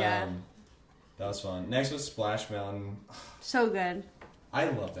 Yeah. That was fun. Next was Splash Mountain. So good. I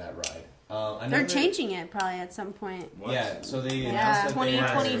love that ride. I They're never- changing it probably at some point. What? Yeah, so they Yeah. announced that they were-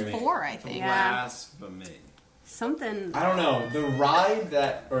 2024, I think. Yeah. Blasphemy. Something. I don't know. The ride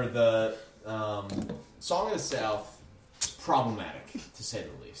or the Song of the South is problematic, to say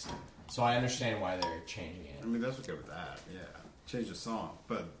the least. So I understand why they're changing I it. mean, that's okay with that. Yeah, change the song,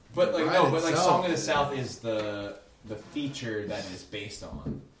 but But like the no, ride but like itself Song of the is- South is the feature that is based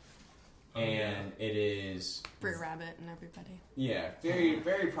on, and it is Brer Rabbit and everybody. very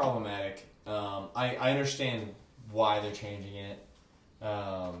very problematic. I understand why they're changing it.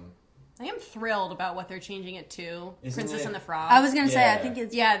 I am thrilled about what they're changing it to. Isn't Princess it- and the Frog. I was gonna say. I Yeah. think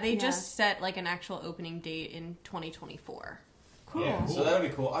it's. Yeah, they just set like an actual opening date in 2024. Cool. Yeah, so that would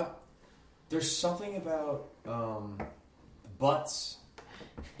be cool. There's something about butts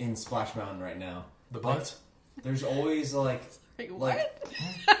in Splash Mountain right now. The butts? There's always like Wait, like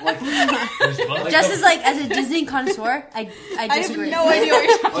There's butts? Just as like as a Disney connoisseur, I I have disagree. no idea what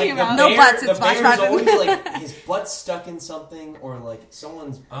you're talking like about. No butts in the Splash bear's Mountain. always like his butt's stuck in something or like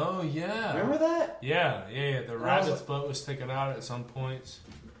someone's. Oh, yeah. Remember that? Yeah. The rabbit's butt was sticking out at some points.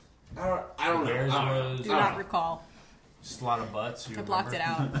 I don't know. Bears I don't know. was Do not recall. just a lot of butts. You I blocked it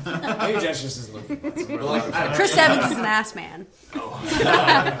out. Maybe Jess just isn't looking for butts. But like, I don't know. Chris Evans is an ass man.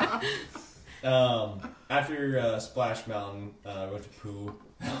 After Splash Mountain, we went to Pooh.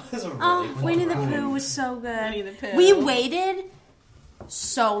 That was a really fun Winnie the ride. Pooh was so good. Winnie the Pooh. We waited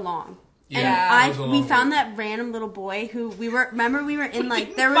so long. Yeah, And we found that random little boy who we were in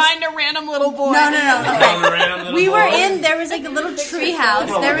like there was find a random little boy. No. We were in there was like a little tree house.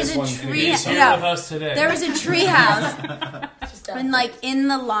 There was a tree. He's here with us today. There was a tree house. And like in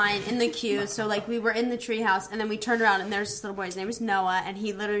the line, in the queue, so like we were in the tree house, and then we turned around, and there's this little boy. His name was Noah, and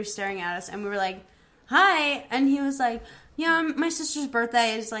he literally was staring at us, and we were like, "Hi," and he was like, "Yeah, my sister's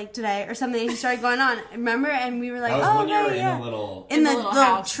birthday is like today or something." And he started going on, remember? And we were like, That was "Oh, when you were okay, yeah." in the little... In the little little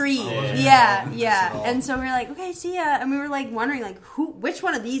house. tree, Oh, yeah. And so we were like, "Okay, see ya," and we were like wondering like which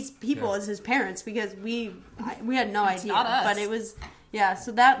one of these people is his parents because we had no idea, not us. but it was. Yeah,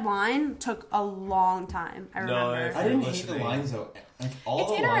 so that line took a long time. I remember. I didn't hate the lines though. Like, all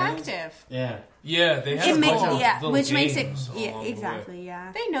It's the lines, interactive. Yeah, they have a bunch of little which makes it games along the way. exactly.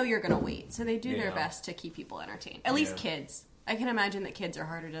 Yeah, They know you're gonna wait, so they do their Yeah. best to keep people entertained. At least kids. I can imagine that kids are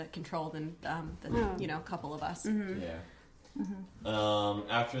harder to control than a couple of us. Mm-hmm. Yeah.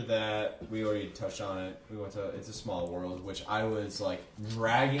 After that, we already touched on it. We went to It's a Small World, which I was like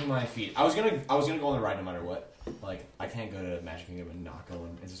dragging my feet. I was gonna go on the ride no matter what. Like I can't go to Magic Kingdom and not go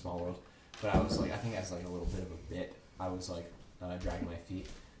in It's a Small World. But I was like, I think as like a little bit of a bit, I was like dragging my feet.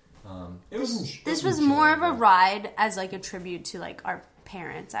 This was more of a ride as like a tribute to like our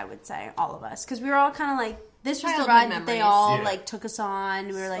parents. I would say all of us because we were all kind of like. This was the Childhood ride that they memories. all Yeah. like took us on.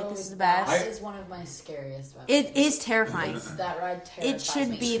 We were like, "This is the That best." is one of my scariest rides. It is terrifying. That ride terrifies should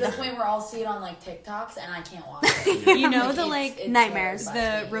me. be to the the- point where I'll see it on like TikToks and I can't watch it. You know It nightmares. the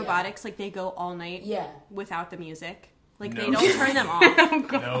terrifies me, robotics, like they go all night Yeah. without the music. Like No. they don't turn them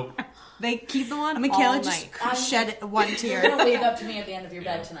off. Nope. They keep them on Michaela all just night. shed one You're tear. gonna wake up to me at the end of your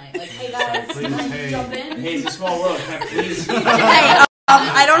bed tonight. Like, hey guys, Please, can I hey. jump in? Hey, It's a Small World. Can I please? Hey,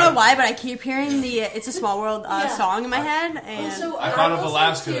 I don't know why, but I keep hearing the "It's a Small World" Yeah. song in my head, and Also, I thought of will say,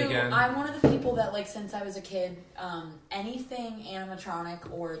 Alaska too, again. I'm one of the people that, like, since I was a kid, anything animatronic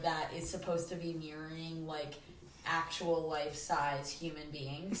or that is supposed to be mirroring, like, actual life-size human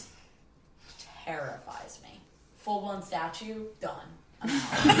beings terrifies me. Full-blown statue, done.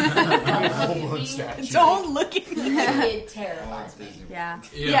 Full-blown statue. Don't look at me. It terrifies me. yeah.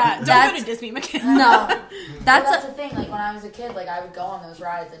 Yeah, don't That's- go to Disney, Michaela. No, Well, that's that's the thing. Like when I was a kid, like I would go on those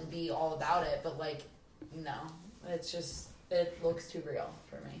rides and be all about it, but like, no, it's just it looks too real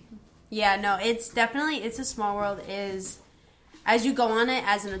for me. yeah. No, it's definitely "It's a Small World" is as you go on it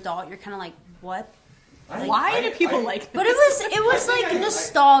as an adult, you're kind of like, what? Why do people like this? But it was I think like I-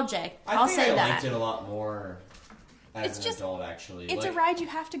 nostalgic. I'll think say I that. liked it a lot more as It's an just- adult, actually. It's like, a ride you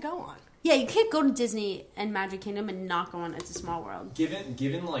have to go on. Yeah, you can't go to Disney and Magic Kingdom and not go on "It's a Small World."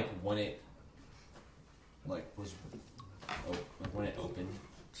 Given like when it like was like when it opened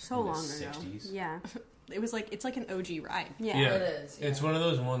So in the long ago. 60s. Yeah, It's like an OG ride. yeah. Yeah. It is. Yeah. It's one of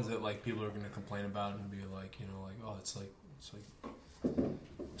those ones that like people are going to complain about and be like, oh, it's like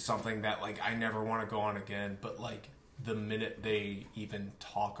something that like I never want to go on again. But like the minute they even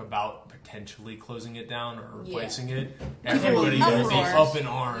talk about potentially closing it down or replacing it, everybody will be up in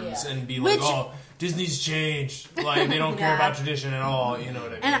arms and be like, "Oh, Disney's changed. Like they don't care about tradition at all." You know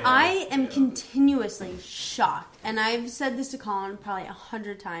what I mean? And I am continuously shocked, and I've said this to Colin probably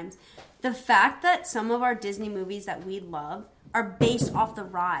 100 times, the fact that some of our Disney movies that we love are based off the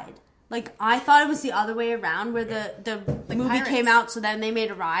ride. Like, I thought it was the other way around, where the movie Pirates. came out, so then they made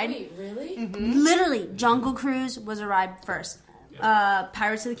a ride. Wait, really? Literally, Jungle Cruise was a ride first.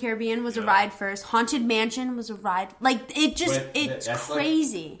 Pirates of the Caribbean was a ride first. Haunted Mansion was a ride. Like, it just, But it's that's like-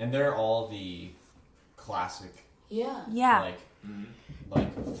 crazy. and they're all the classic Yeah. Yeah.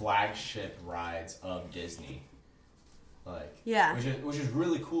 like flagship rides of Disney. Like Yeah. which is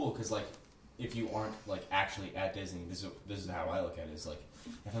really cool because like if you aren't like actually at Disney, this is how I look at it. Is like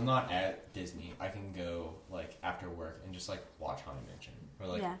if I'm not at Disney, I can go like after work and just like watch Haunted Mansion or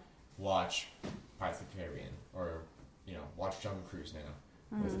like Yeah. watch Pirates of the Caribbean or watch Jungle Cruise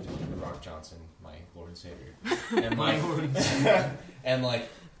now with The Rock Johnson, my Lord and Savior, and like and like.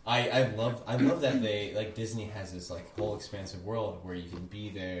 I love that they like Disney has this like whole expansive world where you can be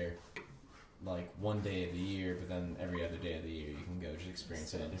there like one day of the year, but then every other day of the year you can go just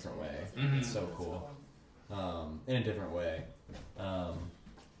experience it in a different way. It's so cool, in a different way.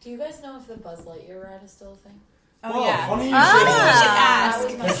 Do you guys know if the Buzz Lightyear ride is still a thing? Oh, yeah. Funny you Ah. say You that.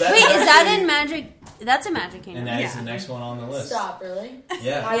 should ask. That was my- Wait, is that in Magic? That's a Magic Kingdom. And that is the next one on the list. Stop, really?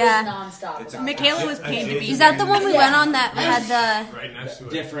 Yeah, I Yeah. was nonstop. It's about Michaela that. was paid to be. Is that the one we Yeah. went on that had the... right next to it.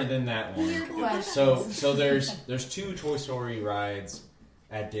 different than that one. Question. So there's two Toy Story rides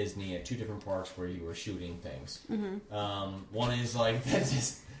at Disney at two different parks where you were shooting things. One is like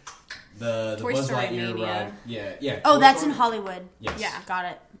The Toy Buzz Story Lightyear Mania. ride. Yeah. Oh, Toy that's Story. in Hollywood. Yes. Yeah, got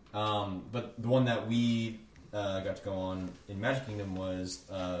it. But the one that we got to go on in Magic Kingdom was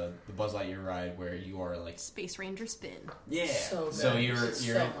the Buzz Lightyear ride where you are like Space Ranger spin. Yeah. So good. So you're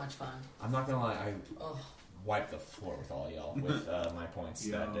so much fun. I'm not gonna lie, I wiped the floor with all y'all with my points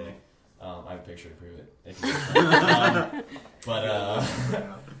that day. I have a picture to prove it. If you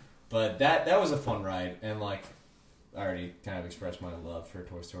but that was a fun ride, and like I already kind of expressed my love for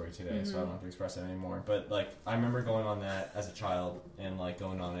Toy Story today, so I don't have to express it anymore. But like I remember going on that as a child, and like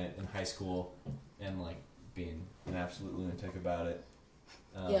going on it in high school, and like being an absolute lunatic about it.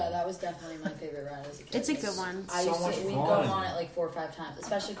 Yeah, that was definitely my favorite ride as a kid. It's a good one. We'd go on it like 4 or 5 times,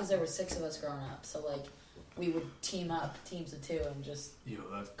 especially because there were 6 of us growing up. So like we would team up, teams of 2, and just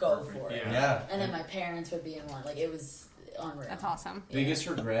go perfect. for it. Yeah. And then my parents would be in one. Like it was unreal. That's awesome. Biggest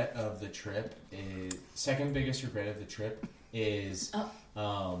regret of the trip is second biggest regret of the trip is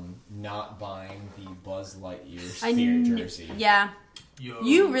not buying the Buzz Lightyear Sphere jersey. Yeah.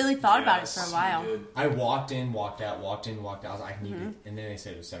 You really thought about it for a while. I walked in, walked out. I was like, I need it, and then they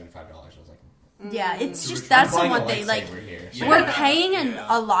said it was $75. I was like, yeah, it's just that's the one thing. Like we're paying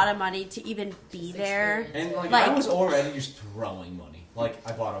a lot of money to even be there, and like I was already just throwing money. Like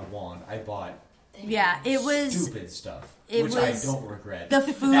I bought a wand. I bought it was stupid stuff, which I don't regret. The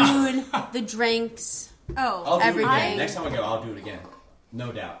food, the drinks, I'll do everything. it again. Next time I go, I'll do it again.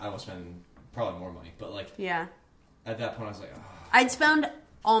 No doubt, I will spend probably more money. But like, at that point, I was like, oh. I'd spend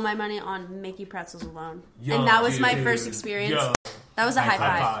all my money on Mickey pretzels alone, and that was my first experience. That was a high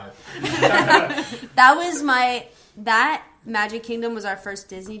five. That Magic Kingdom was our first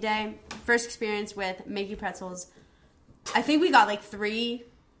Disney day. First experience with Mickey pretzels. I think we got like three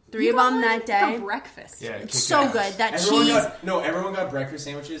of them that day. Breakfast. Yeah, it's so good. That cheese. Everyone got breakfast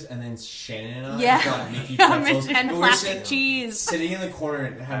sandwiches, and then Shannon and I got Mickey pretzels and plastic cheese. Sitting in the corner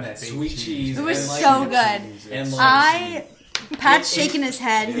and having that sweet cheese. It was so good. And like, Pat's shaking his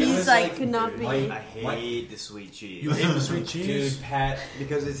head. He's like, could not be. I hate the sweet cheese. You hate the sweet cheese? Dude, Pat.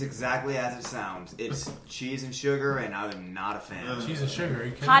 Because it's exactly as it sounds. It's cheese and sugar, and I'm not a fan. Cheese and sugar? Are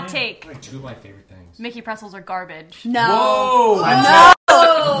you kidding Hot me? take. Like 2 of my favorite things. Mickey pretzels are garbage. No. Whoa! No!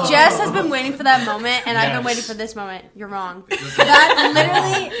 Jess has been waiting for that moment, and I've been waiting for this moment. You're wrong. That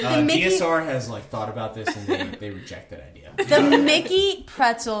literally, the Mickey... DSR has like thought about this, and they reject that idea. The Mickey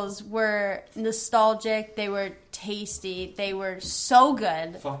pretzels were nostalgic. They were tasty. They were so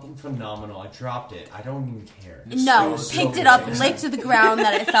good. Fucking phenomenal. I dropped it. I don't even care. No, picked it up, licked to the ground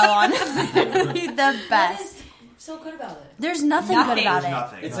that it fell on. The best. So good about it. There's nothing good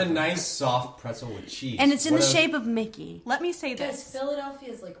about it. It's a nice soft pretzel with cheese. And it's in the shape of Mickey. Let me say Guys, this. Philadelphia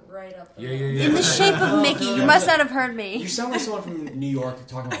is like right up there. Yeah. In the shape of Mickey. You must not have heard me. You sound like someone from New York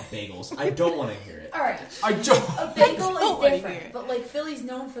talking about bagels. I don't want to hear it. Alright. A bagel is different, but like Philly's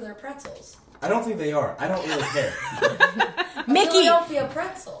known for their pretzels. I don't think they are. I don't really care. Mickey. Philadelphia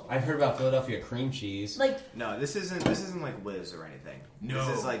pretzel. I've heard about Philadelphia cream cheese. Like no, this isn't like Whiz or anything. No.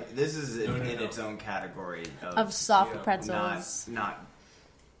 This is in its own category of soft pretzels. Not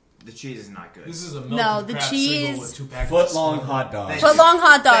the cheese is not good. This is a melted crab single with 2 packets. Foot-long hot dogs. Foot-long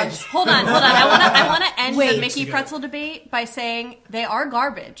hot dogs. Hold on. I want to end the Mickey pretzel debate by saying they are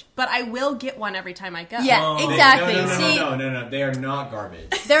garbage, but I will get one every time I go. Yeah, exactly. No. They are not garbage.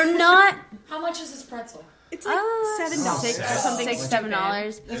 They're not. How much is this pretzel? It's like $7 or something.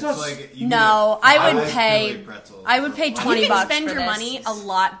 $7. It's like No, I would pay. I would pay $20. You can spend for your this. money a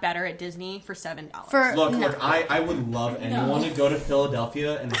lot better at Disney for $7. Look, I would love anyone to go to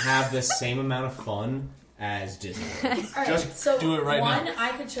Philadelphia and have the same amount of fun as Disney. Alright, Just so do it right now. One,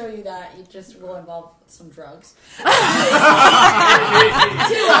 I could show you that it just will involve some drugs. 2, I'll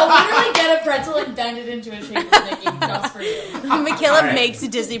literally get a pretzel and bend it into a shape of Mickey just for you. Michaela makes a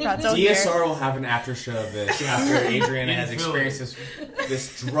Disney pretzel. DSR will have an after show of this after Adrian has experienced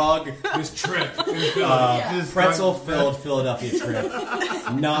this drug, this trip, pretzel-filled Philadelphia trip,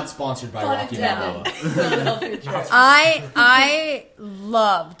 not sponsored by Rocky Balboa. I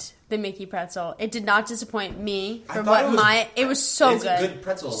loved the Mickey pretzel. It did not disappoint me for it was so it's good. It's a good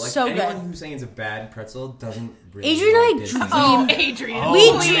pretzel. Like so anyone good. who's saying it's a bad pretzel doesn't really Adrian like and I Disney. dreamed.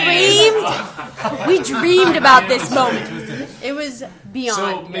 We dreamed about this moment. It was beyond.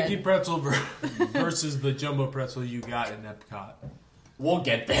 So good. Mickey pretzel versus the jumbo pretzel you got in Epcot. We'll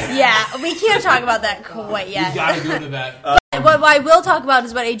get there. Yeah, we can't talk about that quite yet. You gotta go to that. What I will talk about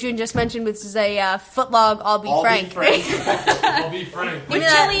is what Adrian just mentioned, which is a footlong. I'll be frank. I'll be frank. With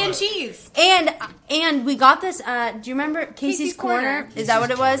chili and cheese. And we got this. Do you remember Casey's Corner? Is that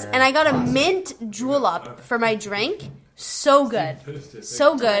what it was? And I got a mint julep for my drink. So good,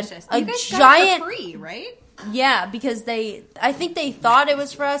 so good. Delicious. A you guys giant. got it for free, right? Yeah, because I think they thought it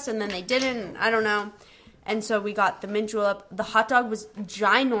was for us, and then they didn't. I don't know. And so we got the mint julep. The hot dog was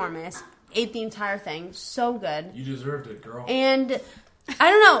ginormous. Ate the entire thing. So good. You deserved it, girl. And I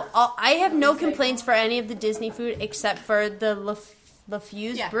don't know. I have no complaints for any of the Disney food except for the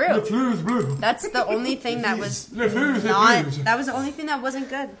LaFuse brew. LaFuse brew. That's the only thing that was not. That was the only thing that wasn't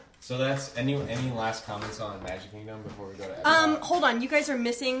good. So that's any last comments on Magic Kingdom before we go to Epcot? Hold on, you guys are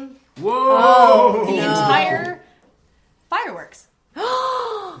missing Whoa! the entire fireworks.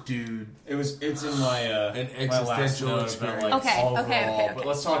 Dude, it's in my an my last existential notes, but experience. like Okay, overall. okay. But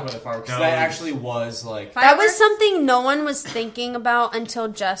let's talk about the fireworks. No, That actually was like That was Fireworks? something no one was thinking about until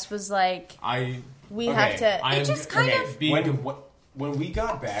Jess was like, "We have to." I It am just kind okay. of. being When we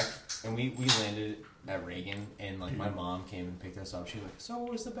got back and we landed at Reagan and like my mom came and picked us up, she was like, "So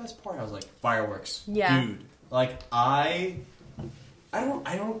what was the best part?" I was like, "Fireworks." Yeah. dude. Like I don't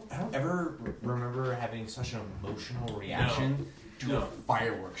ever remember having such an emotional reaction to a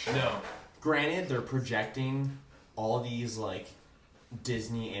fireworks show. No. Granted, they're projecting all these like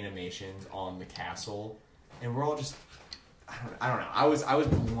Disney animations on the castle, and we're all just I don't know. I was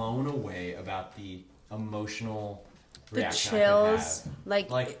blown away about the emotional The reaction chills, I could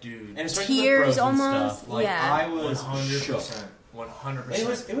have. like Dude, and especially the tears Frozen almost. stuff. Like Yeah. I was 100%. shook.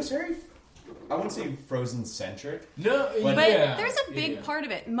 100%. It was very. I wouldn't say Frozen centric. No, But- But yeah. there's a big Yeah. part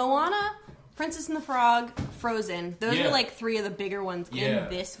of it. Moana, Princess and the Frog, Frozen. Those Yeah. are like three of the bigger ones Yeah. in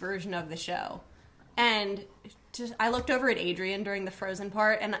this version of the show. And I looked over at Adrian during the Frozen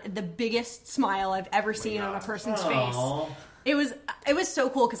part, and the biggest smile I've ever seen on a person's face. Aw. It was so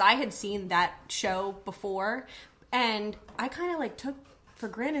cool because I had seen that show before, and I kind of like took for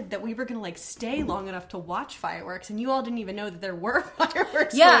granted that we were going to like stay long enough to watch fireworks, and you all didn't even know that there were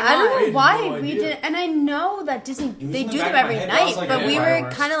fireworks. Yeah, going I on. don't know had why no we idea. did, and I know that Disney was they in the do back them of my every head, but I was night, like, but yeah, we were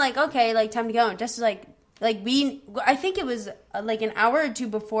fireworks. kind of like, okay, like time to go. Just like I think it was like an hour or two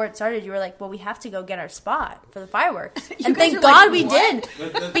before it started. You were like, well, we have to go get our spot for the fireworks, and guys thank were God like, we what?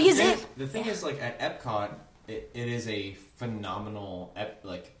 did. The Because thing is, like at Epcot, it is a phenomenal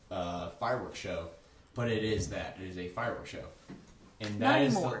fireworks show, but it is a fireworks show, and that Not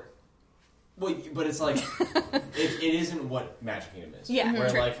is anymore. well, but it's like it isn't what Magic Kingdom is. Yeah,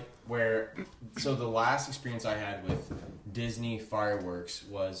 where so the last experience I had with Disney fireworks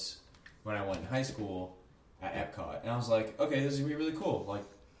was when I went in high school at Epcot, and I was like, okay, this is gonna be really cool. Like,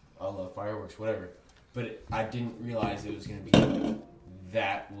 I love fireworks, whatever. But I didn't realize it was gonna be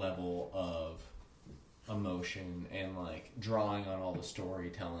that level of emotion and like drawing on all the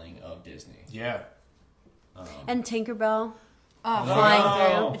storytelling of Disney. Yeah. and Tinkerbell Oh, flying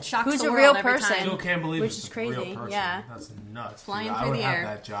no. through. It shocks Who's the a world real every person. time. Still can't believe Which it's is a real crazy, person. yeah. That's nuts. Flying dude. through I would the have air.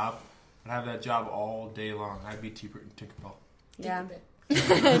 that job. I'd have that job all day long. I'd be Tinkerbell. Yeah,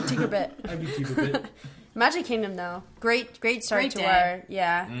 Tinkerbell. I'd be Tinkerbell. Magic Kingdom though, great start Great to day. our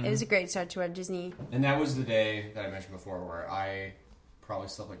it was a great start to our Disney. And that was the day that I mentioned before where I probably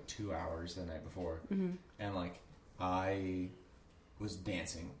slept like 2 hours the night before. Mm-hmm. And like I was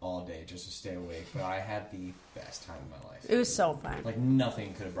dancing all day just to stay awake, but I had the best time of my life. It was so fun. Like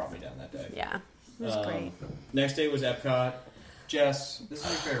nothing could have brought me down that day. Yeah, it was great. Next day was Epcot. Jess, this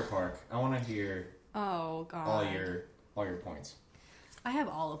is your favorite park. I want to hear Oh god. all your points. I have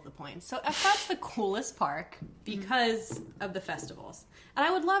all of the points. So Epcot's the coolest park because of the festivals. And I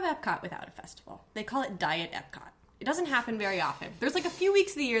would love Epcot without a festival. They call it Diet Epcot. It doesn't happen very often. There's like a few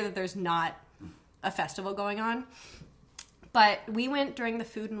weeks of the year that there's not a festival going on. But we went during the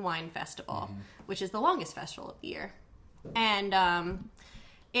Food and Wine Festival, which is the longest festival of the year. And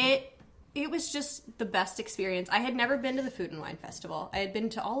it was just the best experience. I had never been to the Food and Wine Festival. I had been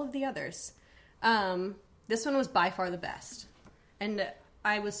to all of the others. This one was by far the best. And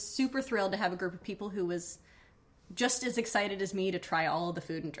I was super thrilled to have a group of people who was just as excited as me to try all of the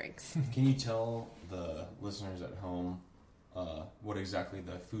food and drinks. Can you tell the listeners at home what exactly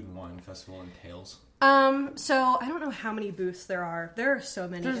the Food and Wine Festival entails? So I don't know how many booths there are. There are so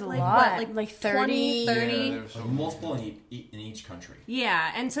many. There's a like, lot. What, Like 20, 30? Yeah, there's Like multiple in each country.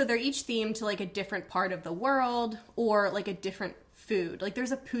 Yeah, and so they're each themed to like a different part of the world or like a different food. Like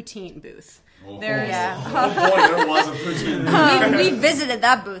there's a poutine booth. There's Oh boy, there was a poutine. we visited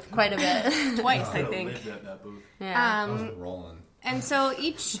that booth quite a bit. twice, I I think. lived at that booth. Yeah. I was rolling. And so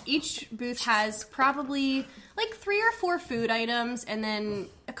each booth has probably like 3 or 4 food items and then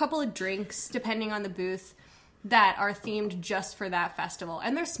a couple of drinks, depending on the booth, that are themed just for that festival.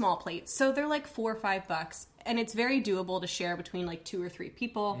 And they're small plates, so they're like $4 or $5. And it's very doable to share between like 2 or 3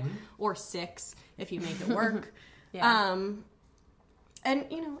 people, or 6 if you make it work. Yeah. And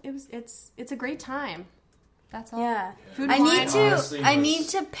you know, it's a great time. That's all. Yeah. Food I and need wine. to Honestly, I was- need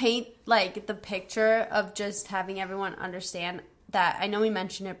to paint like the picture of just having everyone understand that. I know we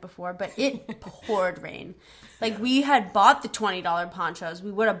mentioned it before, but it poured rain. Like we had bought the $20 ponchos.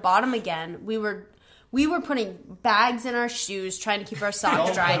 We would have bought them again. We were putting bags in our shoes trying to keep our socks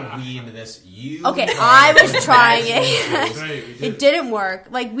Don't dry. put we into this. You. Okay, tried I to was put trying bags in your it. shoes. Right, we did. It didn't work.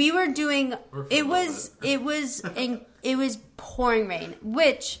 Like we were doing it was pouring rain,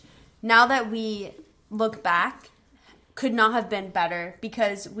 which now that we look back could not have been better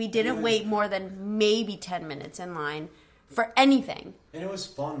because we didn't wait more than maybe 10 minutes in line for anything. And it was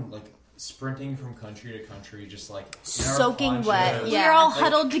fun, like sprinting from country to country, just like in our Soaking ponchos. wet, We yeah. were all Like,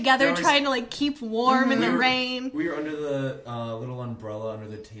 huddled together there was- trying to like keep warm in the rain. We were under the little umbrella under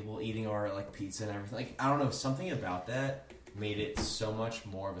the table eating our like pizza and everything. Like I don't know, something about that made it so much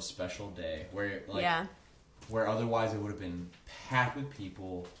more of a special day. Where like Yeah. where otherwise it would have been packed with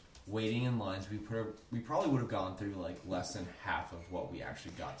people waiting in lines. We probably would have gone through like less than half of what we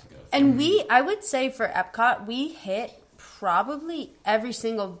actually got to go through. And I would say for Epcot, we hit probably every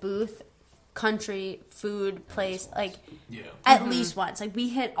single booth, country, food, place, like at least once. Like we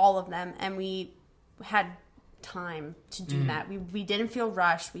hit all of them, and we had time to do that. We didn't feel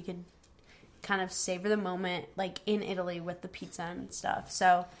rushed. We could kind of savor the moment, like in Italy with the pizza and stuff.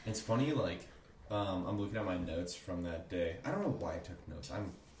 So It's funny, like I'm looking at my notes from that day. I don't know why I took notes.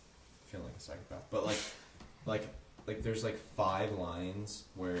 I'm feeling like a psychopath, but like there's like 5 lines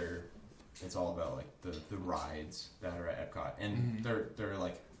where it's all about like the rides that are at Epcot, and they're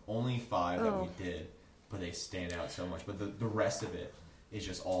like only 5 that we did, but they stand out so much. But the rest of it is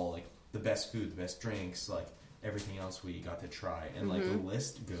just all like the best food, the best drinks, like everything else we got to try, and like the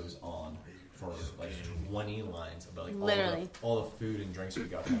list goes on for like 20 lines about like Literally. all the food and drinks we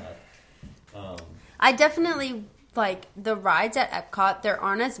got to have. I definitely like the rides at Epcot. There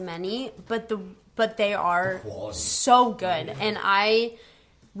aren't as many, but they are quality. so good. And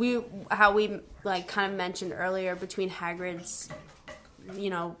we like kind of mentioned earlier between Hagrid's,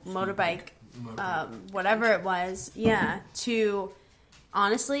 motorbike, whatever it was, to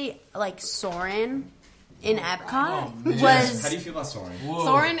honestly like Soarin' in Epcot was. How do you feel about Soarin'?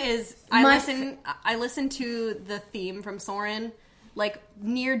 Soarin' is I listen to the theme from Soarin' like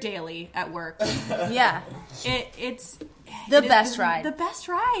near daily at work. Yeah, It's the best ride. The best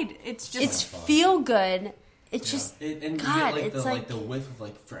ride. It's just It's feel good. It's just And God. you get, It's the whiff of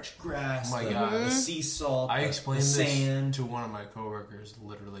like fresh grass, Oh my the, God. the sea salt. I the explained sand. this to one of my coworkers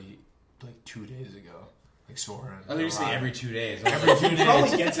literally like 2 days ago. Like Soarin'. I think you say every 2 days. Every 2 days.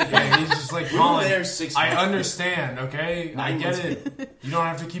 Probably gets it. Yeah, he's just like, We were Colin, there 6 I months. understand, okay? I 9 get months. it. You don't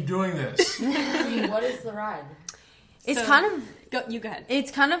have to keep doing this. I mean, what is the ride? it's So- kind of. go ahead.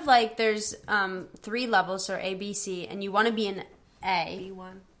 It's kind of like there's 3 levels, so A, B, C, and you want to be in A.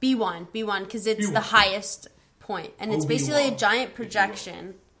 B1, because it's B1. the highest point, and it's basically a B1. giant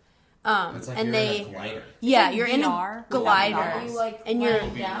projection. It's like and you're they, in a glider. yeah, It's you're like in a VR. Are glider, you like and you're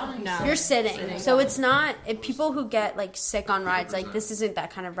lying down? No. you're sitting. So it's not people who get like sick on rides. Like this isn't that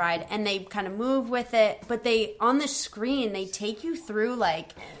kind of ride, and they kind of move with it. But they on the screen they take you through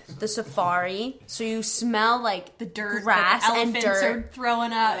like the safari, so you smell like The dirt, grass, that the and elephants dirt. are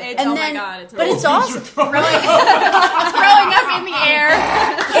throwing up. It's, And oh then, my god! It's but it's really- also throwing up in the air.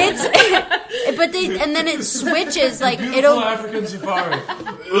 it's but they and then it switches like Beautiful it'll African safari.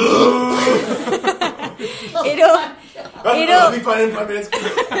 it'll be fine in 5 minutes.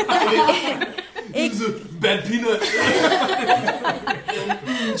 This is a bad peanut.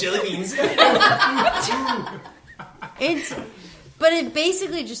 Jelly beans. but it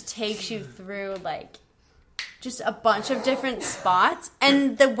basically just takes you through like just a bunch of different spots,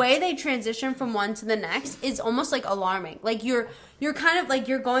 and the way they transition from one to the next is almost like alarming. Like you're kind of like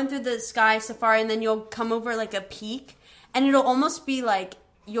you're going through the sky safari, and then you'll come over like a peak, and it'll almost be like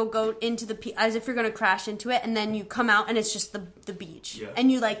you'll go into the peak as if you're going to crash into it, and then you come out and it's just the beach. Yeah.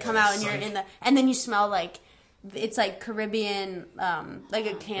 And you like come out and you're in and then you smell like it's like Caribbean like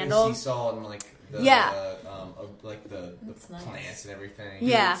a candle. And sea salt and like the Yeah. like the That's nice. plants and everything.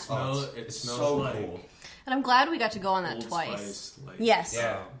 Yeah. It's It smells so like cool. And I'm glad we got to go on that Old twice. Spice, like, Yes.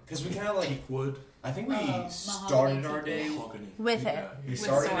 Yeah, because we kind of like wood. I think we Mahogany started our day. Mahogany. With it. Yeah, We you-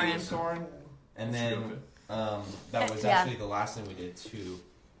 started Soarin'. with Soarin', and then that was Yeah. actually the last thing we did too.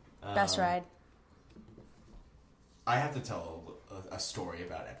 Best ride. I have to tell a story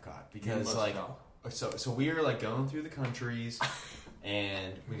about Epcot because must like tell. so we were like going through the countries,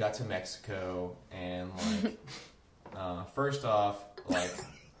 and we got to Mexico, and like first off, like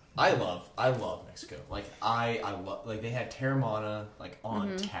I love Mexico. Like I love like they had Terramana like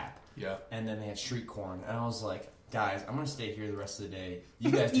on tap. Yeah. And then they had street corn, and I was like, guys, I'm gonna stay here the rest of the day.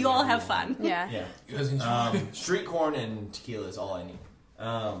 You guys, you all have fun. Yeah. You guys enjoy. Street corn and tequila is all I need.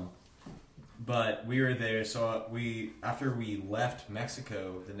 But we were there, so after we left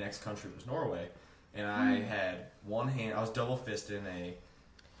Mexico, the next country was Norway, and I had one hand. I was double fisting a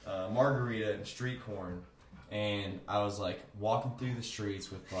margarita and street corn, and I was like walking through the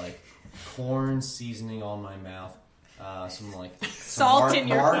streets with like corn seasoning on my mouth, some salt in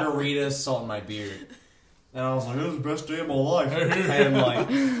your margaritas, salt in my beard. And I was like, "This is the best day of my life."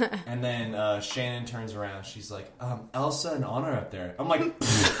 And then Shannon turns around. She's like, "Elsa and Anna are up there." I'm like,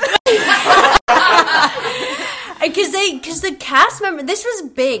 because the cast member, this was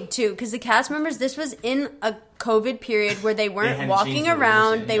big too. Because the cast members, this was in a COVID period where they weren't walking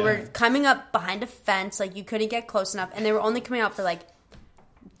around. They were coming up behind a fence, like you couldn't get close enough, and they were only coming out for like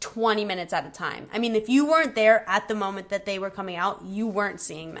 20 minutes at a time. I mean, if you weren't there at the moment that they were coming out, you weren't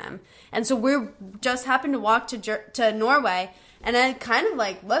seeing them. And so we just happened to walk to Norway, and I kind of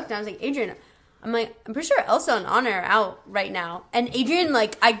like looked, and I was like, Adrian, I'm pretty sure Elsa and Anna are out right now. And Adrian,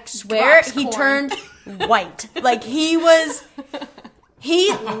 like, I swear, he turned white. Like, he literally,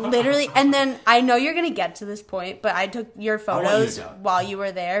 and then I know you're going to get to this point, but I took your photos while you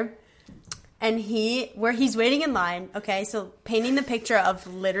were there. And where he's waiting in line, okay, so painting the picture of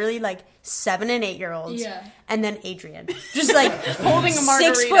literally like 7 and 8 year olds, and then Adrian, just like holding a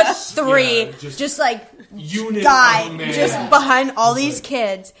margarita, 6'3", just like guy, just behind all these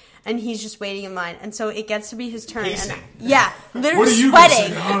kids, and he's just waiting in line, and so it gets to be his turn, and literally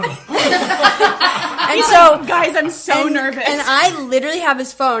sweating. And so, guys, I'm so nervous. And I literally have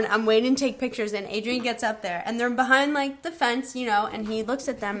his phone. I'm waiting to take pictures, and Adrian gets up there, and they're behind, like, the fence, and he looks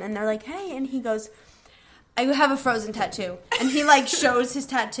at them, and they're like, hey, and he goes, I have a Frozen tattoo. And he, like, shows his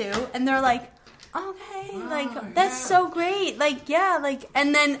tattoo, and they're like, okay, like, that's so great. Like, yeah, like,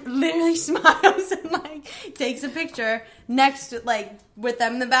 and then literally smiles and, like, takes a picture next to, like, with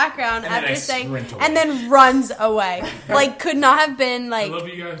them in the background and after saying, and then runs away. Like, could not have been, like. I love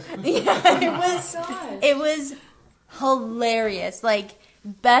you guys. Yeah, it was hilarious. Like,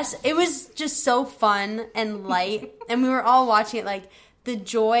 it was just so fun and light. And we were all watching it, like, the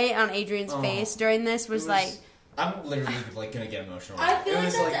joy on Adrian's face during this was like. I'm literally like gonna get emotional. I feel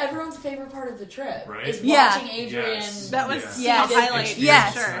like that's everyone's favorite part of the trip. Right? Is watching Adrian. Yes. That was the highlight.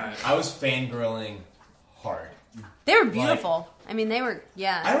 Yes. Sure. I was fangirling hard. They were beautiful. I mean, they were.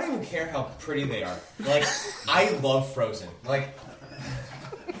 Yeah. I don't even care how pretty they are. Like, I love Frozen. Like,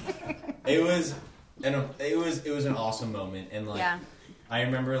 it was an awesome moment, and like, I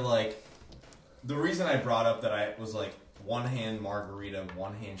remember like the reason I brought up that I was like one hand margarita,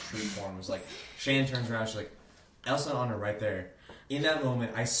 one hand street corn was like Shannon turns around, she's like, Elsa and Anna right there. In that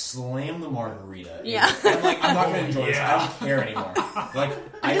moment, I slammed the margarita. Yeah. I'm like, I'm not going to enjoy this. I don't care anymore. Like,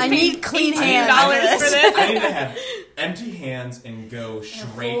 I need clean hands. $18 for this. I need to have empty hands and go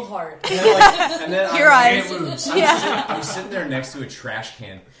straight. Full heart. And then Your eyes. I'm sitting there next to a trash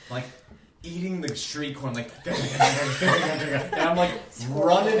can, like, eating the street corn, like, and I'm like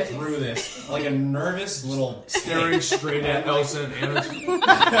running through this like a nervous little staring straight at Elsa and Anna.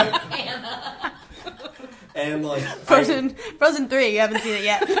 And like Frozen 3, you haven't seen it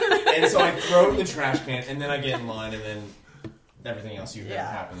yet. And so I throw it in the trash can, and then I get in line, and then everything else you hear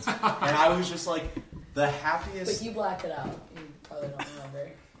happens. And I was just like the happiest. But you blacked it out. You probably don't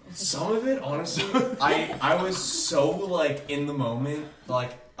remember. Some of it, honestly, I was so like in the moment,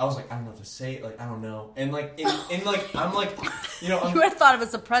 like. I was like, I don't know what to say, like, I don't know. And, like, in like, I'm like, you know. You would have thought it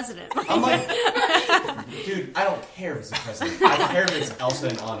was the president. I'm like, dude, I don't care if it's the president. I don't care if it's Elsa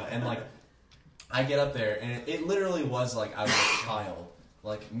and Anna. And, like, I get up there, and it literally was like I was a child,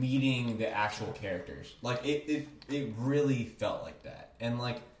 like, meeting the actual characters. Like, it really felt like that. And,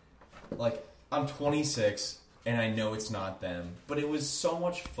 like, I'm 26, and I know it's not them. But it was so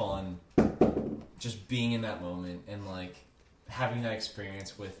much fun just being in that moment and, like, having that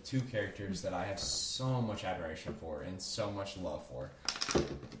experience with two characters that I have so much admiration for and so much love for.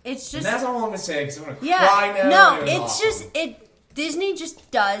 It's just... And that's all I'm going to say, because I'm going to cry now. No, it's awesome. Disney just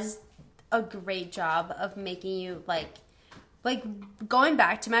does a great job of making you, like going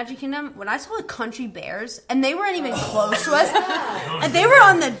back to Magic Kingdom, when I saw the Country Bears, and they weren't even close to us, and they were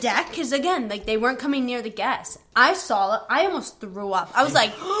on the deck, because again, like, they weren't coming near the guests. I saw it, I almost threw up. I was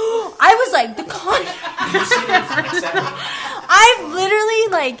like, the Country I literally,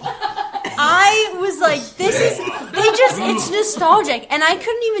 like, I was like, it's nostalgic, and I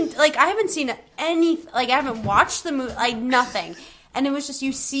couldn't even, like, I haven't seen I haven't watched the movie, like, nothing, and it was just,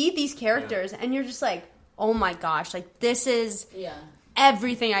 you see these characters, and you're just like, oh my gosh, like, this is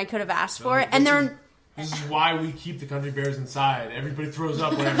everything I could have asked for. This is why we keep the Country Bears inside. Everybody throws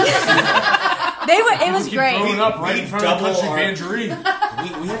up whenever It was great. Growing up right in front of the country banjery.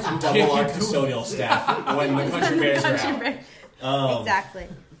 We have to double our custodial staff when the country bears are out. Exactly.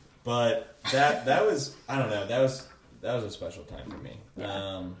 But that was, I don't know, that was a special time for me.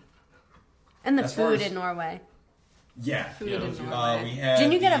 Yeah. And the food in Norway. Yeah. Food in Norway. We had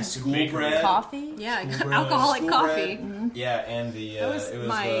Didn't you get a school bread coffee? Yeah, alcoholic coffee. Mm-hmm. Yeah, and it was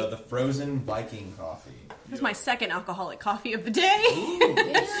the frozen Viking coffee. It was my second alcoholic coffee of the day.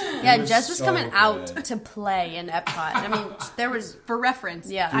 Yeah, Jess was coming out to play in Epcot. I mean, there was... For reference,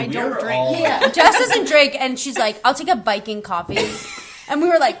 Yeah. I don't drink. Yeah. Jess doesn't drink, and she's like, I'll take a Viking coffee. And we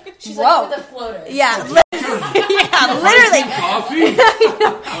were like, She's whoa. like with the floater. Yeah, literally. Coffee?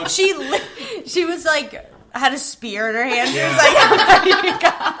 She was like, had a spear in her hand. She was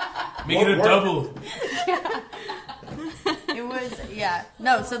like, Make it a double. it was, yeah.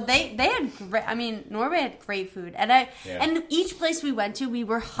 No, so they had great, I mean, Norway had great food. And each place we went to, we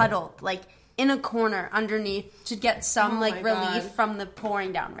were huddled, like, in a corner underneath to get some, relief from the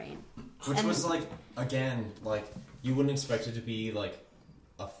pouring down rain. Which was, like, again, like, you wouldn't expect it to be, like,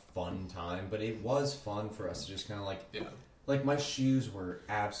 a fun time, but it was fun for us to just kind of, like... Yeah. Like, my shoes were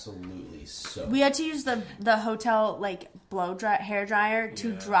absolutely soaked. We had to use the hotel, like, hair dryer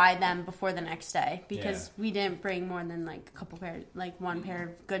to dry them before the next day because we didn't bring more than, like, a couple pairs, like, one pair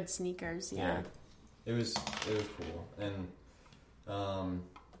of good sneakers. Yeah. It was cool. And,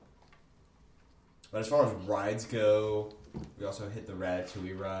 but as far as rides go, we also hit the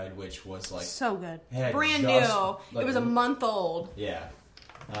Ratatouille ride, which was, like... So good. Brand new. Like, it was a month old. Yeah.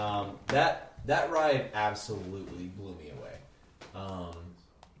 That ride absolutely blew me away.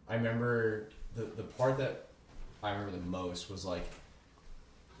 I remember the part that I remember the most was like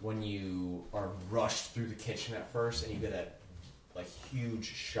when you are rushed through the kitchen at first and you get that like huge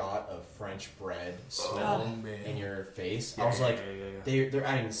shot of French bread smell in your face. I was like, they're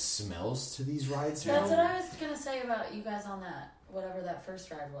adding smells to these rides now. That's what I was gonna say about you guys on that. Whatever that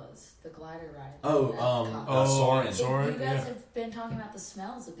first ride was, the glider ride. Soarin'. You guys have been talking about the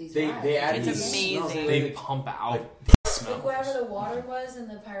smells of these They rides. added It's these amazing. smells. They pump out smells. Like wherever the water was in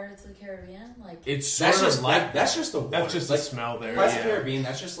the Pirates of the Caribbean, like It's That's sort just of like that's just the water. that's just like, the smell there. Pirates of the Yeah. Caribbean,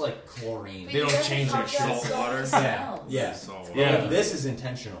 that's just like chlorine. But They you don't guys change have their talked about salt so many water. smells. Yeah. Salt Yeah, Yeah. this is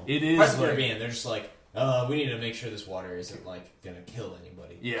intentional. It is, Pirates of the like- Caribbean, they're just like, we need to make sure this water isn't like gonna kill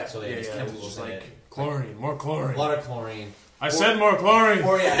anybody. Yeah. So they have these It's chemicals just in like it. chlorine, more chlorine. A lot of chlorine. I said more chlorine.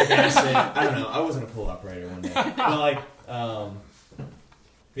 Muriatic acid. I don't know. I wasn't a pool operator one day. But like,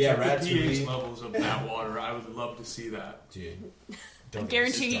 yeah, The pH Ratatouille. levels of that water, I would love to see that. Dude. I Don't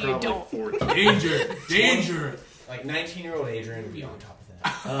guarantee get you me don't. Danger. Like 19-year-old Adrian would be on top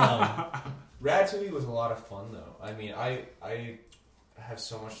of that. Ratatouille was a lot of fun though. I mean, I have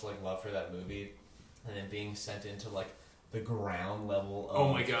so much like love for that movie, and then being sent into like the ground level of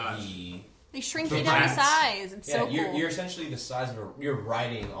Oh my gosh. They shrink The you down to rats. size. It's so cool. You're essentially the size of you're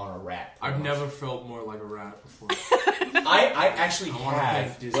riding on a rat. pretty I've much. never felt more like a rat before. I actually I wanna have,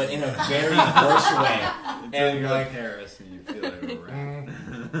 thank Disney. but in a very worse way. Until And you're like, like Harris and you feel like a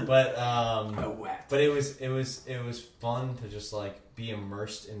rat. but A rat. But it was fun to just like be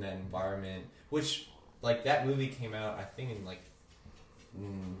immersed in that environment. Which like that movie came out I think in like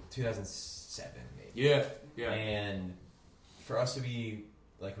 2007 maybe. Yeah. And for us to be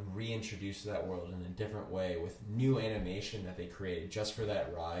like reintroduced to that world in a different way with new animation that they created just for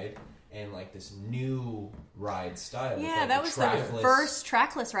that ride and like this new ride style. with, Yeah, like, that was the trackless- first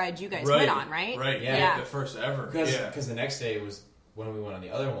trackless ride you guys went on, right? Right, Yeah. The first ever. Because the next day was when we went on the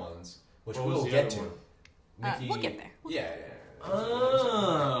other ones, which What was we'll the get other to. one? Mickey, We'll get there. Yeah.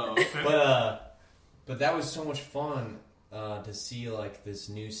 Oh. Okay. But that was so much fun to see like this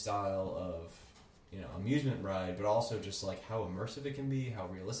new style of amusement ride, but also just like how immersive it can be, how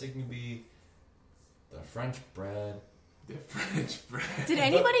realistic it can be. The French bread. The French bread. Did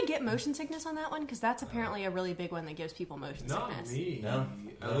anybody get motion sickness on that one? Because that's apparently a really big one that gives people motion Not sickness. me. No.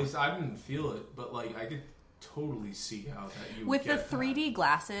 At least I didn't feel it, but like I could totally see how that you With would the get 3D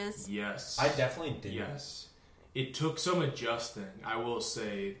glasses. that. Yes. I definitely did. Yes. It took some adjusting. I will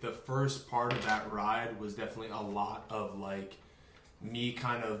say the first part of that ride was definitely a lot of like me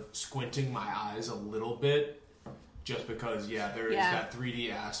kind of squinting my eyes a little bit, just because there is that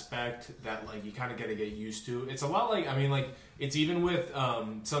 3D aspect that like you kind of got to get used to. It's a lot like it's even with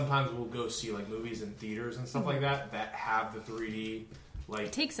sometimes we'll go see like movies in theaters and stuff like that have the 3D. Like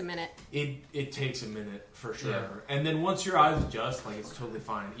It takes a minute. It takes a minute for sure, Yeah. and then once your eyes adjust, like it's totally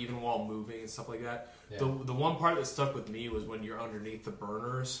fine, even while moving and stuff like that. Yeah. The one part that stuck with me was when you're underneath the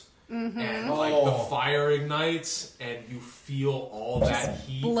burners Mm-hmm. and like the fire ignites and you feel all that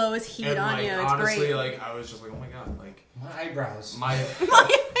heat Blows heat and, on like, you. It's honestly, great. like I was just like, oh my god, like My eyebrows. my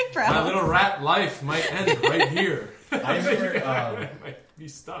proud. My little rat life might end right here. I remember, I might be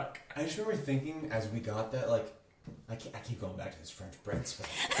stuck. I just remember thinking as we got that, like, I keep going back to this French bread stuff.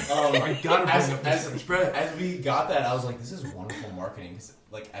 I gotta bring up this French bread. As we got that, I was like, this is wonderful marketing. Because,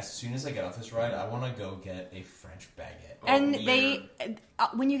 like, as soon as I get off this ride, I want to go get a French baguette. And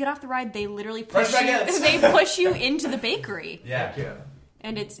when you get off the ride, they literally Fresh push you. baguettes! They push you into the bakery, Yeah. Yeah.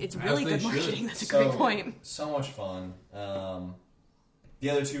 and it's As really they good should. marketing. That's a great point. So much fun. The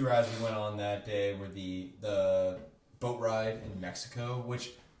other two rides we went on that day were the boat ride in Mexico, which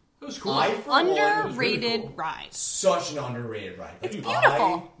It was cool. Underrated ride. Such an underrated ride. It's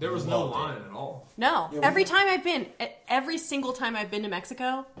beautiful. There was no line at all. No, Yeah, every single time I've been to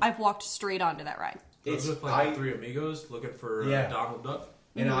Mexico, I've walked straight onto that ride. It was with like three amigos looking for Donald Duck.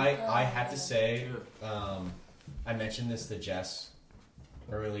 And I have to say, I mentioned this to Jess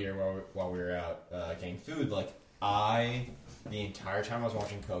earlier while we were out getting food. Like, the entire time I was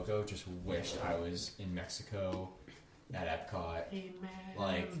watching Coco, just wished I was in Mexico at Epcot.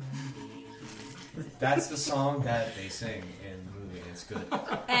 Like, that's the song that they sing in the movie, and it's good.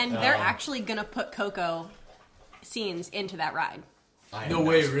 And they're actually going to put Coco scenes into that ride. No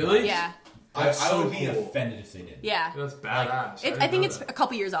way, really? Yeah. I would be offended if they didn't. Yeah. That's badass. I think it's a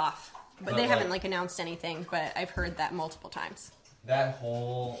couple years off, but they haven't announced anything, but I've heard that multiple times. That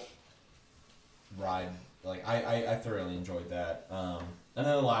whole ride, like, I thoroughly enjoyed that. And then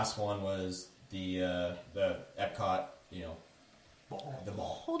the last one was the Epcot, the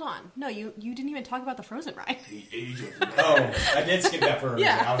ball. Hold on. No, you didn't even talk about the Frozen ride. The age of man. Oh, I did skip that for a reason.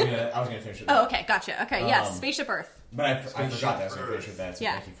 Yeah. I was gonna finish with Oh, that. okay, gotcha. Okay, yes, Spaceship Earth. But I forgot that, so I finished with that. So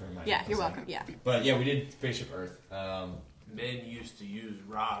Yeah. thank you for reminding me. Yeah, you're welcome. Yeah. But yeah, we did Spaceship Earth. Men used to use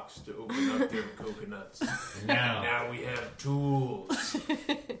rocks to open up their coconuts. Now we have tools.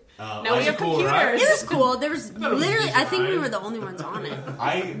 Now we have cool, computers. right? It was cool. There was literally, I think we design. were the only ones on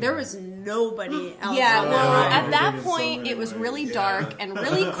it. There was nobody else. Yeah, on well, it. at that in so point, many it was ways. really dark and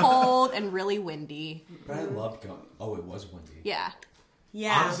really cold and really windy. but I loved going. Oh, it was windy. Yeah.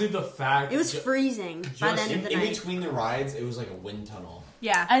 Yeah. Honestly, the fact It was freezing by the end of the In night. between the rides, it was like a wind tunnel.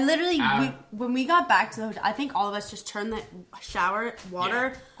 Yeah. I literally, when we got back to the hotel, I think all of us just turned the shower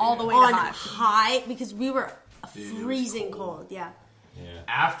water all the way on to hot. high because we were Dude, it was freezing cold. cold. Yeah. Yeah.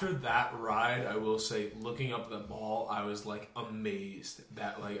 After that ride, I will say, looking up the ball, I was like amazed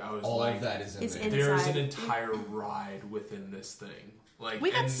that like I was All like, of that is in It's there. in- there's an inside. entire ride within this thing. Like We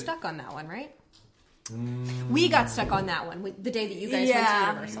got and stuck on that one, right? We got stuck on that one the day that you guys went to Yeah.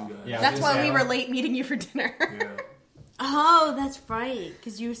 Universal. You guys- Yeah, I was That's gonna why say, we were late meeting you for dinner. Yeah. Oh, that's right.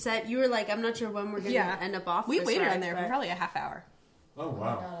 Because you said, you were like, I'm not sure when we're going to Yeah. end up off We this waited ride, on there for but- probably a half hour. Oh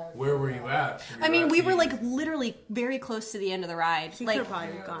wow. Where were you at? I mean, we were at like literally very close to the end of the ride. She Like, could've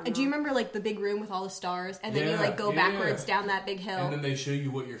probably gone do you remember like the big room with all the stars, and then you like go Yeah, backwards yeah. down that big hill? And then they show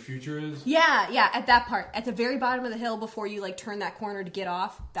you what your future is. Yeah, at that part, at the very bottom of the hill before you like turn that corner to get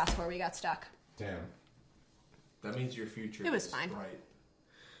off, that's where we got stuck. Damn. That means your future. It was is fine. Bright.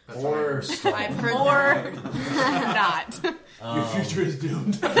 That's Or I've heard Or not. your future is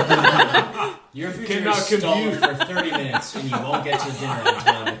doomed. your future Cannot is stalled compute. for 30 minutes, and you won't get to dinner on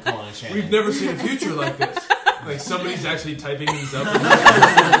time with Colin and Shannon. We've never seen a future like this. Like somebody's actually typing these up in the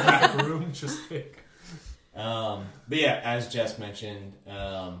back room. Just like. But yeah, as Jess mentioned,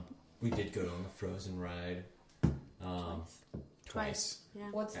 we did go on the Frozen ride. Twice. Yeah.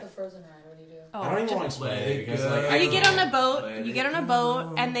 What's the Frozen ride? What do you do? Oh, I don't even want to explain it because like you get on a boat. Let You it get on a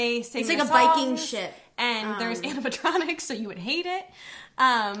boat, and they sing. It's like the a Viking songs, ship. and there's animatronics, so you would hate it.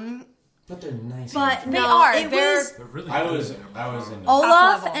 but they're nice. But They no, are. it They're- was They're really I good was at it. in. Top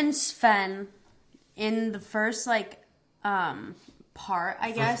Olaf level. and Sven in the first part,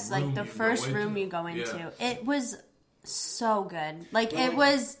 I guess, room like the you go first into. room you go into. Yeah. It was so good. Like it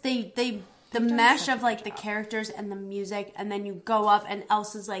was the mesh of like the characters and the music, and then you go up and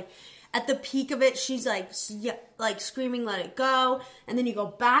Elsa's like at the peak of it, she's like screaming "Let it go," and then you go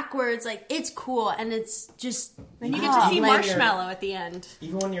backwards. Like it's cool, and it's just And you get to see like- Marshmallow at the end.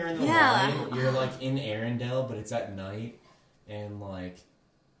 Even when you're in the Yeah. line, you're like in Arendelle, but it's at night, and like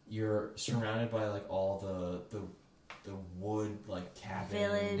you're surrounded by like all the wood like cabins,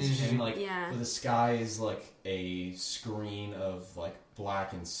 Village. and like Yeah. the sky is like a screen of like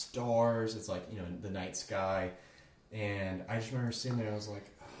blackened stars. It's like the night sky, and I just remember sitting there. I was like,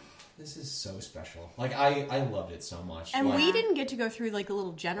 oh, this is so special. Like I loved it so much. And like, we didn't get to go through like a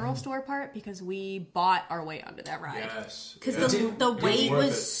little general store part because we bought our way onto that ride. Yes. because Yeah. the wait worth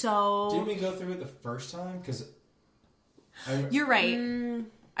was it. so. Didn't we go through it the first time? Because You're right.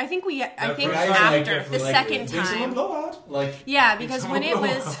 I think Guys, after the second time. Yeah, because when it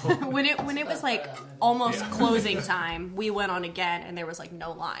was like almost closing time, we went on again, and there was like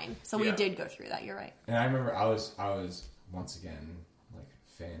no line. So we did go through that. You're right. And I remember I was once again like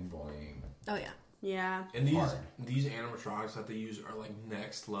fanboying. Oh yeah. Yeah. And these animatronics that they use are like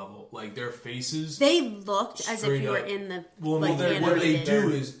next level. Like their faces. They looked as if you were in the. Well, like, what they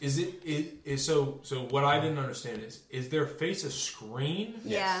do is so what I didn't understand is their face a screen?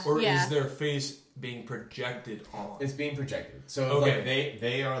 Yeah. Or is their face being projected on? It's being projected. So like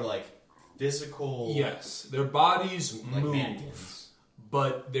they are like physical. Yes, their bodies like move. mannequins.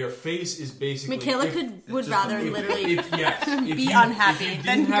 But their face is basically... Michaela would rather literally be unhappy if you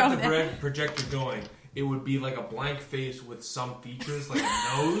than didn't have go the there. projector going, it would be like a blank face with some features, like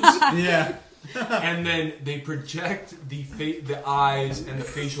a nose. Yeah. And then they project the eyes and the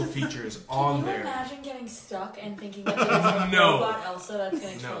facial features on there. Can you imagine getting stuck and thinking that there's a robot Elsa that's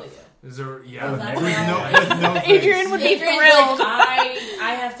going to kill you? Is there... Yeah. With no Adrian would be thrilled. Like,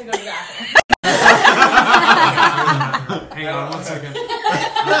 I have to go to the bathroom. Hang on 1 second.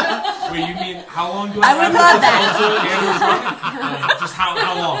 Wait, you mean how long do I would love that. Just how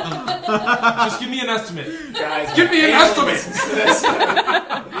long? Just give me an estimate. Guys, give me an estimate.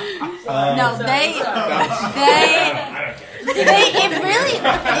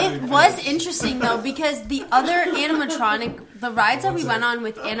 It was interesting though, because the other the rides that we went on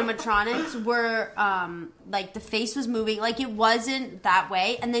with animatronics were like the face was moving, like it wasn't that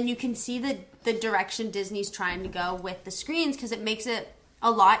way, and then you can see the direction Disney's trying to go with the screens, because it makes it a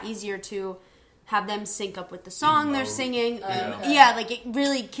lot easier to have them sync up with the song they're singing. Yeah, like it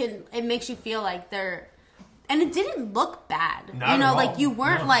really it makes you feel like they're. And it didn't look bad. Not at all. Like you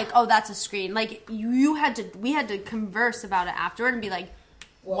weren't like, oh, that's a screen. Like we had to converse about it afterward and be like,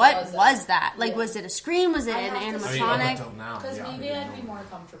 what was that? Like, was it a screen? Was it an animatronic? Because maybe I'd be more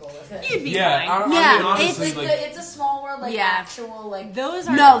comfortable with it. You'd be fine. I mean, honestly, it's a small world, like actual, like those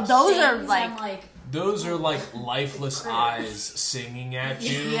are those are like those are like lifeless eyes singing at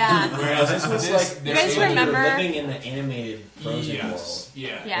you. Yeah. Whereas this was like you guys remember living in the animated Frozen world.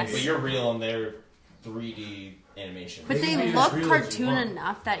 Yeah. Yes. But you're real and they're 3D animation. But they look cartoon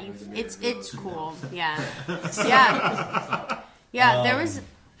enough that it's cool. Yeah. Yeah. There was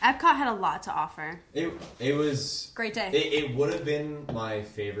Epcot had a lot to offer. It was great day. It would have been my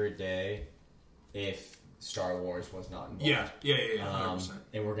favorite day if Star Wars was not involved. Yeah, 100%.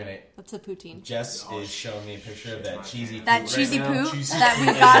 And we're gonna. That's a poutine. Jess is showing me a picture of that cheesy poo that we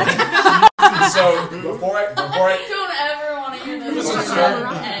got. So before I don't ever want to hear this.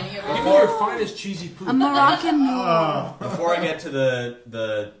 Give me your finest cheesy poo. A Moroccan noodle. Before I get to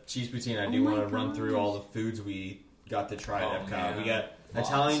the cheese poutine, I do want to run through all the foods we got to try at Epcot. Man. We got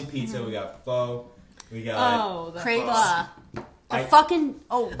Italian pizza. We got pho. We got crepes. You can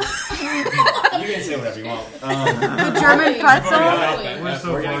say whatever you want. The German pretzel.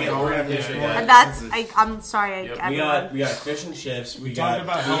 We're gonna finish it. And that's I'm sorry. We got fish and chips. We talked got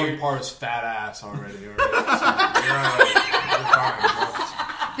about Helen Parr's fat ass already.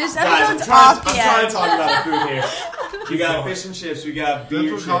 This I'm episode's trying to talk about the food here. We got fish and chips. We got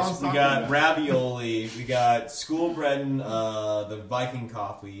beer chips. We got ravioli. We got school bread and the Viking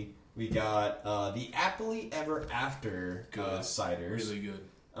coffee. We got the Happily Ever After ciders. Really good.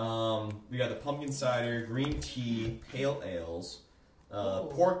 We got the pumpkin cider, green tea, pale ales,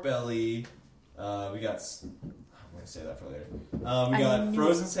 pork belly. We got. I'm gonna say that for later. We got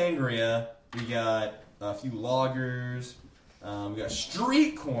frozen sangria. We got a few lagers. We got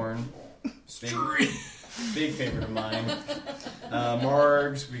street corn. Big favorite of mine.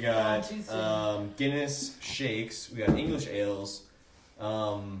 Margs. We got Guinness shakes. We got English ales.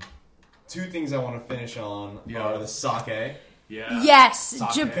 Two things I want to finish on are the sake. Yeah. Yes, in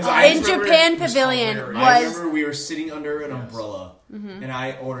Japan Pavilion I remember we were sitting under an umbrella, and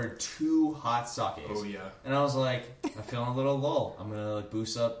I ordered 2 hot sakes. Oh yeah. And I was like, I'm feeling a little lull. I'm gonna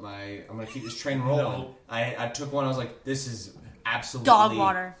boost up I'm gonna keep this train rolling. No. I took one. I was like, this is absolutely dog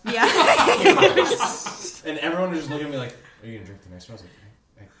water. Yeah. And everyone was just looking at me like, are you gonna drink the next one? I was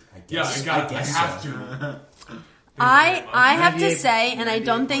like, I guess. I have to. I have to say, and I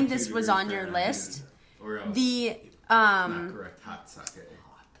don't think this was on your list, the not correct hot sake.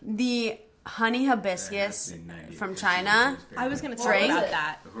 The honey hibiscus from China. I was going to talk drink about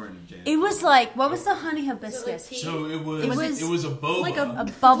that. It was like, what was the honey hibiscus? So it was a boba, like a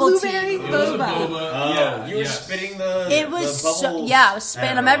bubble blueberry tea. It was a boba. You were spitting the. It was bubbles. I was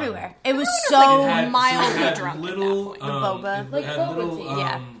spitting them everywhere. It was so mildly drunk. Little boba, like boba tea.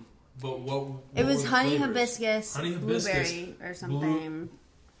 Yeah. But what it was honey flavors? hibiscus, Honey hibiscus, blueberry or something.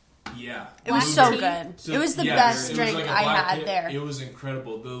 Yeah. It was so good. So, it was the yeah, best it was drink like a I black had tea. there. It was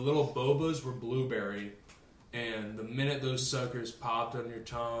incredible. The little bobas were blueberry, and the minute those suckers popped on your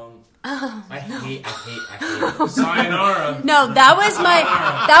tongue, I hate. sayonara. No,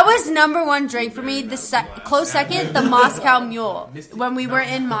 that was number one drink for me. The close second, the Moscow Mule. When we were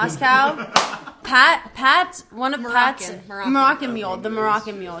in Moscow, Pat's Moroccan Mule, the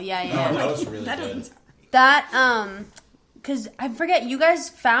Moroccan Mule. Yeah. Oh, that was really good. That because I forget, you guys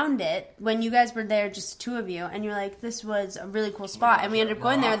found it when you guys were there, just two of you, and you're like, this was a really cool spot, and we ended up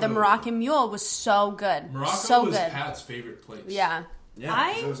going there. The Moroccan Mule was so good, Morocco so was good. Pat's favorite place. Yeah.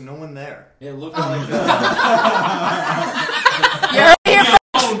 Yeah, there was no one there. It looked like You're here.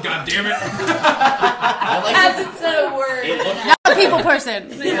 Oh, God damn it! Hasn't said a word. It looked Not a people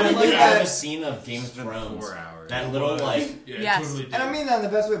person. It looked like out of a scene of Game of Thrones. 4 hours. That little like. Yeah, Yes. totally did. And I mean that in the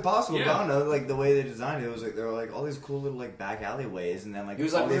best way possible. Yeah. But I don't know, like the way they designed it was like there were like all these cool little like back alleyways, and then like It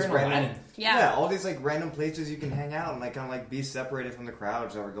was all like we these were in random, Aladdin. Yeah. all these like random places you can hang out and like kind of like be separated from the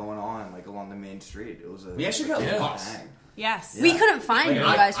crowds that were going on like along the main street. It was a We actually got lost. bang. Yes. We couldn't find Like, you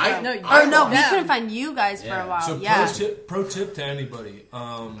I- guys for I- no, I or no, lost. we couldn't find you guys for Yeah. a while. So Yeah. pro tip to anybody: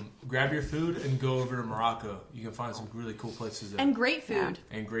 grab your food and go over to Morocco. You can find some really cool places there, And great food.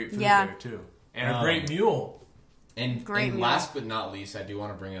 and great food Yeah. there too, and a great mule. And, Great and meal. last but not least, I do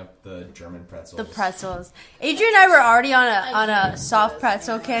want to bring up the German pretzels. The pretzels. Adrian and I were already on a soft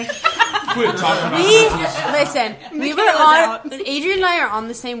pretzel kick. Quit talking about We were on. Adrian and I are on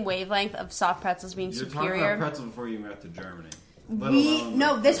the same wavelength of soft pretzels being You're talking superior. about pretzel before you got to Germany.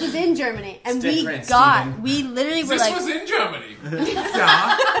 This was in Germany, and It's different, we literally were This like, was in Germany.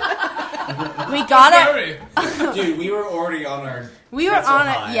 we got Sorry. Dude, we were already on our. We were pretzel on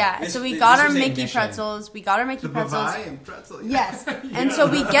high. it, yeah. This- So we this got our was a Mickey mission. pretzels. We got our Mickey The pretzels. Hawaiian pretzel. Yes. And so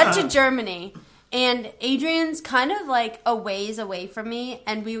we get to Germany, and Adrian's kind of like a ways away from me,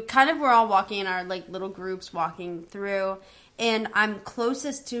 and we kind of were all walking in our like little groups walking through, and I'm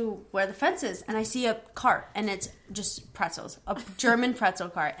closest to where the fence is, and I see a cart, and it's just pretzels, a German pretzel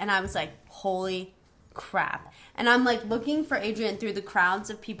cart, and I was like, holy crap. And I'm like looking for Adrian through the crowds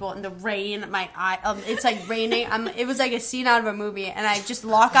of people in the rain. My eye, it's like raining. It was like a scene out of a movie, and I just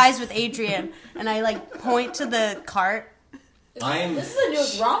lock eyes with Adrian, and I like point to the cart. This is the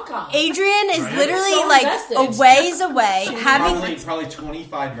newest rom-com. Adrian is literally So like invested. a ways away, having Probably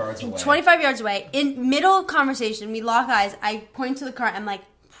 25 yards away. 25 yards away. In middle of conversation, we lock eyes. I point to the cart. I'm like,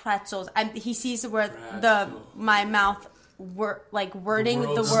 pretzels. He sees where my mouth wording the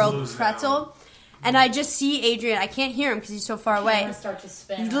word slows pretzel. And I just see Adrian. I can't hear him because he's so far away. I start to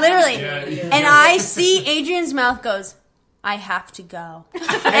spin. Literally. Yeah. And I see Adrian's mouth goes, I have to go.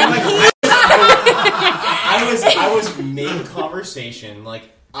 I was mid conversation. Like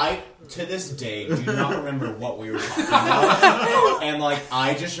to this day do not remember what we were talking about. And like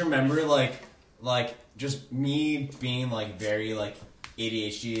I just remember like just me being like very like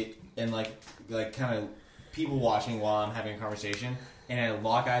ADHD and like kind of people watching while I'm having a conversation. And I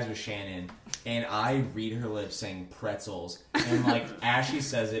lock eyes with Shannon, and I read her lips saying pretzels. And like as she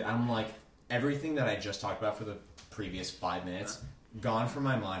says it, I'm like, everything that I just talked about for the previous 5 minutes gone from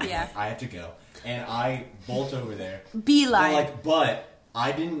my mind. Yeah. Like, I have to go, and I bolt over there. Beeline. But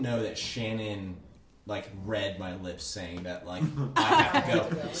I didn't know that Shannon like read my lips saying that like I have to go.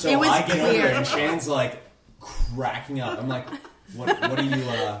 So It was I get over clear. there, and Shannon's like cracking up. I'm like, what are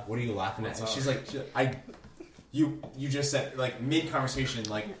you laughing at? And she's like, You just said, like, mid-conversation,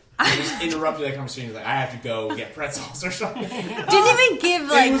 like, you just interrupted that conversation, like, I have to go get pretzels or something. Didn't even give,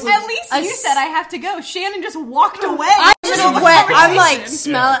 like... At least you said I have to go. Shannon just walked away. I just went. I'm like,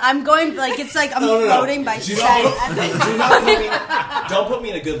 smelling. I'm going, like, it's like I'm floating by Do sight. don't put me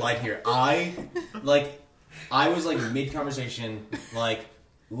in a good light here. I was, like, mid-conversation, like,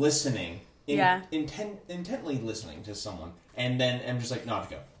 listening. Intently listening to someone. And then I'm just like, no, I have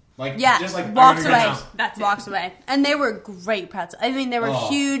to go. Like, Yeah, just like walks I'm away. gonna go. That's it. Walks away. And they were great pretzels. I mean, they were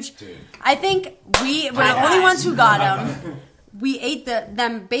huge. Dude. I think we were the only ones who got them. We ate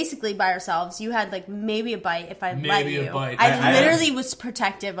them basically by ourselves. You had like maybe a bite if I let you. a bite. I literally was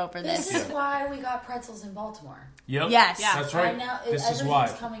protective over this. This is why we got pretzels in Baltimore. Yep. Yes. Yeah. That's right. Now, This is everything's why.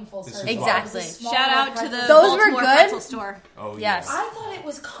 coming full This circle. is why. Exactly. It was a small Shout out to pretzel. the Those were Baltimore good? pretzel store. Oh, Yes. I thought it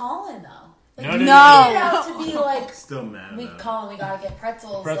was Colin, though. Like, No, you no. made it out to be like, Still mad we about it. Colin, we gotta get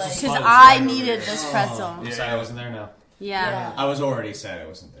pretzels. Pretzels like, slice. Because I Right needed over this there. pretzel. I'm sorry I wasn't there now. Yeah. I was already sad I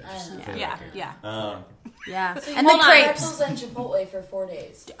wasn't there. Just I know. for the Yeah, record. yeah. Yeah. So you And the had crepes. pretzels and Chipotle for 4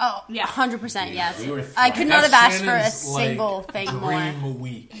 days. Oh, yeah. 100% yes. We were I could not have That's asked for a Shannon's, like, single thing dream more. a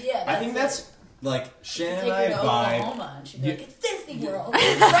week. Yeah, I think that's like Shannon take and I her to vibe. Oklahoma, and she'd be like, "It's Disney World,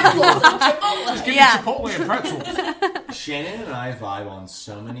 pretzels and Chipotle." Give Yeah. me Chipotle and pretzels. Shannon and I vibe on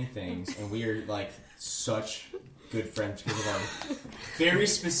so many things, and we are like such good friends because of our very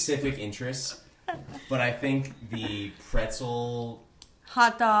specific interests. But I think the pretzel,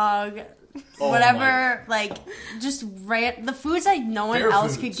 hot dog, whatever, like just the foods like no one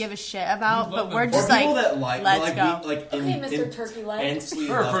else could give a shit about, but we're just like, let's go. Mr. Turkey Leg.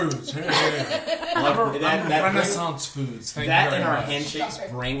 Foods. Renaissance foods. Thank that you and our much. handshakes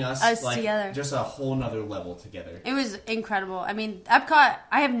bring us like together. Just a whole nother level together. It was incredible. I mean, Epcot,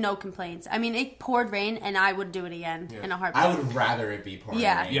 I have no complaints. I mean, it poured rain, and I would do it again in a heartbeat. I would rather it be pouring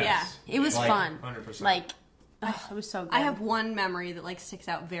rain. Yeah. It was fun. 100%. Like, it was so good. I have one memory that like sticks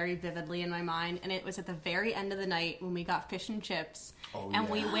out very vividly in my mind, and it was at the very end of the night when we got fish and chips,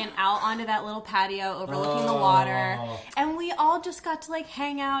 we went out onto that little patio overlooking the water, and we all just got to like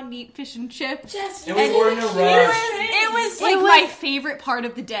hang out and eat fish and chips. And we were in a rush. It was like my favorite part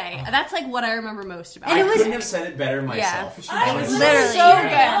of the day. That's like what I remember most about. I couldn't have said it better myself. Yeah. It was literally so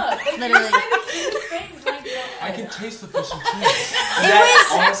good. Literally. I can taste the fish and chips.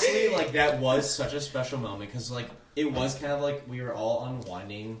 Honestly, like that was such a special moment because like it was kind of like we were all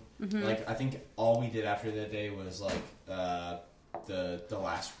unwinding. Mm-hmm. Like I think all we did after that day was like the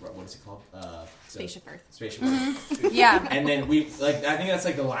last, what is it called? Spaceship Earth. Spaceship Earth. Yeah. And then we like I think that's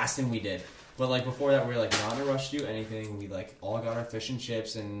like the last thing we did. But like before that, we were like not in a rush to do anything. We like all got our fish and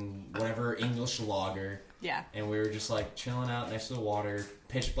chips and whatever English lager. Yeah. And we were just like chilling out next to the water,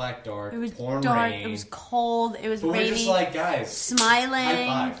 pitch black dark, it was pouring dark, rain. it was cold, it was but rainy. We're just like, guys, smiling.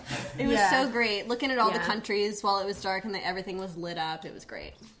 High five. It was so great. Looking at all the countries while it was dark and everything was lit up, it was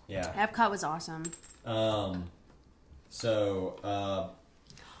great. Yeah. Epcot was awesome. So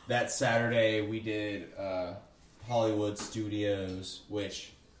that Saturday we did Hollywood Studios,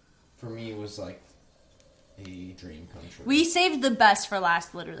 which for me was like a dream come true. We saved the best for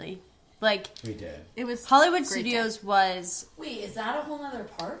last, literally. Like we did. It was Hollywood Studios was. Wait, is that a whole other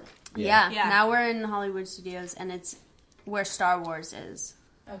park? Yeah. Now we're in Hollywood Studios, and it's where Star Wars is.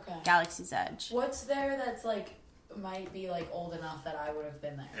 Okay. Galaxy's Edge. What's there that's like might be like old enough that I would have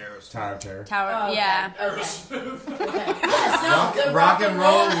been there? Tower of Terror. Okay. Yeah. Okay. Yes, no, rock and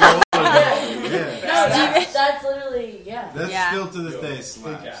roll. No, that's literally That's still to this day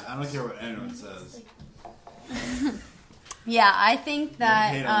slaps. I don't care what anyone says. Yeah, I think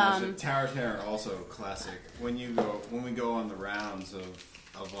that Tower of Terror also classic. When we go on the rounds of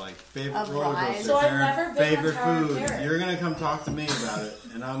like favorite roller coaster, so I've never been favorite on food, Terror. you're gonna come talk to me about it,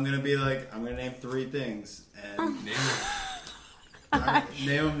 and I'm gonna be like, I'm gonna name 3 things and name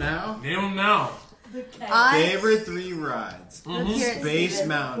them now. Name them now. Okay. Favorite 3 rides. Space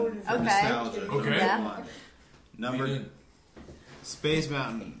Mountain for nostalgia. Okay. Number 1. Space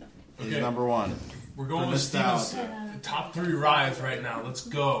Mountain is number 1. We're going with Steven's top 3 rides right now. Let's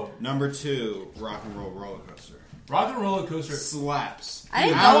go. Number 2, Rock and Roller Coaster. Rock and Roller Coaster slaps. I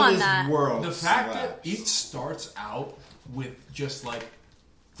didn't go on that. The fact that it starts out with just like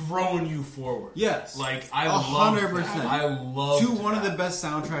throwing you forward. Yes. Like I love 100%. I love one of the best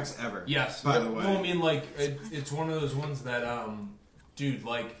soundtracks ever. Yes. By the way. Well, I mean, like it's one of those ones that, dude,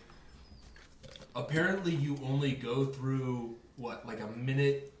 like apparently you only go through like a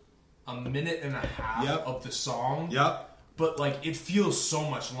minute and a half of the song. Yep. But like it feels so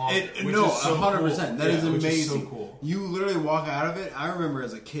much longer. 100%. That is amazing. Which is so cool. You literally walk out of it. I remember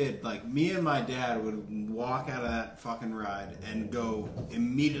as a kid, like me and my dad would walk out of that fucking ride and go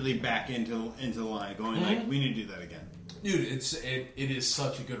immediately back into the line, going like, "We need to do that again." Dude, it is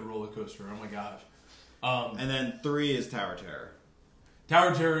such a good roller coaster. Oh my gosh. And then 3 is Tower of Terror.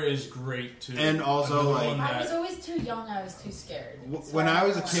 Tower of Terror is great too. And also, like, I was always too young. I was too scared. When I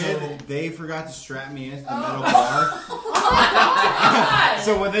was a kid, they forgot to strap me into the metal bar.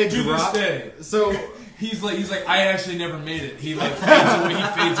 So when they drop, so he's like, I actually never made it. He like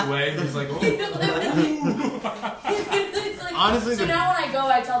fades away. He's like, oh. Honestly, so now when I go,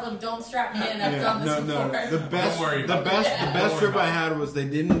 I tell them, "Don't strap me in. I've done this before." The best trip I had was they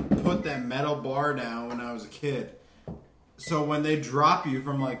didn't put that metal bar down when I was a kid. So when they drop you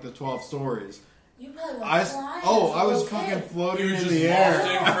from like the 12 stories, you probably were I was fucking floating in the air.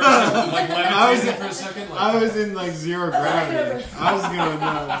 I was in like zero gravity. I was going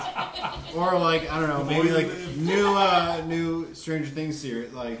nuts. Or like I don't know, maybe like new Stranger Things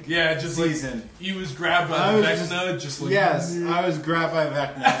series, like just season. Like, he was grabbed by Vecna, just like I was grabbed by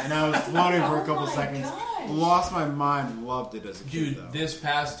Vecna, and I was floating for a couple seconds. Gosh. Lost my mind. Loved it as a kid. Dude, though. This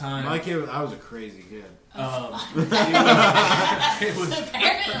past time, my kid, I was a crazy kid. It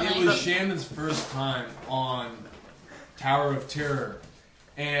was Shannon's first time on Tower of Terror,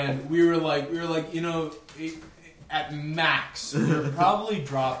 and we were like, you know, at max, you're probably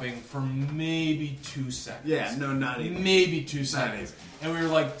dropping for maybe 2 seconds. Yeah, no, not even. Maybe 2 seconds. And we were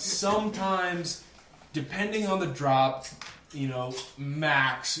like, sometimes, depending on the drop,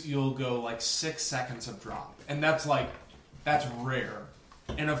 max, you'll go like 6 seconds of drop. And that's rare.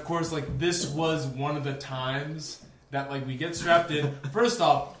 And of course, like, this was one of the times that, like, we get strapped in. First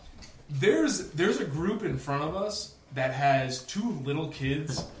off, there's a group in front of us that has 2 little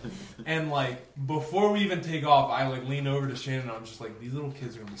kids, and like before we even take off, I like lean over to Shannon and I'm just like, these little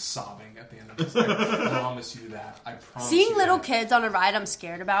kids are gonna be sobbing at the end of this. I promise you that. I promise. Seeing little kids on a ride I'm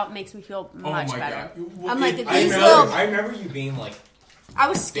scared about makes me feel much better. God. I'm like, I remember you being like, I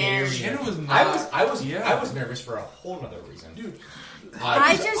was scared. Shannon was not. I was nervous for a whole other reason, dude.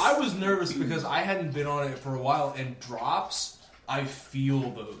 I was nervous because I hadn't been on it for a while, and drops, I feel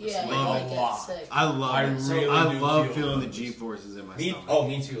those a lot. I love feeling the G-forces in my stomach. Oh,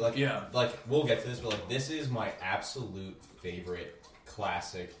 me too. Like, like we'll get to this, but like this is my absolute favorite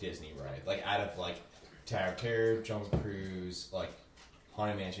classic Disney ride. Like out of like Tower of Terror, Jungle Cruise, like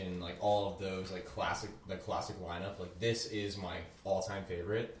Haunted Mansion, like all of those like classic lineup. Like this is my all-time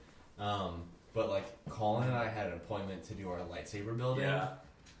favorite. But like Colin and I had an appointment to do our lightsaber building. Yeah.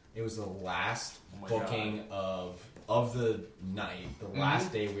 It was the last booking of the night, the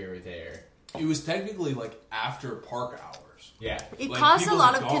last day we were there. It was technically like after park hours. Yeah. It caused a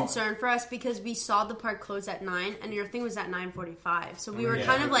lot of concern for us because we saw the park close at 9 and your thing was at 9:45. So we were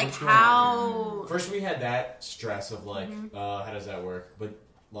kind of like, how... First we had that stress of like, how does that work? But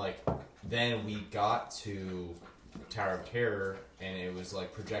like, then we got to Tower of Terror and it was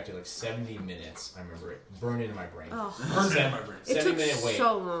like projected like 70 minutes. I remember it burned into my brain. Burned into my brain. It took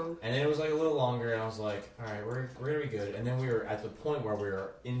so long. And then it was like a little longer and I was like, alright, we're gonna be good. And then we were at the point where we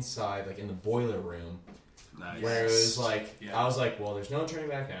were inside, like in the boiler room. Nice. Where it was like, I was like, well, there's no turning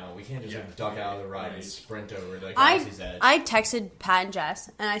back now. We can't just like duck out of the ride and sprint over the Galaxy's Edge. I texted Pat and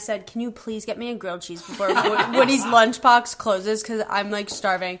Jess and I said, can you please get me a grilled cheese before Woody's lunchbox closes because I'm like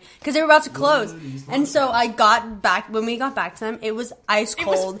starving because they were about to close. And so I got back, when we got back to them, it was ice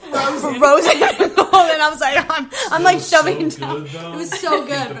cold, frozen and cold, and I was like, I'm like shoving it down. It was so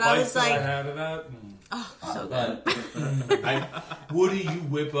good, but I was like, oh, so good. Woody, you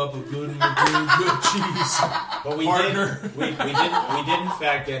whip up a good cheese. But we did in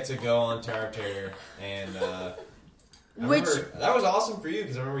fact get to go on Tower of Terror, and that was awesome for you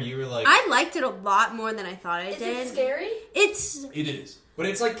because I remember you were like, I liked it a lot more than I thought I did. Is it scary? It is. But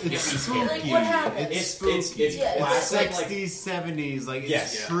it's like spooky. Like what happened? It's classic 60s, 70s. Like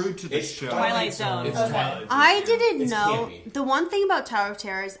it's true to the show. Twilight Zone. I didn't know. The one thing about Tower of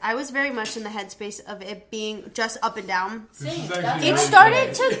Terror is I was very much in the headspace of it being just up and down. It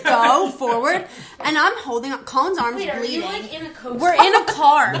started to go forward, and I'm holding up. Colin's arms bleeding. Are you like in a coaster? We're in a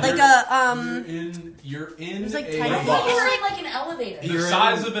car, like a You're in. It's like a tiny. You're in like an elevator. The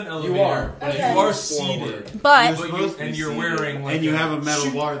size of an elevator. You are. You are seated, but you're wearing like and you have a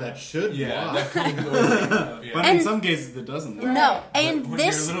metal bar that should that could go. But in some cases it doesn't. No, and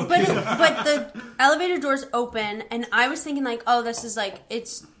this, but the elevator doors open, and I was thinking like, oh, this is like,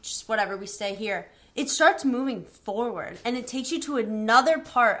 it's just whatever, we stay here. It starts moving forward, and it takes you to another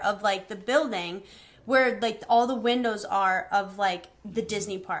part of like the building where like all the windows are of like the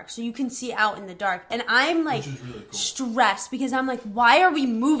Disney park, so you can see out in the dark. And I'm like really cool. Stressed because I'm like, why are we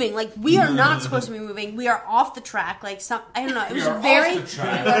moving? Like we are not supposed to be moving. We are off the track. Like I don't know. It was very. We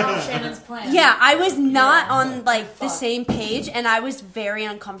were on Shannon's plan. Yeah, I was not on like the same page, and I was very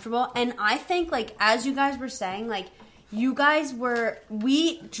uncomfortable. And I think like as you guys were saying, like you guys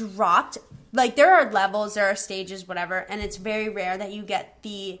we dropped. Like there are levels, there are stages, whatever, and it's very rare that you get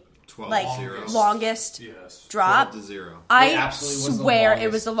the longest drop. 12 to 0. I swear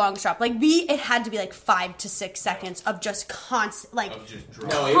it was the longest drop. Like it had to be like 5 to 6 seconds of just constant, like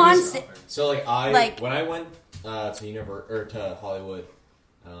constant. So like when I went to Hollywood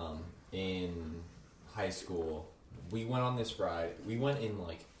in high school, we went on this ride. We went in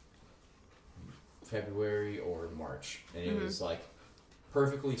like February or March, and it was like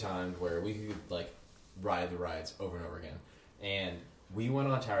perfectly timed where we could like ride the rides over and over again. And we went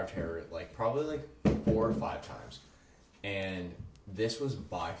on Tower of Terror like probably like 4 or 5 times, and this was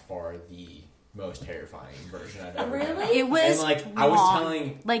by far the most terrifying version I've ever had. Really? It was and, like long. I was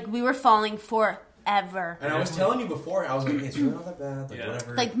telling, like we were falling forever. And I was telling you before, I was like, it's really not that bad, like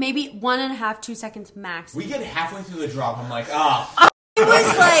whatever. Like maybe 1.5, 2 seconds max. We get halfway through the drop, I'm like, It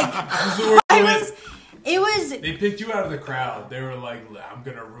was like It was. They picked you out of the crowd. They were like, "I'm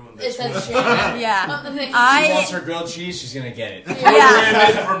gonna ruin this." Yeah. She wants her grilled cheese. She's gonna get it.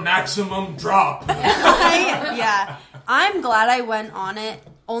 Yeah. For maximum drop. I'm glad I went on it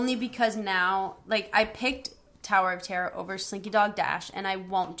only because now, like, I picked Tower of Terror over Slinky Dog Dash, and I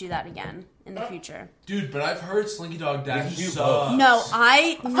won't do that again in the future. Dude, but I've heard Slinky Dog Dash do sucks. both. No,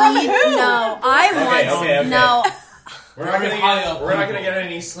 I From need, who? no, I want, okay. no. We're not gonna get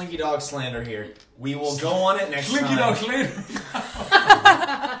any Slinky Dog slander here. We will go on it next Slinky time. Dog slander.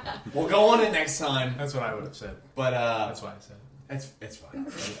 We'll go on it next time. That's what I would have said. But That's why I said. it's fine.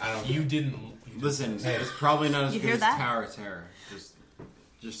 I don't. You didn't. Listen, it's probably not as You good hear as that? Tower of Terror.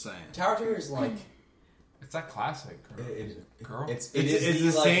 Just saying. Tower Terror is like It's that classic. Girl. it's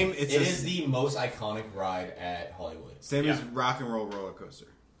the same. It is the most iconic ride at Hollywood. Same as Rock and Roll Roller Coaster.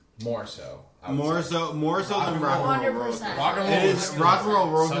 More so. More so than Rock and Roll Roller Coaster. 100%. Rock and Roll It is Rock and Roll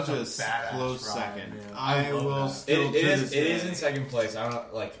Roller such Coaster a is badass close ride, second. man. I love will that. still It to is. this It day. is in second place. I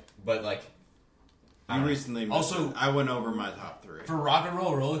don't like, but like. You recently missed Also- it. I went over my top 3. For Rock and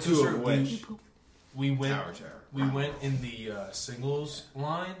Roll Roller Two Coaster, of which we went. Tower of Terror. We went in the singles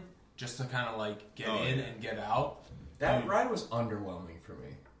line just to kind of like get in and get out. That ride was underwhelming for me.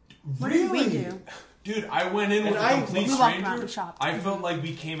 What did we do? Dude, I went in And with a I- complete we walked around stranger. the shop. I felt like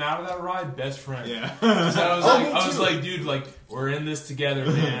we came out of that ride best friends. Yeah. So I was me like, too. dude, like we're in this together,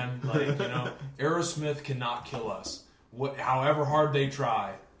 man. Like, you know, Aerosmith cannot kill us. However hard they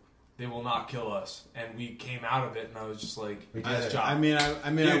try, they will not kill us. And we came out of it, and I was just like, nice job. I mean, I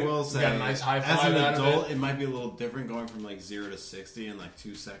Dude, will we say, got a nice high as five an out of adult, it. it might be a little different going from like 0 to 60 in like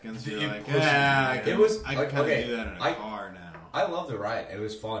 2 seconds. You're It like, pushes you, yeah, man. I It was- I like, kind of okay, do that in a I- car now. I love the ride. It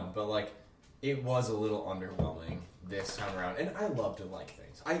was fun, but like, it was a little underwhelming this time around. And I love to like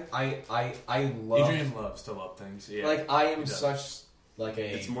things. I love. Adrian loves to love things. Yeah. Like I am He does. such like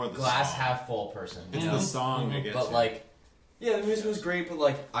a It's more the glass song. half full person. It's you the know? song that gets But you. like, yeah, the music was great. But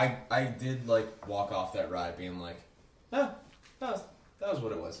like, I did like walk off that ride being like, oh, that was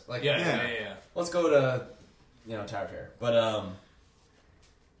what it was. Like, yeah. let's go to Tower of Terror. But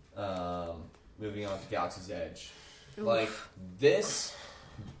moving on to Galaxy's Edge. Oof. Like, this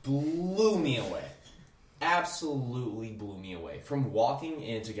blew me away. Absolutely blew me away. From walking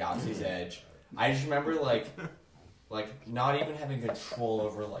into Galaxy's Edge, I just remember like not even having control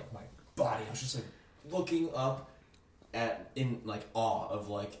over like my body. I was just like looking up in like awe of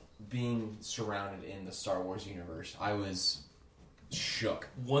like being surrounded in the Star Wars universe. I was shook.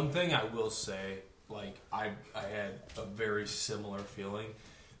 One thing I will say, like I had a very similar feeling.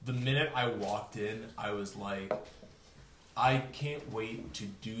 The minute I walked in, I was like, I can't wait to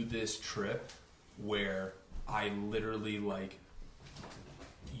do this trip where I literally like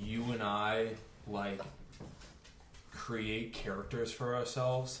you and I like create characters for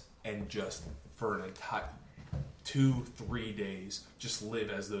ourselves and just for an entire 2-3 days just live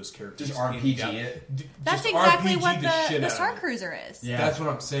as those characters. Just RPG it. That's Just exactly RPG what shit the out Star of it. Cruiser is. Yeah. That's what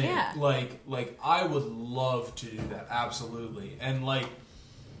I'm saying. Yeah. Like I would love to do that, absolutely. And like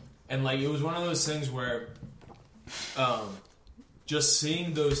it was one of those things where just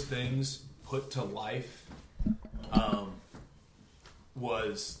seeing those things put to life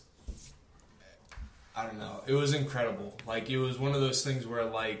was, I don't know, it was incredible. Like it was one of those things where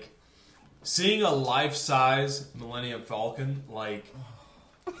like seeing a life-size Millennium Falcon like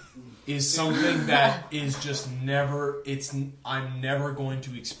is something that is just never. I'm never going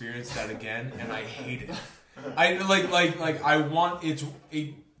to experience that again, and I hate it. I want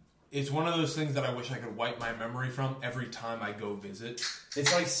it's one of those things that I wish I could wipe my memory from every time I go visit.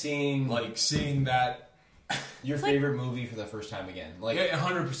 It's like seeing that your favorite movie for the first time again. Like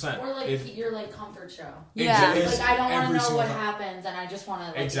 100%. Or like your like comfort show. Yeah. Like I don't want Every to know single what time. happens, and I just want to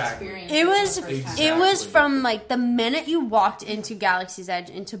like Exactly. experience. It was for the first time. it was Exactly. from like the minute you walked into Galaxy's Edge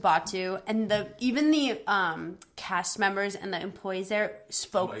into Batu, and even the cast members and the employees there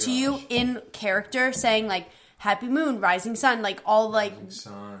spoke my to you gosh. in character, saying like "Happy Moon," "Rising Sun," like all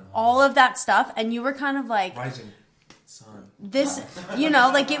Sun. all of that stuff, and you were kind of like Rising Sun. this,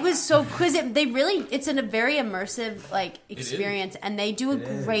 like it was so because it's a very immersive like experience, and they do a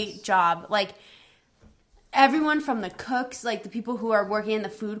great job. Like everyone from the cooks, like the people who are working in the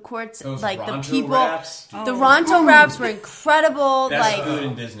food courts, those like the Ronto people, wraps. the Ronto wraps were incredible. Best like food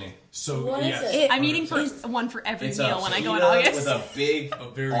in Disney. So What is yes. it? I'm eating one for every It's meal a when I go in pita August. with a big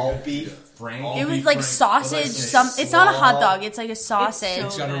very all good beef pita. frank. All it was beef like frank. sausage. With, like, It's not a hot slaw. dog. It's like a sausage.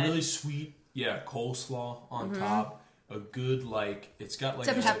 It's got a good. really sweet, coleslaw on top. A good it's got like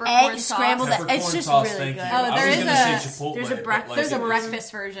It's a a peppercorn Egg sauce. scrambled. Peppercorn It's just sauce, really thank good. you. Oh, I there was is gonna a- say Chipotle, there's a but, breakfast- There's a it was-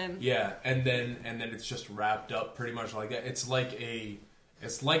 breakfast version. Yeah, and then it's just wrapped up pretty much like that. It's like a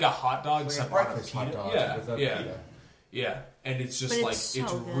hot dog, Like a except on breakfast pita. hot dog Yeah, with a yeah, pita. yeah. And it's just But like it's it's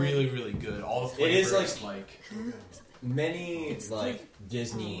so good. really, really good. All the It is, flavors, Many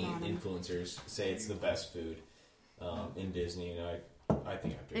Disney influencers say it's the best food in Disney, and I think I have to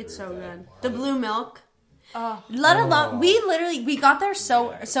agree It's so with that. good. The blue milk. Let alone we got there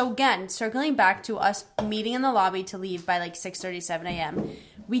so again, circling back to us meeting in the lobby to leave by like 6:37 a.m.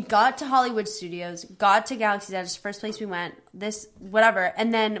 We got to Hollywood Studios, got to Galaxy's Edge, first place we went, whatever,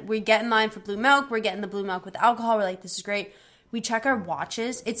 and then we get in line for blue milk. We're getting the blue milk with alcohol. We're like, this is great. We check our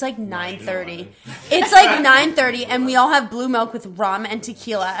watches. It's like 9:30. It's like 9:30, and we all have blue milk with rum and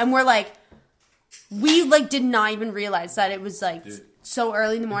tequila, and we're like, we like did not even realize that it was like so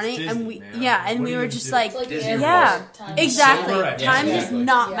early in the morning, Disney, and we were just like exactly. So Time does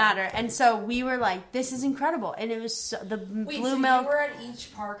not matter, and so we were like, this is incredible, and it was blue milk. You were at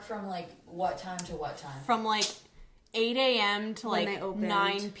each park from like what time to what time? From like 8 a.m. to When like they opened.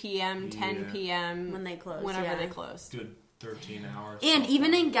 9 p.m., 10 p.m. When they closed, whenever they closed. Good 13 hours. And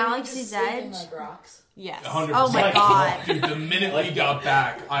even in Galaxy's Edge, like rocks. Yes. 100%. Oh my God. Dude, the minute we got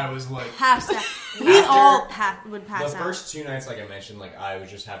back, I was like... passed out. We all would pass out. The first 2 nights, like I mentioned, like I was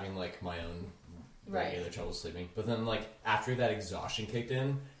just having like my own regular trouble sleeping. But then like after that exhaustion kicked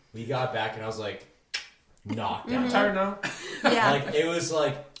in, we got back and I was like knocked out. I'm tired now. Yeah. Like it was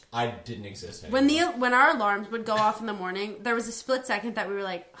like I didn't exist anymore. When our alarms would go off in the morning, there was a split second that we were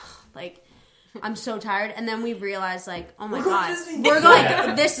like I'm so tired, and then we realized like, oh my god, we're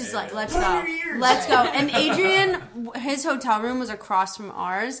going. This is like, let's go. And Adrian, his hotel room was across from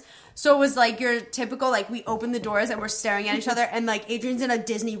ours, so it was like your typical like we open the doors and we're staring at each other, and like Adrian's in a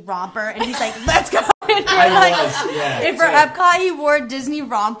Disney romper, and he's like, let's go. And for Epcot, he wore a Disney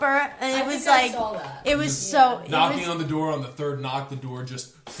romper, and it was like, it was so knocking on the door on the third knock, the door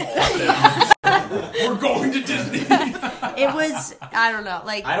just we're going to Disney. It was, I don't know,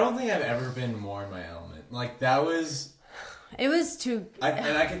 like I don't think I've ever been more in my element. Like that was. It was too. I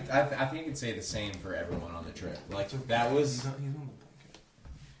think I could say the same for everyone on the trip. Like that was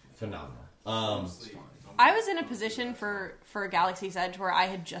phenomenal. I was in a position for Galaxy's Edge where I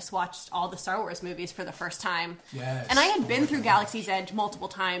had just watched all the Star Wars movies for the first time. Yes. And I had been through Galaxy's Edge multiple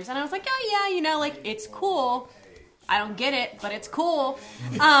times, and I was like, oh yeah, you know, like it's cool. I don't get it, but it's cool.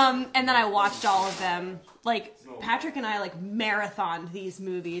 And then I watched all of them. Like Patrick and I like marathoned these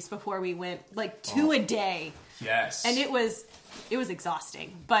movies before we went, like 2 a day. Yes. And it was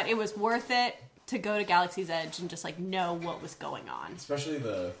exhausting, but it was worth it to go to Galaxy's Edge and just like know what was going on. Especially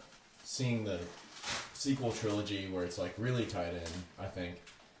seeing the sequel trilogy where it's like really tied in, I think,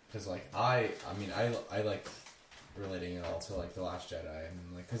 because like I like relating it all to like The Last Jedi,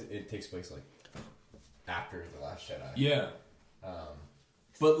 and like because it takes place like after The Last Jedi. Yeah.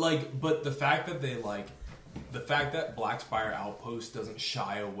 But the fact that Black Spire Outpost doesn't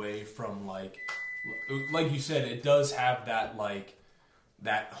shy away from like you said, it does have that like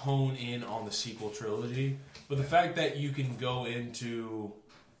that hone in on the sequel trilogy. But the fact that you can go into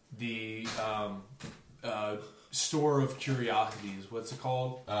the store of curiosities, what's it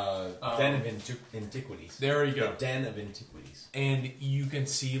called? Den of Antiquities. There you go. The Den of Antiquities. And you can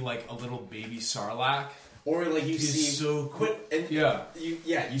see like a little baby Sarlacc. Or like you see so cool.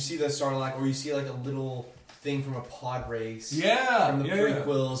 You see the Sarlacc, or you see like a little thing from a pod race. Yeah. From the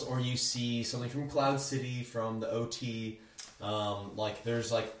prequels, or you see something from Cloud City from the OT. Like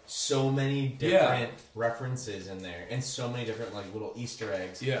there's like so many different references in there, and so many different like little Easter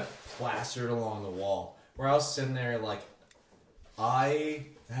eggs plastered along the wall. Where I was sitting there like, I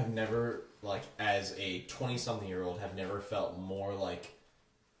have never like as a 20-something-year-old have never felt more like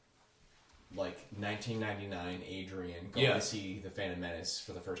 1999 Adrian going to see The Phantom Menace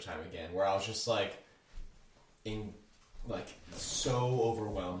for the first time again. Where I was just like so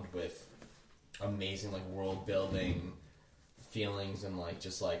overwhelmed with amazing like world building feelings and like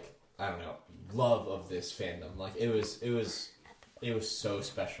just like I don't know, love of this fandom. Like it was so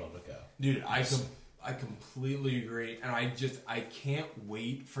special to go. Dude, I completely agree, and I can't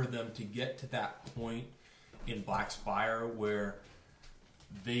wait for them to get to that point in Black Spire where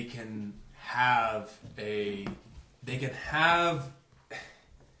they can have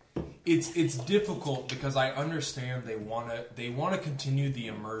it's difficult because I understand they want to continue the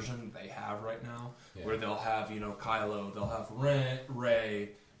immersion they have right now, where they'll have Kylo, they'll have Rey,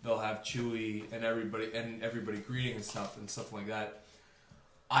 they'll have Chewie, and everybody greeting and stuff like that.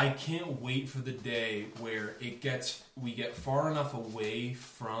 I can't wait for the day where we get far enough away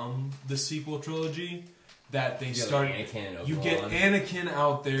from the sequel trilogy that they start. You get Anakin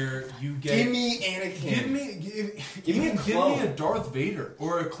out there. You get give me Anakin. Give me a clone. Give me a Darth Vader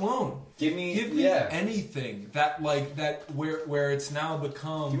or a clone. Give me anything that where it's now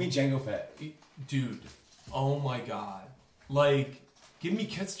become. Give me Jango Fett, dude. Oh my god, like. Give me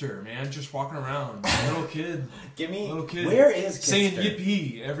Kitster, man, just walking around, little kid. Where is Kitster? Saying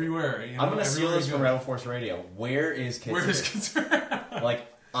yippee everywhere. I'm gonna steal this from Rebel Force Radio. Where is Kitster? Where is Kitster? Like,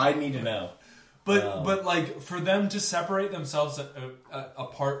 I need to know. But like for them to separate themselves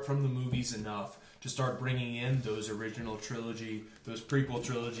apart from the movies enough to start bringing in those original trilogy, those prequel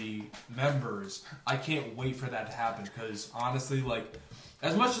trilogy members, I can't wait for that to happen. Because honestly, like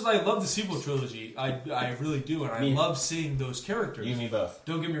as much as I love the sequel trilogy, I really do, and I love seeing those characters. You and me both.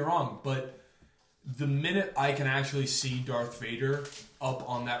 Don't get me wrong, but the minute I can actually see Darth Vader up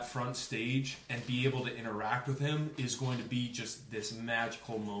on that front stage and be able to interact with him is going to be just this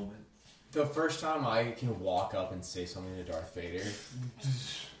magical moment. The first time I can walk up and say something to Darth Vader,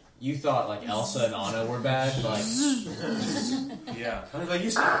 you thought like Elsa and Anna were bad, like yeah. I was like, you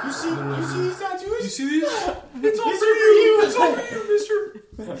see these tattoos? You see these? It's all for you. It's all for you,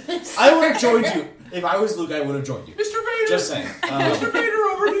 Mister. I would have joined you if I was Luke. I would have joined you, Mr. Vader. Just saying, Mr. Vader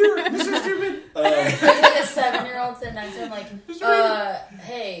over here, Mr. Stupid. Like a 7-year-old sitting next to him, like,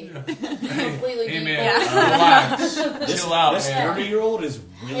 hey, completely. Hey man, relax, chill out. This 30-year-old is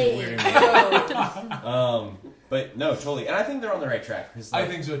really weird. But no, totally, and I think they're on the right track. Like, I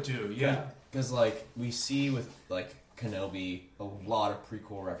think so too. Yeah, because like we see with like Kenobi a lot of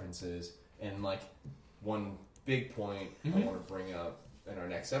prequel references, and like one big point I want to bring up in our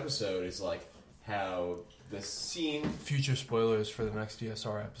next episode is like how the scene. Future spoilers for the next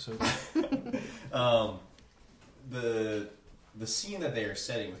DSR episode. The scene that they are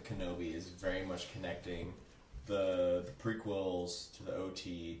setting with Kenobi is very much connecting the prequels to the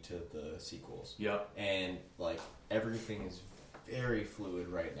OT to the sequels. Yep. And like everything is very fluid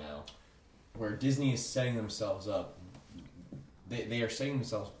right now, where Disney is setting themselves up. They are setting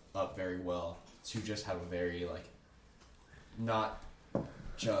themselves up very well to just have a very like not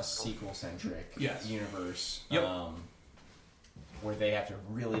just sequel centric universe. Yep. Where they have to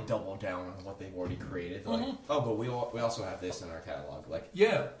really double down on what they've already created. Like, but we also have this in our catalog. Like,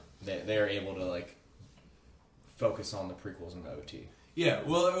 they are able to like focus on the prequels and the OT. Yeah,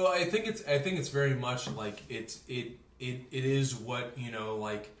 well, I think it's very much like it is what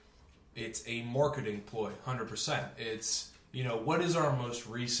like it's a marketing ploy, 100%. It's what is our most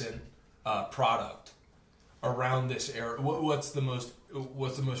recent product around this era? What's the most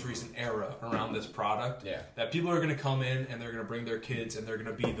recent era around this product? Yeah, that people are going to come in and they're going to bring their kids and they're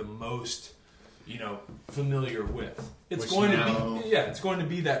going to be the most familiar with. It's going to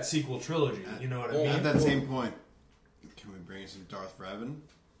be that sequel trilogy. You know what I mean? At that same point, can we bring in some Darth Revan?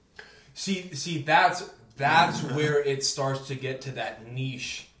 See, that's where it starts to get to that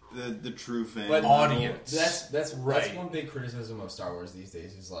niche. The true fan audience. That's one big criticism of Star Wars these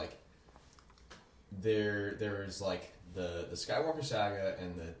days is like there's like the Skywalker saga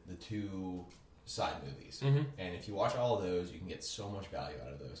and the two side movies. Mm-hmm. And if you watch all of those, you can get so much value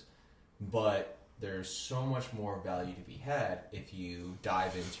out of those. But there's so much more value to be had if you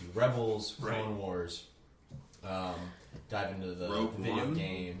dive into Rebels, Clone Wars, dive into the video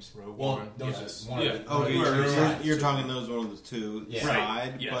games. Rogue One. Yes. You're talking those one of the two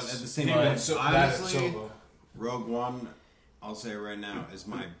side, yes. But at the same time, honestly, Solo. Rogue One, I'll say right now, is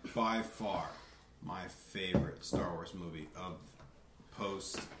by far my favorite Star Wars movie of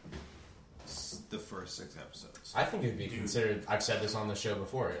post the first 6 episodes. I think it'd be considered. I've said this on the show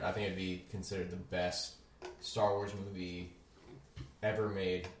before. I think it'd be considered the best Star Wars movie ever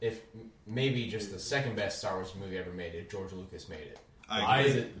made. If maybe just the second best Star Wars movie ever made if George Lucas made it. I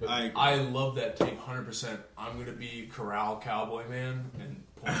agree. I love that take 100%. I'm going to be Corral Cowboy Man and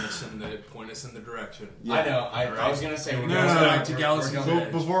point us in the direction. Yeah. I know. I was going to say we're going back to Galaxy's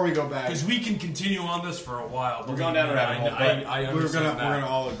Edge. Before we go back, because we can continue on this for a while. We're going down a rabbit hole. We're gonna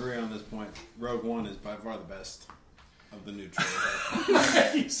all agree on this point. Rogue One is by far the best of the new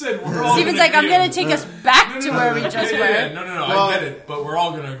trilogy. He said we're all. Steven's like, I'm going to take us back to where we just were. No, I get it, but we're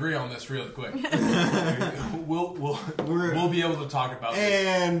all going to agree on this really quick. We'll be able to talk about this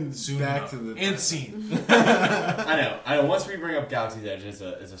and soon back enough. to the and scene. I know. Once we bring up Galaxy's Edge, it's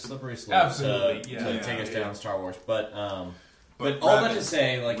a slippery slope. Absolutely, to take us down Star Wars, but all that to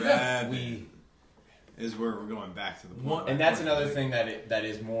say, like we. Is where we're going back to the point. And that's another thing that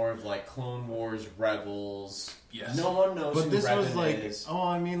is more of like Clone Wars, Rebels. Yes. No one knows but who this Revan was like, is.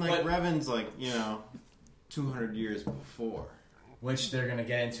 Revan's like, 200 years before. Which they're going to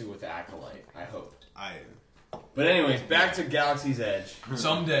get into with Acolyte, I hope. But anyways, back to Galaxy's Edge.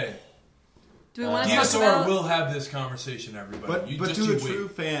 Someday. Do we want to DSR will have this conversation, everybody. But to a true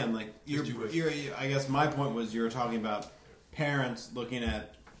fan, like, I guess my point was you were talking about parents looking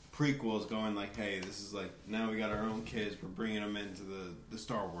at prequels going like, hey, this is like, now we got our own kids, we're bringing them into the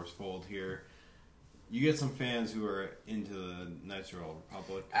Star Wars fold here. You get some fans who are into the Knights of the Old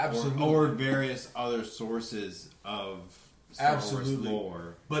Republic. Absolutely. Or various other sources of Star Wars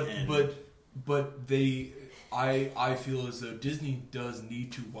lore. But they I feel as though Disney does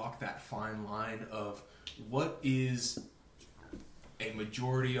need to walk that fine line of what is a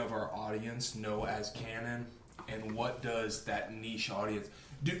majority of our audience know as canon, and what does that niche audience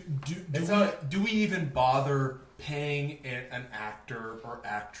do we even bother paying an actor or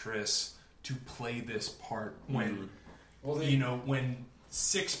actress to play this part when when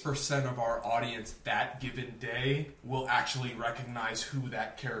 6% of our audience that given day will actually recognize who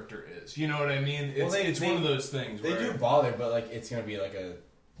that character is? You know what I mean? It's one of those things. They do bother, but like it's gonna be like a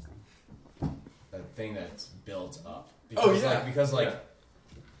thing that's built up. Because, because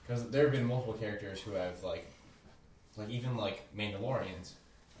there have been multiple characters who have like even like Mandalorians.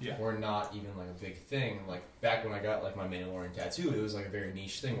 Yeah. Were not even like a big thing. Like back when I got like my Mandalorian tattoo, it was like a very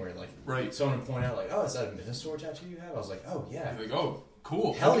niche thing where like someone would point out like, oh, is that a Mythosaur tattoo you have? I was like, oh yeah. You're like, oh,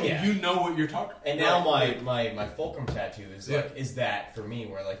 cool. Hell yeah. You know what you're talking about. And now my Fulcrum tattoo is like is that for me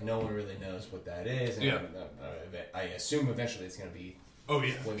where like no one really knows what that is. And I assume eventually it's gonna be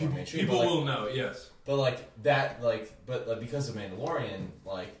people will know, yes. But like that because of Mandalorian,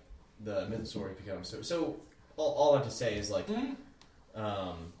 like the Mythosaur becomes so all I have to say is like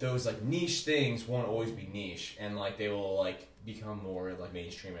those like niche things won't always be niche, and like they will like become more like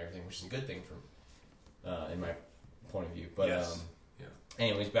mainstream and everything, which is a good thing from in my point of view. But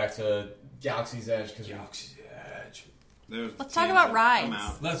anyways, back to Galaxy's Edge let's talk about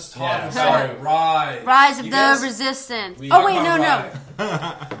rides. Let's talk about rides. Rise of the Resistance. Oh wait, no.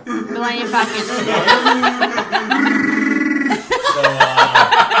 Millennium Falcon.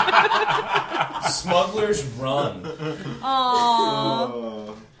 Smuggler's Run.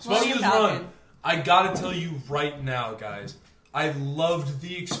 Aww. Smuggler's Run. I gotta tell you right now, guys, I loved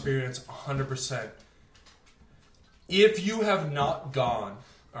the experience 100%. If you have not gone,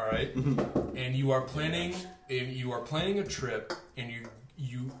 all right, and you are planning a trip, and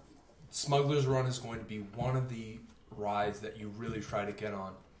you Smuggler's Run is going to be one of the rides that you really try to get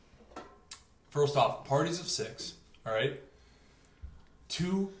on. First off, parties of 6, all right,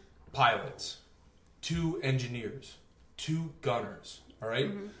 2 pilots, 2 engineers, 2 gunners, all right?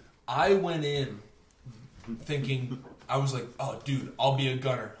 Mm-hmm. I went in thinking, I was like, oh, dude, I'll be a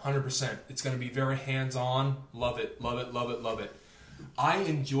gunner, 100%. It's going to be very hands-on. Love it, love it, love it, love it. I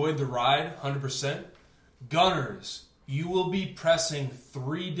enjoyed the ride, 100%. Gunners, you will be pressing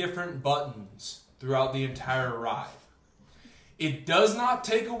 3 different buttons throughout the entire ride. It does not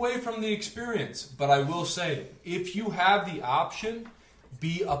take away from the experience, but I will say, if you have the option,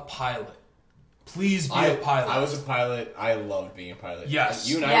 be a pilot. Please be a pilot. I was a pilot. I loved being a pilot. Yes.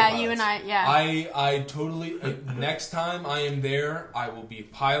 You and I. I totally... next time I am there, I will be a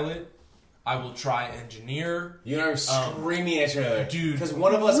pilot. I will try engineer. You and I were screaming at each other. Dude. Because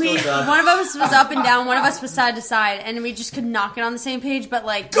one of us goes up. One of us was up and down, one of us was side to side, and we just could not get on the same page, but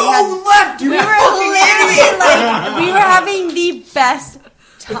like... Go left, dude! We were literally like... We were having the best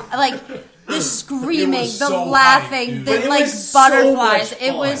time. Like... The screaming, the so laughing, hype, the like butterflies. So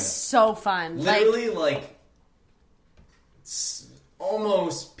it was so fun. Literally, like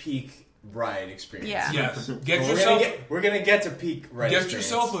almost peak ride experience. Yeah. Yes. We're gonna get to peak ride experience. Get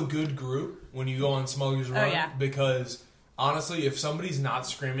yourself a good group when you go on Smuggler's Run. Because honestly, if somebody's not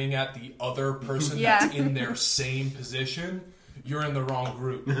screaming at the other person that's in their same position, you're in the wrong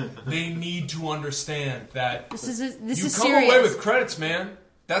group. They need to understand that this is come serious. away with credits, man.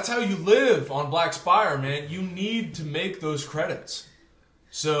 That's how you live on Black Spire, man. You need to make those credits.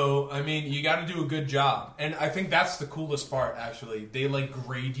 So, I mean, you got to do a good job. And I think that's the coolest part, actually. They, like,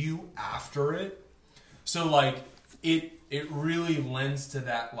 grade you after it. So, like, it really lends to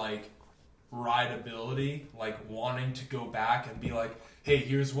that, like, rideability. Like, wanting to go back and be like, hey,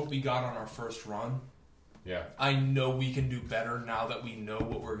 here's what we got on our first run. Yeah. I know we can do better now that we know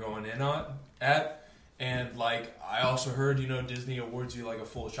what we're going in at. And, like, I also heard, Disney awards you, like, a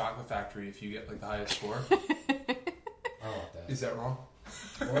full chocolate factory if you get, like, the highest score. I want that. Is that wrong?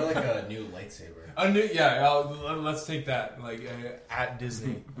 Or, like, a new lightsaber. Let's take that. Like, at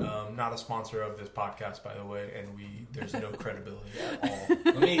Disney. Not a sponsor of this podcast, by the way, and there's no credibility at all.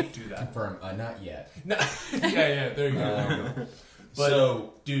 Let me do that. Confirm, not yet. There you go.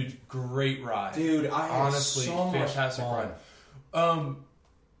 But, dude, great ride. Dude, honestly, so fantastic ride.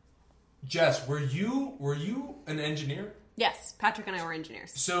 Jess, were you an engineer? Yes, Patrick and I were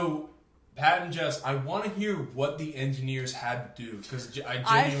engineers. So, Pat and Jess, I want to hear what the engineers had to do, because I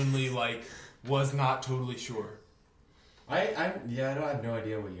genuinely was not totally sure. I have no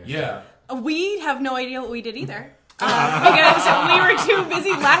idea what you guys did. We have no idea what we did either. Because we were too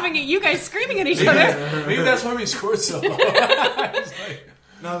busy laughing at you guys screaming at each other. Maybe that's why we scored so low.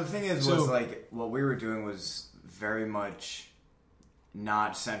 No, the thing is, was like what we were doing was very much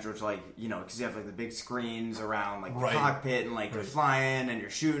not central to like, you know, because you have like the big screens around like the Right. cockpit and like you're flying and you're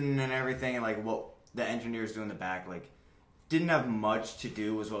shooting and everything, and like what the engineers do in the back like didn't have much to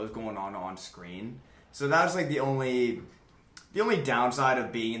do with what was going on screen. So that was like the only downside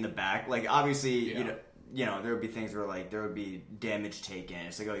of being in the back. Like obviously, you know, there would be things where like there would be damage taken.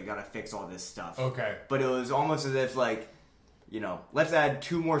 It's like, oh, you gotta fix all this stuff. Okay. But it was almost as if like, you know, let's add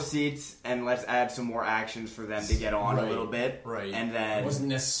 2 more seats and let's add some more actions for them to get on a little bit. Right. And then it wasn't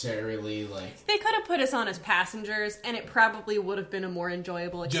necessarily like They could have put us on as passengers, and it probably would have been a more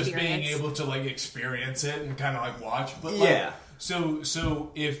enjoyable experience. Just being able to like experience it and kind of like watch. But yeah.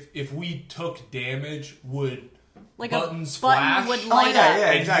 So if we took damage, would like buttons a button flash? would light yeah, up. yeah,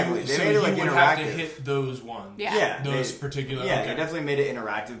 And exactly. They so made it like you would interactive. have to hit those ones. Yeah. Those they- particular. Yeah, okay. they definitely made it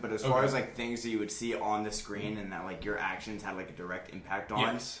interactive, but as far Okay. as like things that you would see on the screen and that like your actions had like a direct impact on,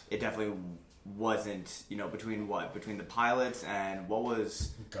 Yes. it definitely wasn't, you know, between the pilots and what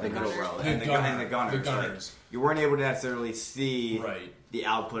was the middle gunners. row The and the gunners. The Like, gunners. you weren't able to necessarily see Right. the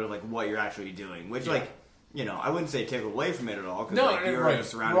output of like what you're actually doing, which Yeah. like, you know, I wouldn't say take away from it at all because No, like, you're right.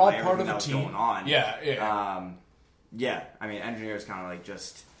 surrounded We're all by part everything of that the was team. going on. Yeah. Yeah, I mean, engineers kind of like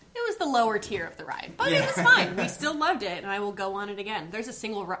just. It was the lower tier of the ride, but Yeah. it was fine. We still loved it, and I will go on it again. There's a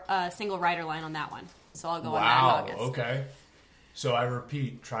single rider line on that one, so I'll go on that in Wow. August. Okay. So I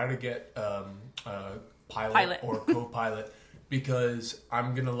repeat, try to get pilot or co-pilot because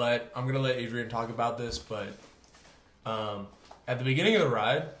I'm gonna let Adrian talk about this, but at the beginning of the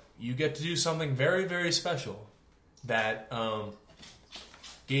ride, you get to do something very, very special that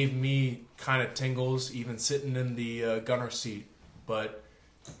gave me kind of tingles even sitting in the gunner seat. But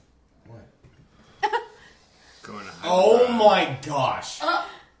Going to oh my gosh.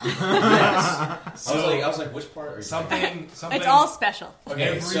 yes, I was like, which part are you something. It's all special. Okay,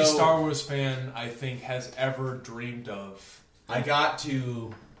 Every so Star Wars fan, I think, has ever dreamed of. I got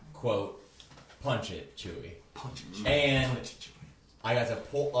to quote punch it, Chewie. And I got to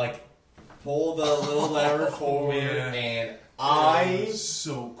pull the little lever forward, man. and I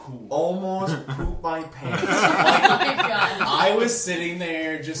So cool. almost pooped my pants. Oh my god. I was sitting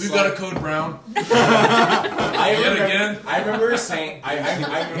there just. We've like, got a code brown. I remember saying.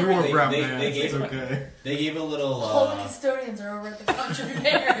 I You remember were brown they pants, gave it's okay. They gave a little. All the custodians are over at the country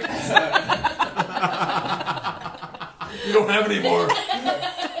fairs. We don't have any more.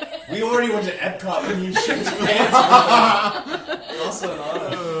 We already went to Epcot when you shit your pants. Also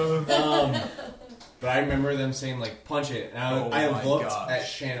an but I remember them saying like punch it, and I looked at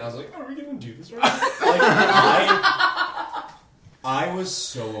Shannon. I was like, "Are we gonna do this right?" Like I was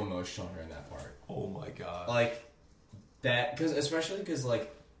so emotional during that part. Oh my god. Like that, especially because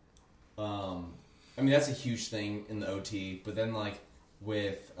like, I mean that's a huge thing in the OT. But then like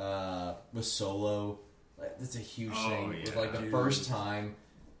with Solo, like, that's a huge thing. yeah, with like the first time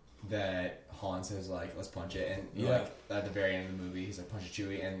that Han says like let's punch it, and like at the very end of the movie he's like punch it,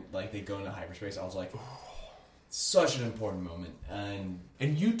 Chewie, and like they go into hyperspace. I was like, such an important moment. And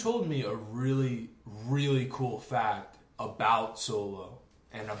you told me a really, really cool fact about Solo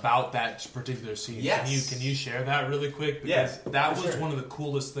and about that particular scene. Yes. Can you share that really quick? Because that was one of the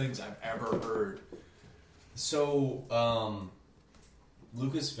coolest things I've ever heard. So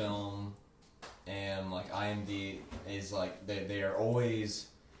Lucasfilm and like IMD is like they are always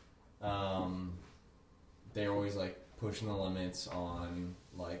they're always like pushing the limits on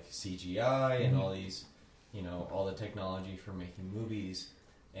like CGI and all these, you know, all the technology for making movies.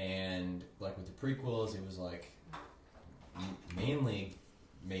 And like with the prequels, it was like mainly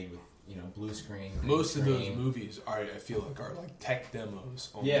made with, you know, blue screen. Most of those movies I feel like are like tech demos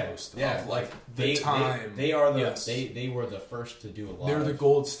almost. Yeah, of like the time. They are the Yes. they were the first to do a lot. They're the of,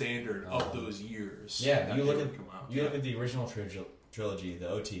 gold standard of those years. Yeah, that you they look would at come out. you look at the original trilogy, the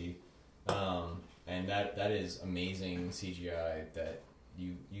OT, and that is amazing CGI that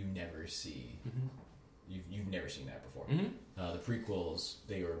you never see. Mm-hmm. You've never seen that before. Mm-hmm. The prequels,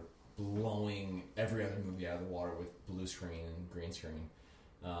 they were blowing every other movie out of the water with blue screen and green screen.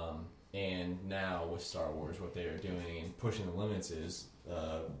 And now with Star Wars, what they are doing and pushing the limits is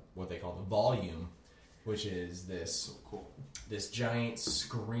what they call the volume, which is this this giant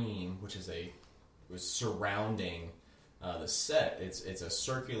screen, which is was surrounding the set. It's a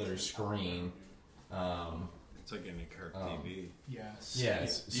circular screen. It's like any Kirk TV. Yes. Yeah,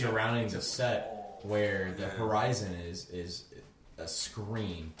 it's surrounding the set where the horizon is a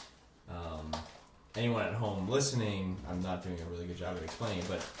screen. Anyone at home listening, I'm not doing a really good job of explaining,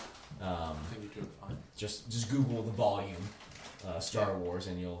 but I think you're doing fine. just Google the volume Star Wars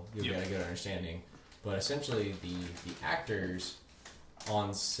and you'll get a good understanding. But essentially, the actors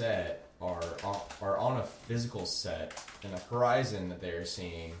on set are on a physical set, and the horizon that they're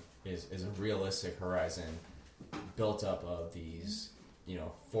seeing is a realistic horizon built up of these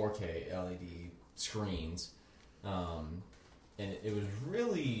 4K LED screens, and it was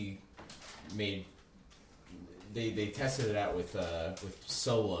really made. They tested it out with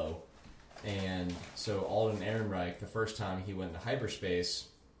Solo, and so Alden Ehrenreich, the first time he went into hyperspace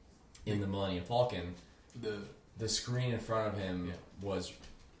in the Millennium Falcon, the screen in front of him was,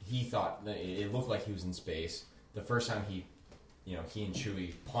 he thought that it looked like he was in space. The first time he and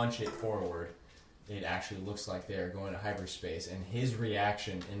Chewie punch it forward, it actually looks like they're going to hyperspace, and his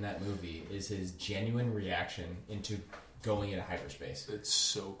reaction in that movie is his genuine reaction into going into hyperspace. It's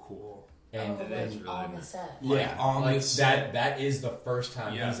so cool. And on the set. Yeah, on the set. That is the first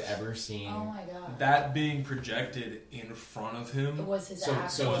time he's ever seen. Oh my god. That being projected in front of him. It was his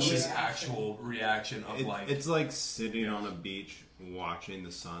actual reaction of it's like sitting on a beach watching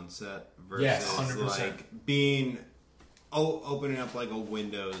the sunset versus yes, 100%. like being opening up like a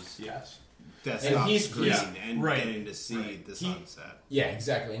Windows desktop screen and getting to see the sunset. Yeah,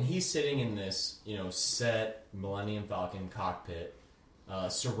 exactly. And he's sitting in this set Millennium Falcon cockpit.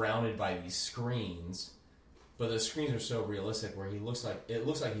 Surrounded by these screens, but the screens are so realistic where it looks like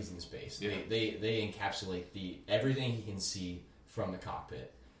he's in space. Yeah. They encapsulate everything he can see from the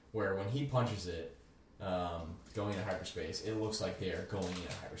cockpit. Where when he punches it, going into hyperspace, it looks like they are going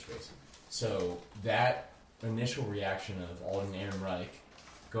into hyperspace. So that initial reaction of Alden Ehrenreich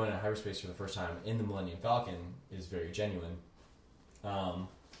going into hyperspace for the first time in the Millennium Falcon is very genuine.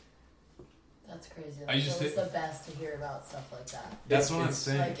 That's crazy. It's the best to hear about stuff like that. That's what I'm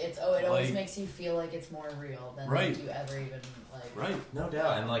saying. Like it always makes you feel like it's more real than you ever even like. Right, no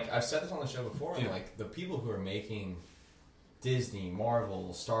doubt. And like I've said this on the show before, and like the people who are making Disney,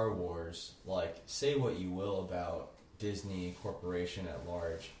 Marvel, Star Wars, like say what you will about Disney Corporation at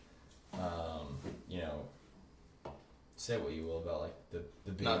large, say what you will about like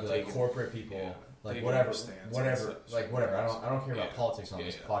the big corporate people. Like whatever. I don't care about politics on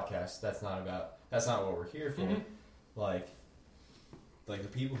this podcast. That's not what we're here for. Mm-hmm. Like the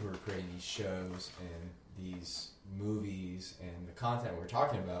people who are creating these shows and these movies and the content we're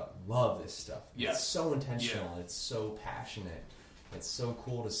talking about love this stuff. Yeah. It's so intentional. Yeah. It's so passionate. It's so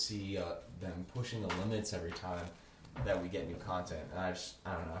cool to see them pushing the limits every time that we get new content, and I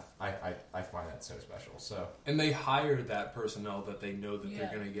don't know, I find that so special. So, and they hire that personnel that they know that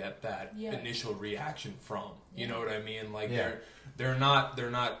they're going to get that initial reaction from. You know what I mean? Like they're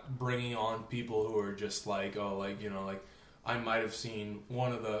not bringing on people who are just like, I might have seen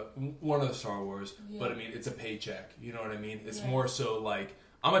one of the Star Wars, but I mean it's a paycheck. You know what I mean? It's more so like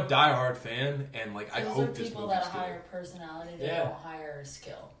I'm a diehard fan, and like I hope this movie's good. People that hire personality, they don't hire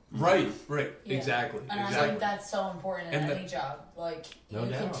skill. Right, exactly. And I think that's so important in any job. Like, you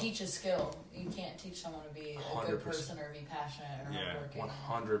can teach a skill. You can't teach someone to be a good person or be passionate or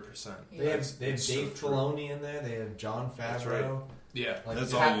hardworking. 100%. They have Dave Filoni in there. They have Jon Favreau. That's right. Yeah, like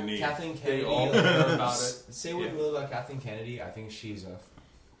that's all you need. Kathleen Kennedy. All know about it. Say what you will about Kathleen Kennedy. I think she's a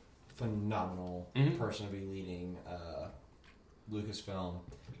phenomenal person to be leading Lucasfilm.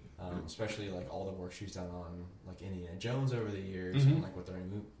 Especially like all the work she's done on like Indiana Jones over the years, and like with their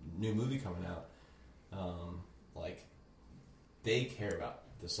new movie coming out, like they care about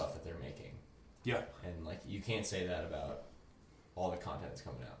the stuff that they're making. Yeah, and like you can't say that about all the content that's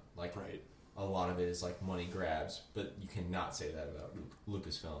coming out. Like a lot of it is like money grabs, but you cannot say that about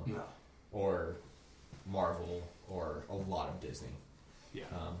Lucasfilm or Marvel or a lot of Disney. Yeah,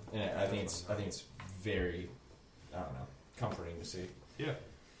 and I think it's very comforting to see. Yeah.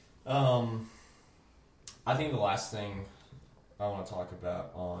 I think the last thing I want to talk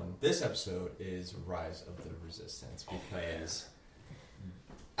about on this episode is Rise of the Resistance, because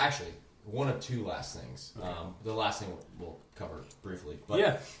actually one of two last things. Okay. The last thing we'll cover briefly,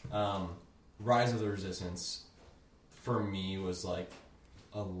 but Rise of the Resistance for me was like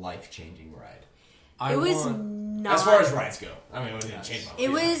a life-changing ride. It was not, as far as rides go. I mean, it didn't change my life. It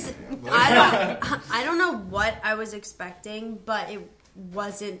was. I don't know what I was expecting, but it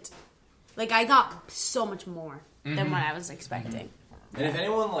wasn't. Like, I got so much more than what I was expecting. And if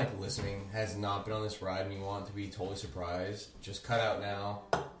anyone like listening has not been on this ride and you want to be totally surprised, just cut out now.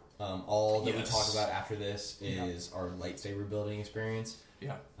 All that we talk about after this is our lightsaber building experience.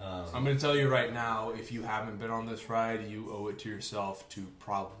 Yeah. I'm going to tell you right now, if you haven't been on this ride, you owe it to yourself to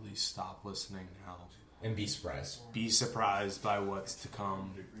probably stop listening now. And be surprised. Be surprised by what's to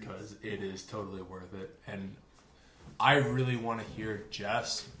come, because it is totally worth it. And I really want to hear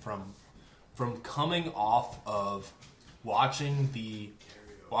Jess from coming off of watching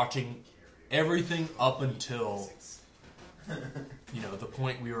everything up until the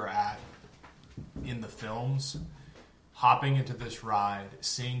point we were at in the films, hopping into this ride,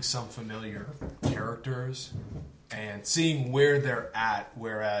 seeing some familiar characters, and seeing where they're at,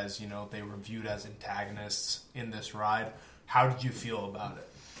 whereas, they were viewed as antagonists in this ride. How did you feel about it?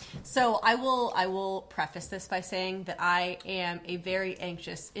 So I will preface this by saying that I am a very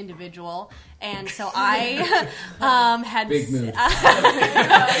anxious individual, and so I had big mood. That's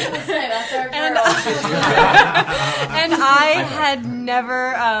our girl. And I had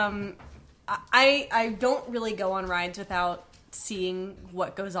never. I don't really go on rides without seeing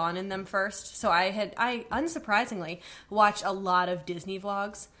what goes on in them first. So I unsurprisingly watched a lot of Disney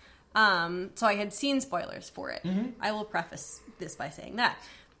vlogs. So I had seen spoilers for it. Mm-hmm. I will preface this by saying that.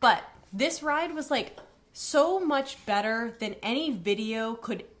 But this ride was like so much better than any video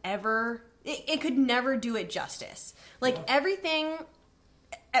could ever. It could never do it justice. Like everything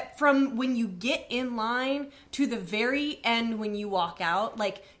from when you get in line to the very end when you walk out,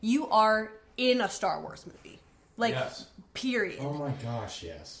 like you are in a Star Wars movie. Like, yes. Period. Oh my gosh,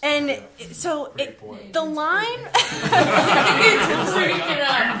 yes. And so the line. It's freaking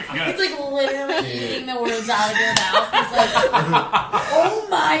out. It's like literally eating the words out of your mouth. It's like, oh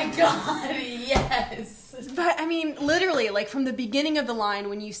my god, yes. But I mean, literally, like from the beginning of the line,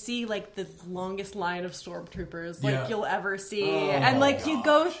 when you see like the longest line of stormtroopers like you'll ever see, and like you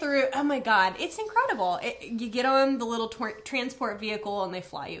go through, oh my god, it's incredible. You get on the little transport vehicle and they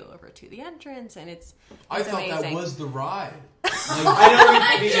fly you over to the entrance, and it's I thought amazing. That was the ride. Like,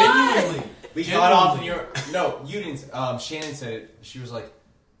 I know we got off and you didn't. Shannon said it. She was like,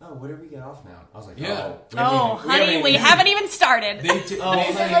 "Oh, where did we get off now?" I was like, honey, we haven't even started."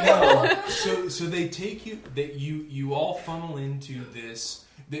 So they take you. You all funnel into this.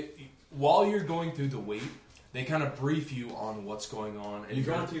 While you're going through the wait, they kind of brief you on what's going on. And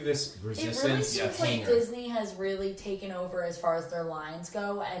you're going through this resistance. It really seems like Disney has really taken over as far as their lines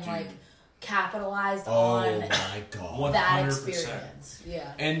go, and like capitalized on my God. that 100%. experience.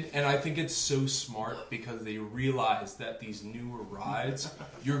 Yeah. And I think it's so smart because they realize that these newer rides,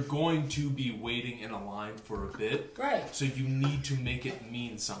 you're going to be waiting in a line for a bit. Right. So you need to make it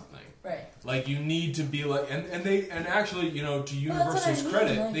mean something. Right. Like you need to be like and actually, to Universal's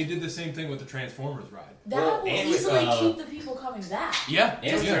credit, like, they did the same thing with the Transformers ride. That will easily keep the people coming back. Yeah.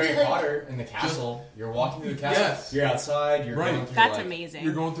 And with Harry Potter in the castle. You're walking through the castle. Yes. You're outside. You're going through That's amazing.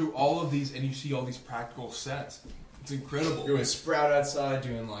 You're going through all of these and you see all these practical sets. It's incredible. You're with Sprout outside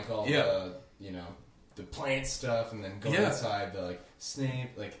doing like all the the plant stuff, and then going outside the like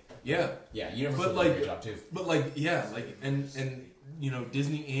Snape, like Universal did a great job too. But and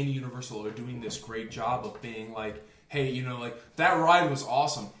Disney and Universal are doing this great job of being like, hey, like that ride was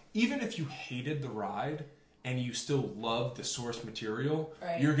awesome. Even if you hated the ride and you still loved the source material,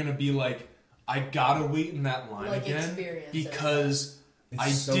 you're gonna be like, I gotta wait in that line again because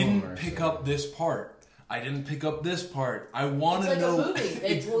I didn't pick up this part. I didn't pick up this part. I want to know. It's like a movie.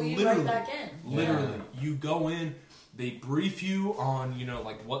 They pull you right back in. Literally, you go in. They brief you on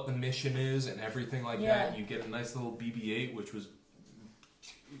like what the mission is and everything like that. You get a nice little BB-8, which was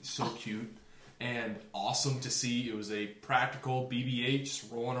so cute and awesome to see. It was a practical BB-8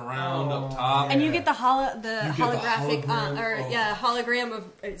 just rolling around up top, and you get the holographic hologram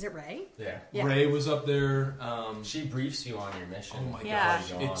of is it Rey? Yeah. Rey was up there. She briefs you on your mission. Oh my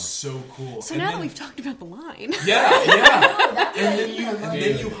gosh, it's so cool. So now that we've talked about the line, and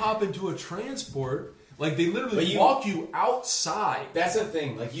then you hop into a transport. Like, they literally walk you outside. That's the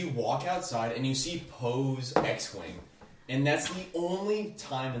thing. Like, you walk outside and you see Poe's X-Wing. And that's the only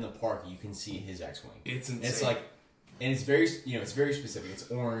time in the park you can see his X-Wing. It's insane. It's like, and it's very, it's very specific. It's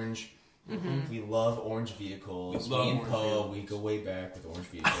orange. Mm-hmm. We love orange vehicles. Me and Poe, we go way back with orange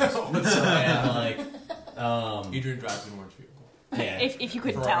vehicles. And like, Adrian drives an orange vehicle. Yeah. If you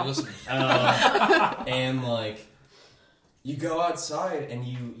couldn't tell. And like, you go outside and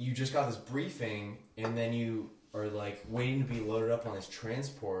you just got this briefing, and then you are like waiting to be loaded up on this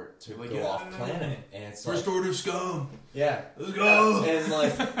transport to go off planet, and it's first order scum. Yeah, let's go. And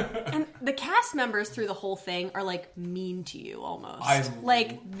like, and the cast members through the whole thing are like mean to you almost.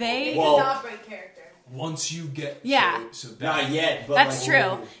 They did not break character. Once you get so not yet, but that's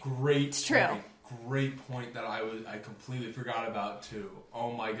true. Great, it's true. Great point that I completely forgot about too.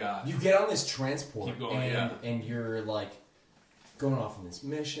 Oh my god! You get on this transport, keep going, and you're like going off on this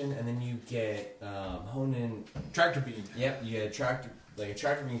mission, and then you get Honan tractor beam. Yep, you get a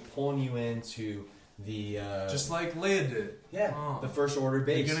tractor beam pulling you into the just like Leia did. Yeah, the First Order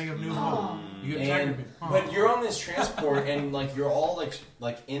base. Beginning of New Hope. You get tractor beam. But you're on this transport, and like you're all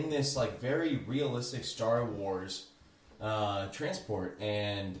like in this like very realistic Star Wars transport,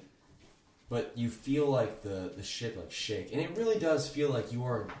 but you feel like the ship like shake, and it really does feel like you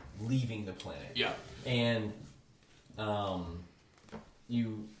are leaving the planet. Yeah. And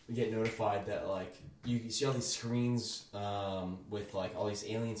you get notified that like you see all these screens with like all these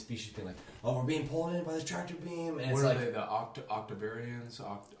alien species being like, oh, we're being pulled in by this tractor beam, and it's what are like they, the Octavarians?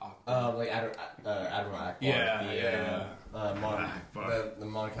 like Admiral Akbar, the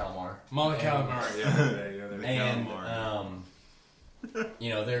Mon Calamar. Mon Calamar, And you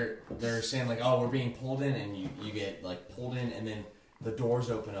know they're saying like, oh, we're being pulled in, and you get like pulled in, and then the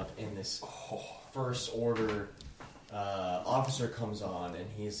doors open up, and this first order officer comes on, and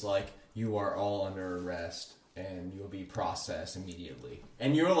he's like, you are all under arrest, and you'll be processed immediately.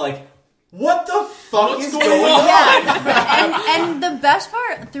 And you're like, what the fuck is going on? Yeah. and the best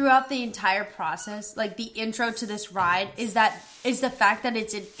part throughout the entire process, like the intro to this ride, is the fact that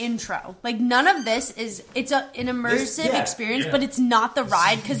it's an intro. Like none of this it's an immersive experience, but it's not the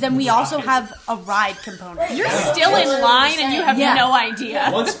ride, because then we also have a ride component. You're still in line and you have no idea.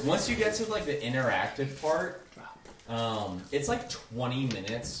 Once you get to like the interactive part, it's like 20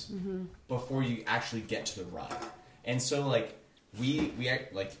 minutes before you actually get to the ride. And so like we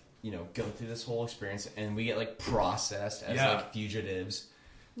like, you know, go through this whole experience, and we get like processed as like fugitives.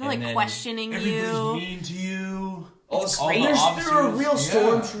 They're like questioning you. Everybody's mean to you. There are real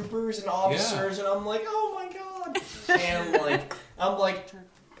stormtroopers and officers, and I'm like, oh my god. And like, I'm like,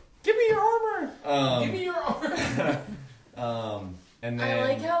 give me your armor. Give me your armor. And then I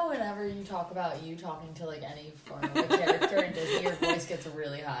like how whenever you talk about you talking to like any form of a character in Disney, your voice gets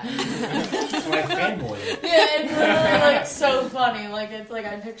really high. It's my fanboy. Yeah, it's literally like so funny. Like it's like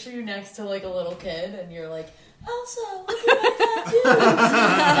I picture you next to like a little kid, and you're like, Elsa, look at my tattoos.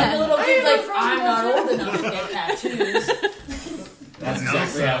 And the little kid's like, I'm not old enough to get tattoos. That's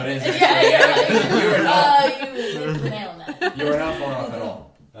exactly how it is. Yeah. You were not. You nailed that. You were not far off at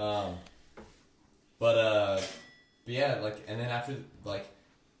all. But yeah, like, and then after, like,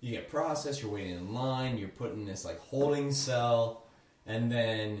 you get processed, you're waiting in line, you're put in this, like, holding cell, and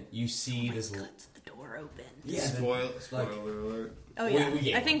then you see this... The door open. Yeah. Spoiler alert. Oh, yeah.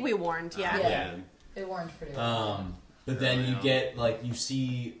 We I think we warned, Yeah. It warned pretty well. But then you get, like, you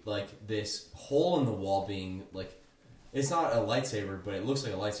see, like, this hole in the wall being, like, it's not a lightsaber, but it looks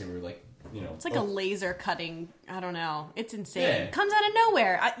like a lightsaber, like, you know. It's like a laser cutting, I don't know. It's insane. Yeah. It comes out of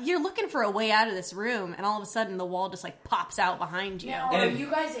nowhere. You're looking for a way out of this room, and all of a sudden the wall just like pops out behind you. Now, are you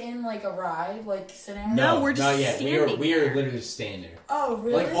guys in like a ride, like scenario? No, we're just standing We are literally just standing there. Oh,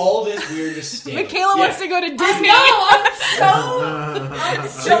 really? Like, all this, we are just standing. Michaela wants to go to Disney. I'm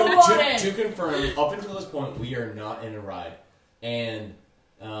so wanted. To confirm, up until this point, we are not in a ride. And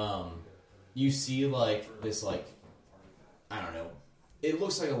you see, like, this, like, I don't know. It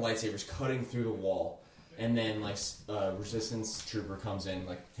looks like a lightsaber's cutting through the wall. And then, like, Resistance Trooper comes in,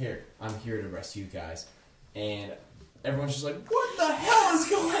 like, here, I'm here to rescue you guys. And everyone's just like, what the hell is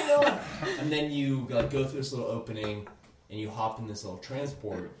going on? And then you, like, go through this little opening, and you hop in this little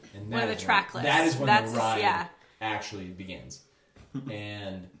transport. And Where the track list. That is when the ride actually begins.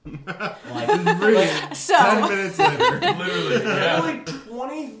 And, like, 10 minutes later. Literally. Like,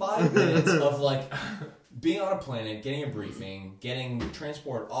 25 minutes of, like... being on a planet, getting a briefing, getting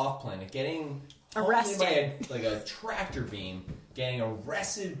transported off planet, getting arrested by a tractor beam, getting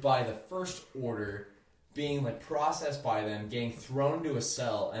arrested by the First Order, being like processed by them, getting thrown into a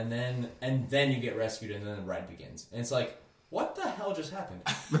cell, and then you get rescued, and then the ride begins. And it's like, what the hell just happened?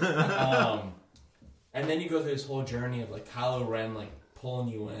 And then you go through this whole journey of like Kylo Ren like pulling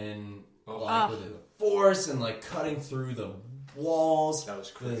you in with the Force and like cutting through the walls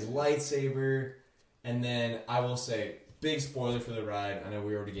with his lightsaber. And then I will say, big spoiler for the ride. I know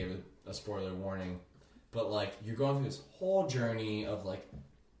we already gave a spoiler warning, but like you're going through this whole journey of like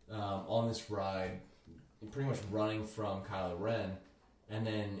on this ride, pretty much running from Kylo Ren, and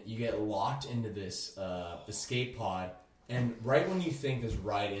then you get locked into this escape pod. And right when you think this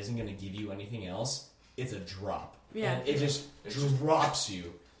ride isn't going to give you anything else, it's a drop. Yeah, and it just drops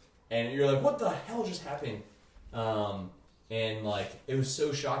you, and you're like, what the hell just happened? And like it was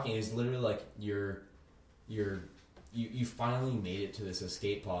so shocking. It's literally like you finally made it to this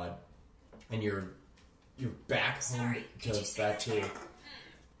escape pod, and you're back home to Batu,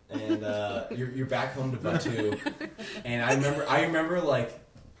 and you're back home to Batu, and I remember like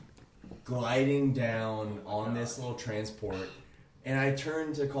gliding down on this little transport, and I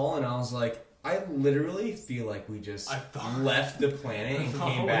turned to Colin, and I was like, I literally feel like we just left the planet and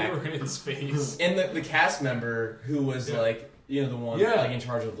came back. We were in space. And the cast member who was like, you know, the one like in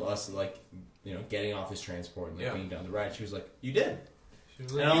charge of us, like, you know, getting off this transport and like being down the ride, she was like, "You did." She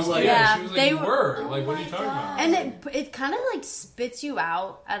was like, and I was like, "You were." Like, what are you talking about? And it kind of like spits you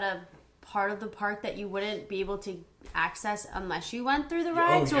out at a part of the park that you wouldn't be able to access unless you went through the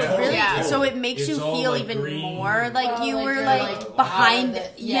ride. So so it makes you feel even more like you were like behind.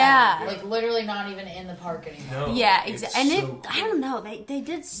 Like literally not even in the park anymore. No, yeah, exactly. And I don't know. They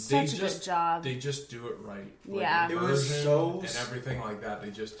did such a good job. They just do it right. Yeah, it was so and everything like that.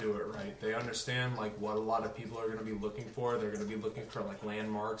 They just do it right. They understand like what a lot of people are going to be looking for. They're going to be looking for like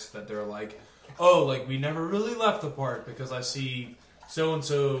landmarks that they're like, oh, like we never really left the park because I see so and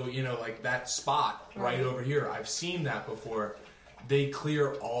so, you know, like that spot right over here. I've seen that before. They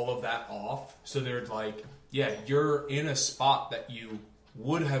clear all of that off, so they're like, yeah, you're in a spot that you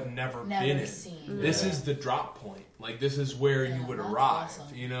would have never been in. Seen. This is the drop point. Like this is where you would arrive.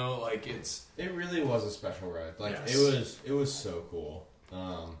 Awesome. You know, like it really was a special ride. Like it was so cool.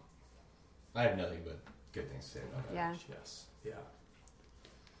 I have nothing but good things to say about it. Yeah. Yes. Yeah.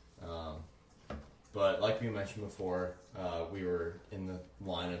 But like we mentioned before, we were in the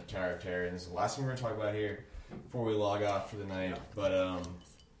line of Tower of Terror, and this is the last thing we're going to talk about here before we log off for the night. But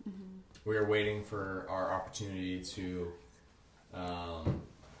we were waiting for our opportunity to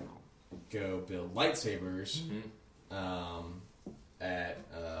go build lightsabers at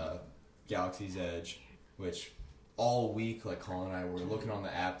Galaxy's Edge, which all week, like Colin and I were looking on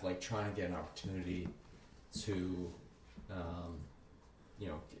the app, like trying to get an opportunity to,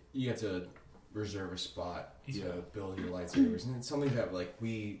 you have to reserve a spot to build your lightsabers, and it's something that like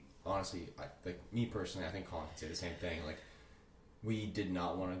we honestly, like me personally, I think Colin can say the same thing. Like we did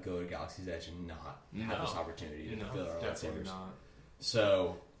not want to go to Galaxy's Edge and not have this opportunity to build our lightsabers. Not.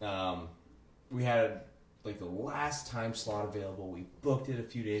 So we had like the last time slot available. We booked it a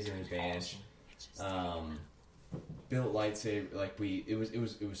few days in advance. Built lightsaber like it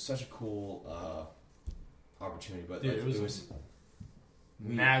was such a cool opportunity, but it was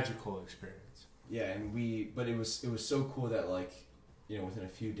magical experience. Yeah, and but it was so cool that like, you know, within a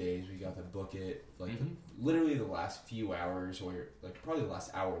few days we got to book it. Like literally the last few hours, or like probably the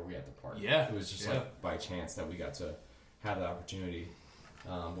last hour we were at the park. Yeah, it was just like by chance that we got to have that opportunity.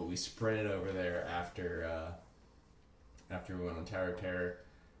 But we sprinted over there after we went on Tower of Terror,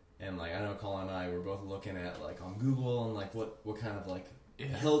 and like I know Colin and I were both looking at like on Google and like what kind of like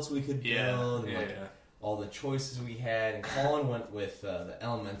hilts we could build and all the choices we had. And Colin went with the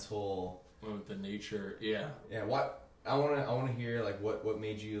elemental. With the nature, yeah. What I want to hear like what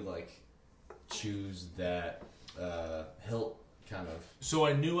made you like choose that hilt kind of. So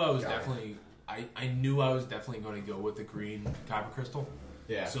I knew I was definitely going to go with the green kyber crystal.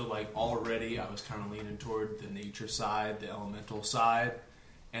 Yeah. So like already I was kind of leaning toward the nature side, the elemental side,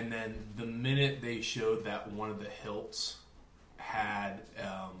 and then the minute they showed that one of the hilts had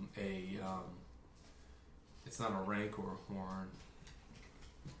it's not a rank or a horn.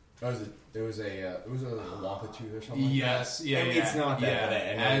 It was a wampa tooth or something. Yes, like that. It's not that.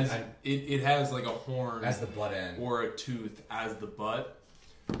 It has like a horn as the butt end or a tooth as the butt.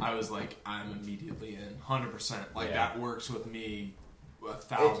 I was like, I'm immediately in 100%. Like that works with me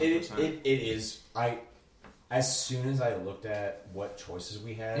 1,000%. It is. As soon as I looked at what choices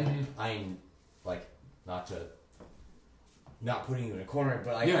we had, I'm like not putting you in a corner,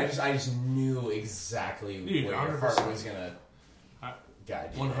 but like, I just knew exactly where your heart was gonna.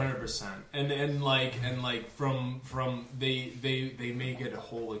 100%, and like from they make it a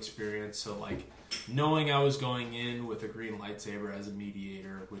whole experience. So like knowing I was going in with a green lightsaber as a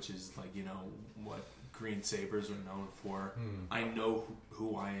mediator, which is like, you know, what green sabers are known for. I know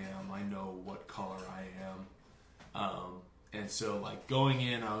who I am. I know what color I am, and so like going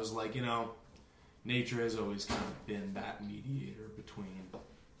in, I was like, you know, nature has always kind of been that mediator between,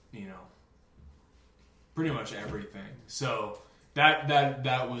 you know, pretty much everything. So.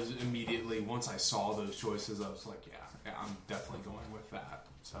 That was immediately, once I saw those choices, I was like, yeah, I'm definitely going with that.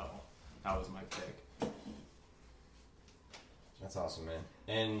 So that was my pick. That's awesome, man.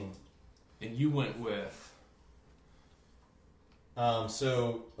 And you went with?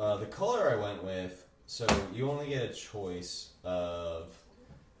 So the color I went with, so you only get a choice of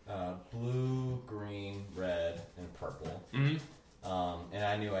blue, green, red, and purple. And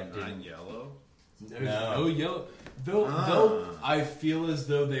I knew I didn't. Not yellow? No yellow. They'll. I feel as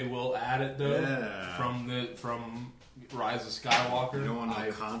though they will add it though. Yeah. From Rise of Skywalker. You don't want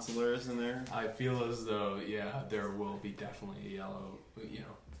no consulars in there. I feel as though there will be definitely a yellow. You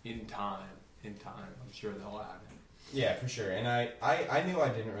know, in time, I'm sure they'll add it. Yeah, for sure. And I knew I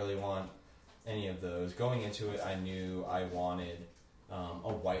didn't really want any of those going into it. I knew I wanted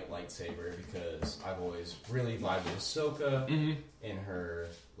a white lightsaber because I've always really vibed with Ahsoka in her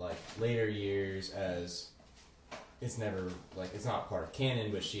like later years, as it's never like it's not part of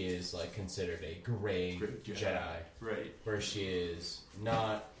canon, but she is like considered a gray Jedi, right? Where she is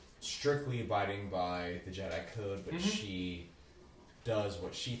not strictly abiding by the Jedi Code, but she does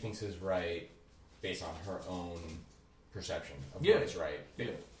what she thinks is right based on her own perception of what is right. Yeah.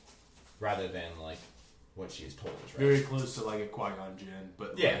 Rather than, like, what she is told is right. Very close to, like, a Qui-Gon Jinn,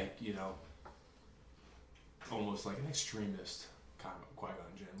 but, like, you know, almost like an extremist kind of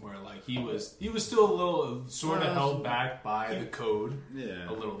Qui-Gon Jinn, where, like, he was still a little sort of held back by the code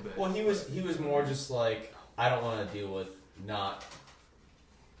a little bit. Well, he was more just like, I don't want to deal with not...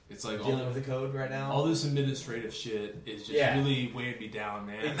 It's like dealing with the code right now. All this administrative shit is just really weighing me down,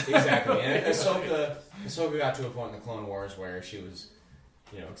 man. Exactly. And Ahsoka got to a point in the Clone Wars where she was,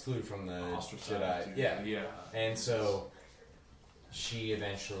 you know, excluded from the Jedi. Yeah. And so she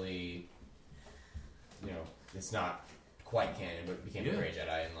eventually, you know, it's not quite canon, but became a Grey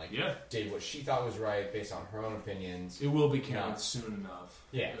Jedi and did what she thought was right based on her own opinions. It will be canon soon enough.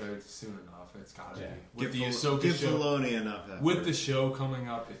 Yeah, soon enough. It's gotta be. With the Ahsoka show, Filoni enough. With the show coming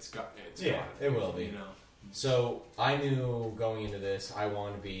up, it's it will be. You know. So I knew going into this, I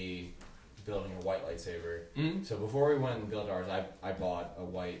wanted to be building a white lightsaber. Mm-hmm. So before we went and built ours, I bought a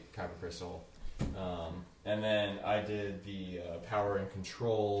white kyber crystal, and then I did the power and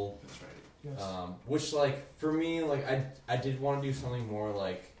control. That's right. Yes. Which, like, for me, like, I did want to do something more,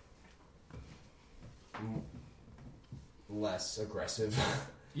 like, less aggressive.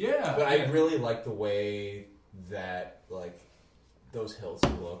 Yeah. But I really liked the way that, like, those hilts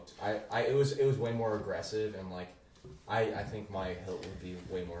looked. It was way more aggressive, and, like, I think my hilt would be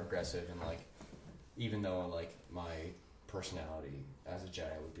way more aggressive, and, like, even though, like, my personality as a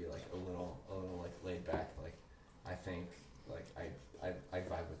Jedi would be, like, a little like, laid back, like, I think, like, I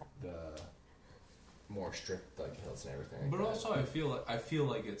vibe with the more strict, like, hilts and everything. But also, I feel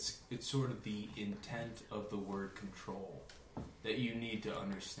like it's sort of the intent of the word control that you need to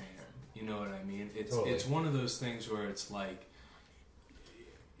understand. You know what I mean? It's one of those things where it's like,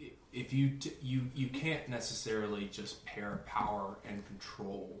 if you can't necessarily just pair power and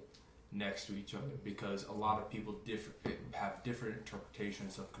control next to each other, because a lot of people have different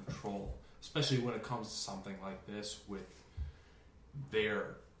interpretations of control, especially when it comes to something like this with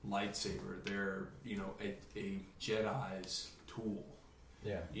their lightsaber, their, you know, a Jedi's tool.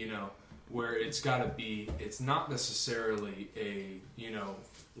 Yeah. You know, where it's not necessarily a, you know,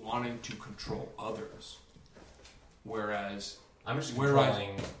 wanting to control others, whereas I'm just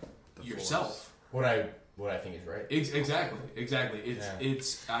controlling yourself. What I think is right. Exactly.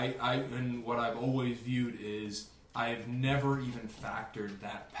 It's and what I've always viewed is I've never even factored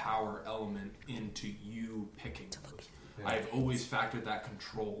that power element into you picking. Yeah. I've always factored that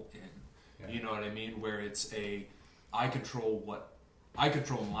control in. Yeah. You know what I mean? Where it's I control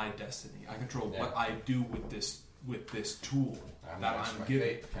my destiny. I control what I do with this tool that I'm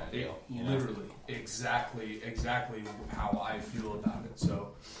given. Literally, exactly how I feel about it.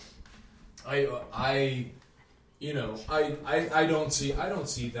 So, I don't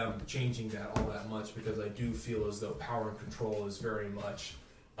see them changing that all that much, because I do feel as though power and control is very much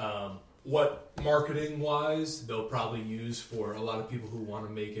what marketing wise they'll probably use for a lot of people who want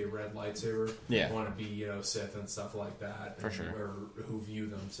to make a red lightsaber, want to be, you know, Sith and stuff like that, or who view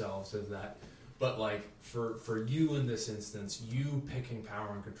themselves as that. But, like, for you in this instance, you picking power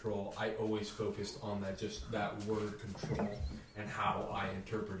and control, I always focused on that word control and how I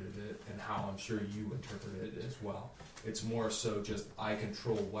interpreted it and how I'm sure you interpreted it as well. It's more so just I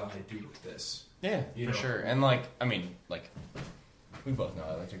control what I do with this. Yeah, for sure. And, like, I mean, like, we both know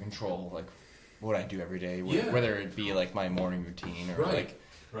I like to control, like, what I do every day, whether it be, like, my morning routine or, like,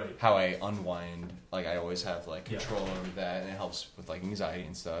 how I unwind. Like, I always have, like, control over that, and it helps with, like, anxiety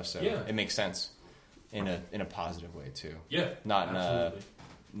and stuff. So it makes sense in a positive way too. Yeah, not in a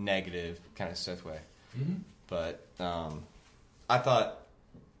negative kind of Sith way. Mm-hmm. But I thought,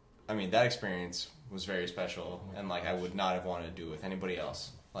 I mean, that experience was very special, and, like, I would not have wanted to do it with anybody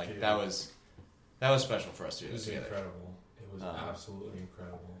else. Like, that was special for us to do this together. Incredible. It was absolutely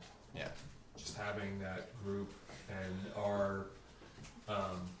incredible. Yeah, just having that group and our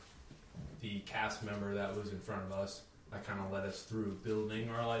the cast member that was in front of us that kind of led us through building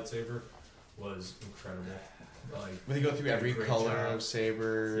our lightsaber was incredible. Like, we go through every color of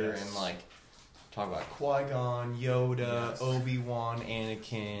saber and, like, talk about Qui-Gon, Yoda, Obi-Wan,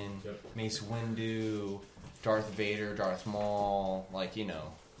 Anakin, Mace Windu, Darth Vader, Darth Maul, like, you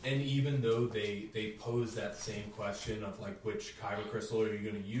know. And even though they pose that same question of, like, which kyber crystal are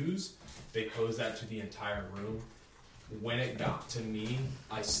you going to use, they pose that to the entire room. When it got to me,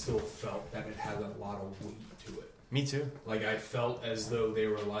 I still felt that it had a lot of weight to it. Me too. Like, I felt as though they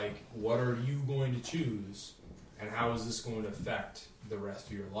were like, what are you going to choose, and how is this going to affect the rest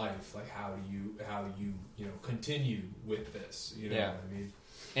of your life? Like, how do you continue with this? You know what I mean?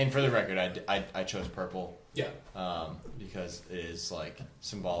 And for the record, I chose purple. Yeah. Because it is like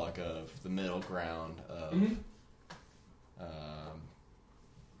symbolic of the middle ground of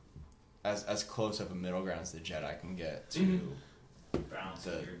as close of a middle ground as the Jedi can get to balance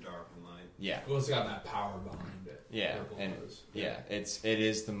your dark and light. Yeah. Well, it's got that power behind it. Yeah, and it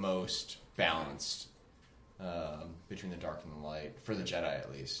is the most balanced between the dark and the light for the Jedi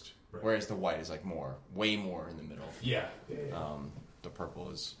at least. Right. Whereas the white is like way more in the middle. Yeah. The purple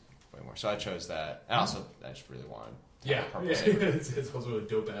is way more. So I chose that. And also, I just really wanted. Purple it's also a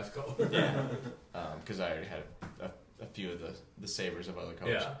dope ass color. Yeah. Because I already had a few of the sabers of other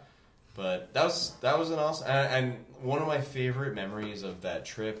colors. Yeah. But that was an awesome. And one of my favorite memories of that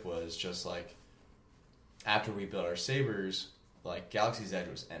trip was just like after we built our sabers, like Galaxy's Edge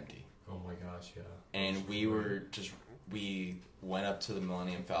was empty. Oh my gosh, yeah. And we went up to the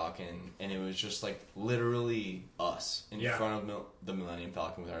Millennium Falcon, and it was just like literally us in front of the Millennium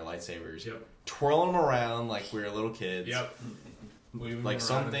Falcon with our lightsabers, twirling them around like we were little kids. Yep. Like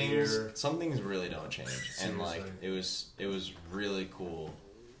some things really don't change. Seriously. And like it was really cool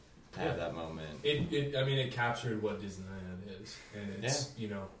to have that moment. It captured what Disneyland is, and it's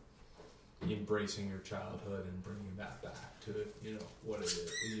embracing your childhood and bringing that back to what it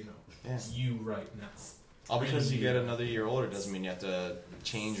is. You right now. All because you get another year older doesn't mean you have to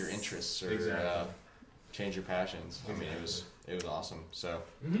change your interests or change your passions. I mean, it was awesome. So,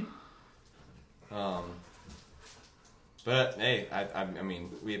 but hey, I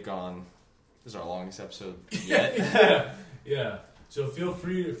mean, we have gone. This is our longest episode yet. Yeah. So feel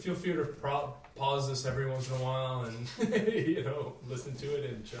free to pause this every once in a while and listen to it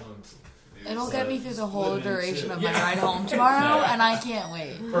in chunks. It'll get me through the whole duration of my ride home tomorrow, and I can't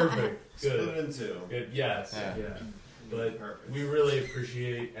wait. Perfect. Good. Split it in two. Good. Yes. Yeah. But we really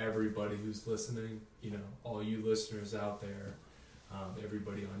appreciate everybody who's listening. All you listeners out there,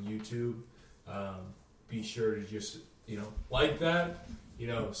 everybody on YouTube. Be sure to just like that.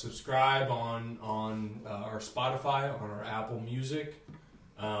 Subscribe on our Spotify, on our Apple Music.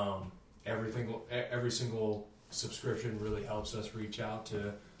 Every single subscription really helps us reach out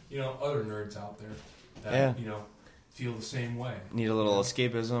to other nerds out there that feel the same way. Need a little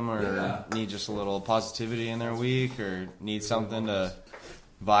escapism, or need just a little positivity in their week, or need something to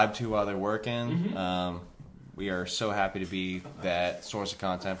vibe to while they're working. We are so happy to be that source of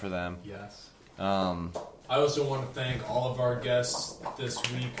content for them. Yes. I also want to thank all of our guests this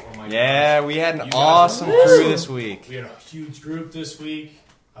week. Oh my gosh. We had an awesome crew this week. We had a huge group this week.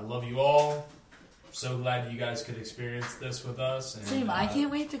 I love you all. So glad you guys could experience this with us. And, Same. I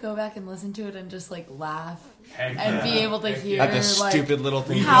can't wait to go back and listen to it and just laugh and be able to hear the stupid little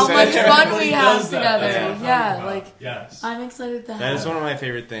things. How much fun we have together. Yes. I'm excited to have. That is one of my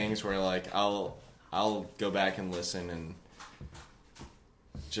favorite things. Where I'll go back and listen and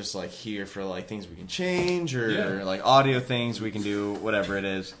just hear for things we can change or audio things we can do, whatever it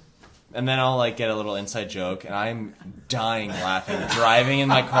is. And then I'll get a little inside joke, and I'm dying laughing, driving in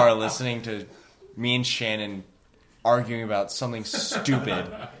my car, listening to me and Shannon arguing about something stupid,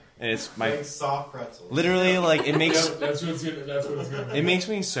 and it's my soft pretzels. Literally, it makes that's what it's gonna be. It makes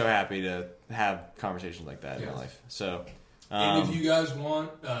me so happy to have conversations like that in my life. So, and if you guys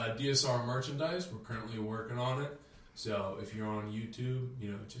want DSR merchandise, we're currently working on it. So if you're on YouTube,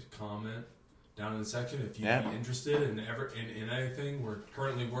 just comment down in the section if you'd be interested in anything. We're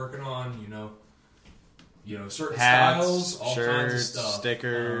currently working on, certain hats, styles, all shirts, kinds of stuff,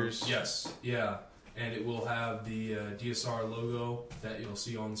 stickers. Yes, yeah, and it will have the DSR logo that you'll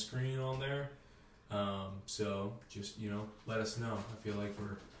see on the screen on there. So just let us know. I feel like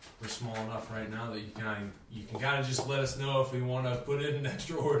we're small enough right now that you can kind of just let us know if we want to put in an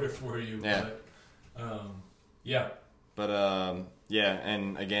extra order for you. Yeah. But,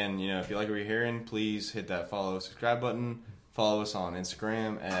 and again, if you like what you're hearing, please hit that follow, subscribe button. Follow us on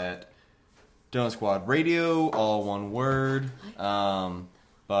Instagram at Donut Squad Radio, all one word.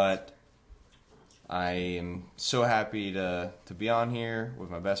 But I am so happy to be on here with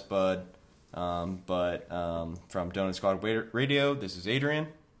my best bud. From Donut Squad Radio, this is Adrian.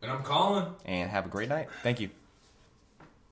 And I'm Colin. And have a great night. Thank you.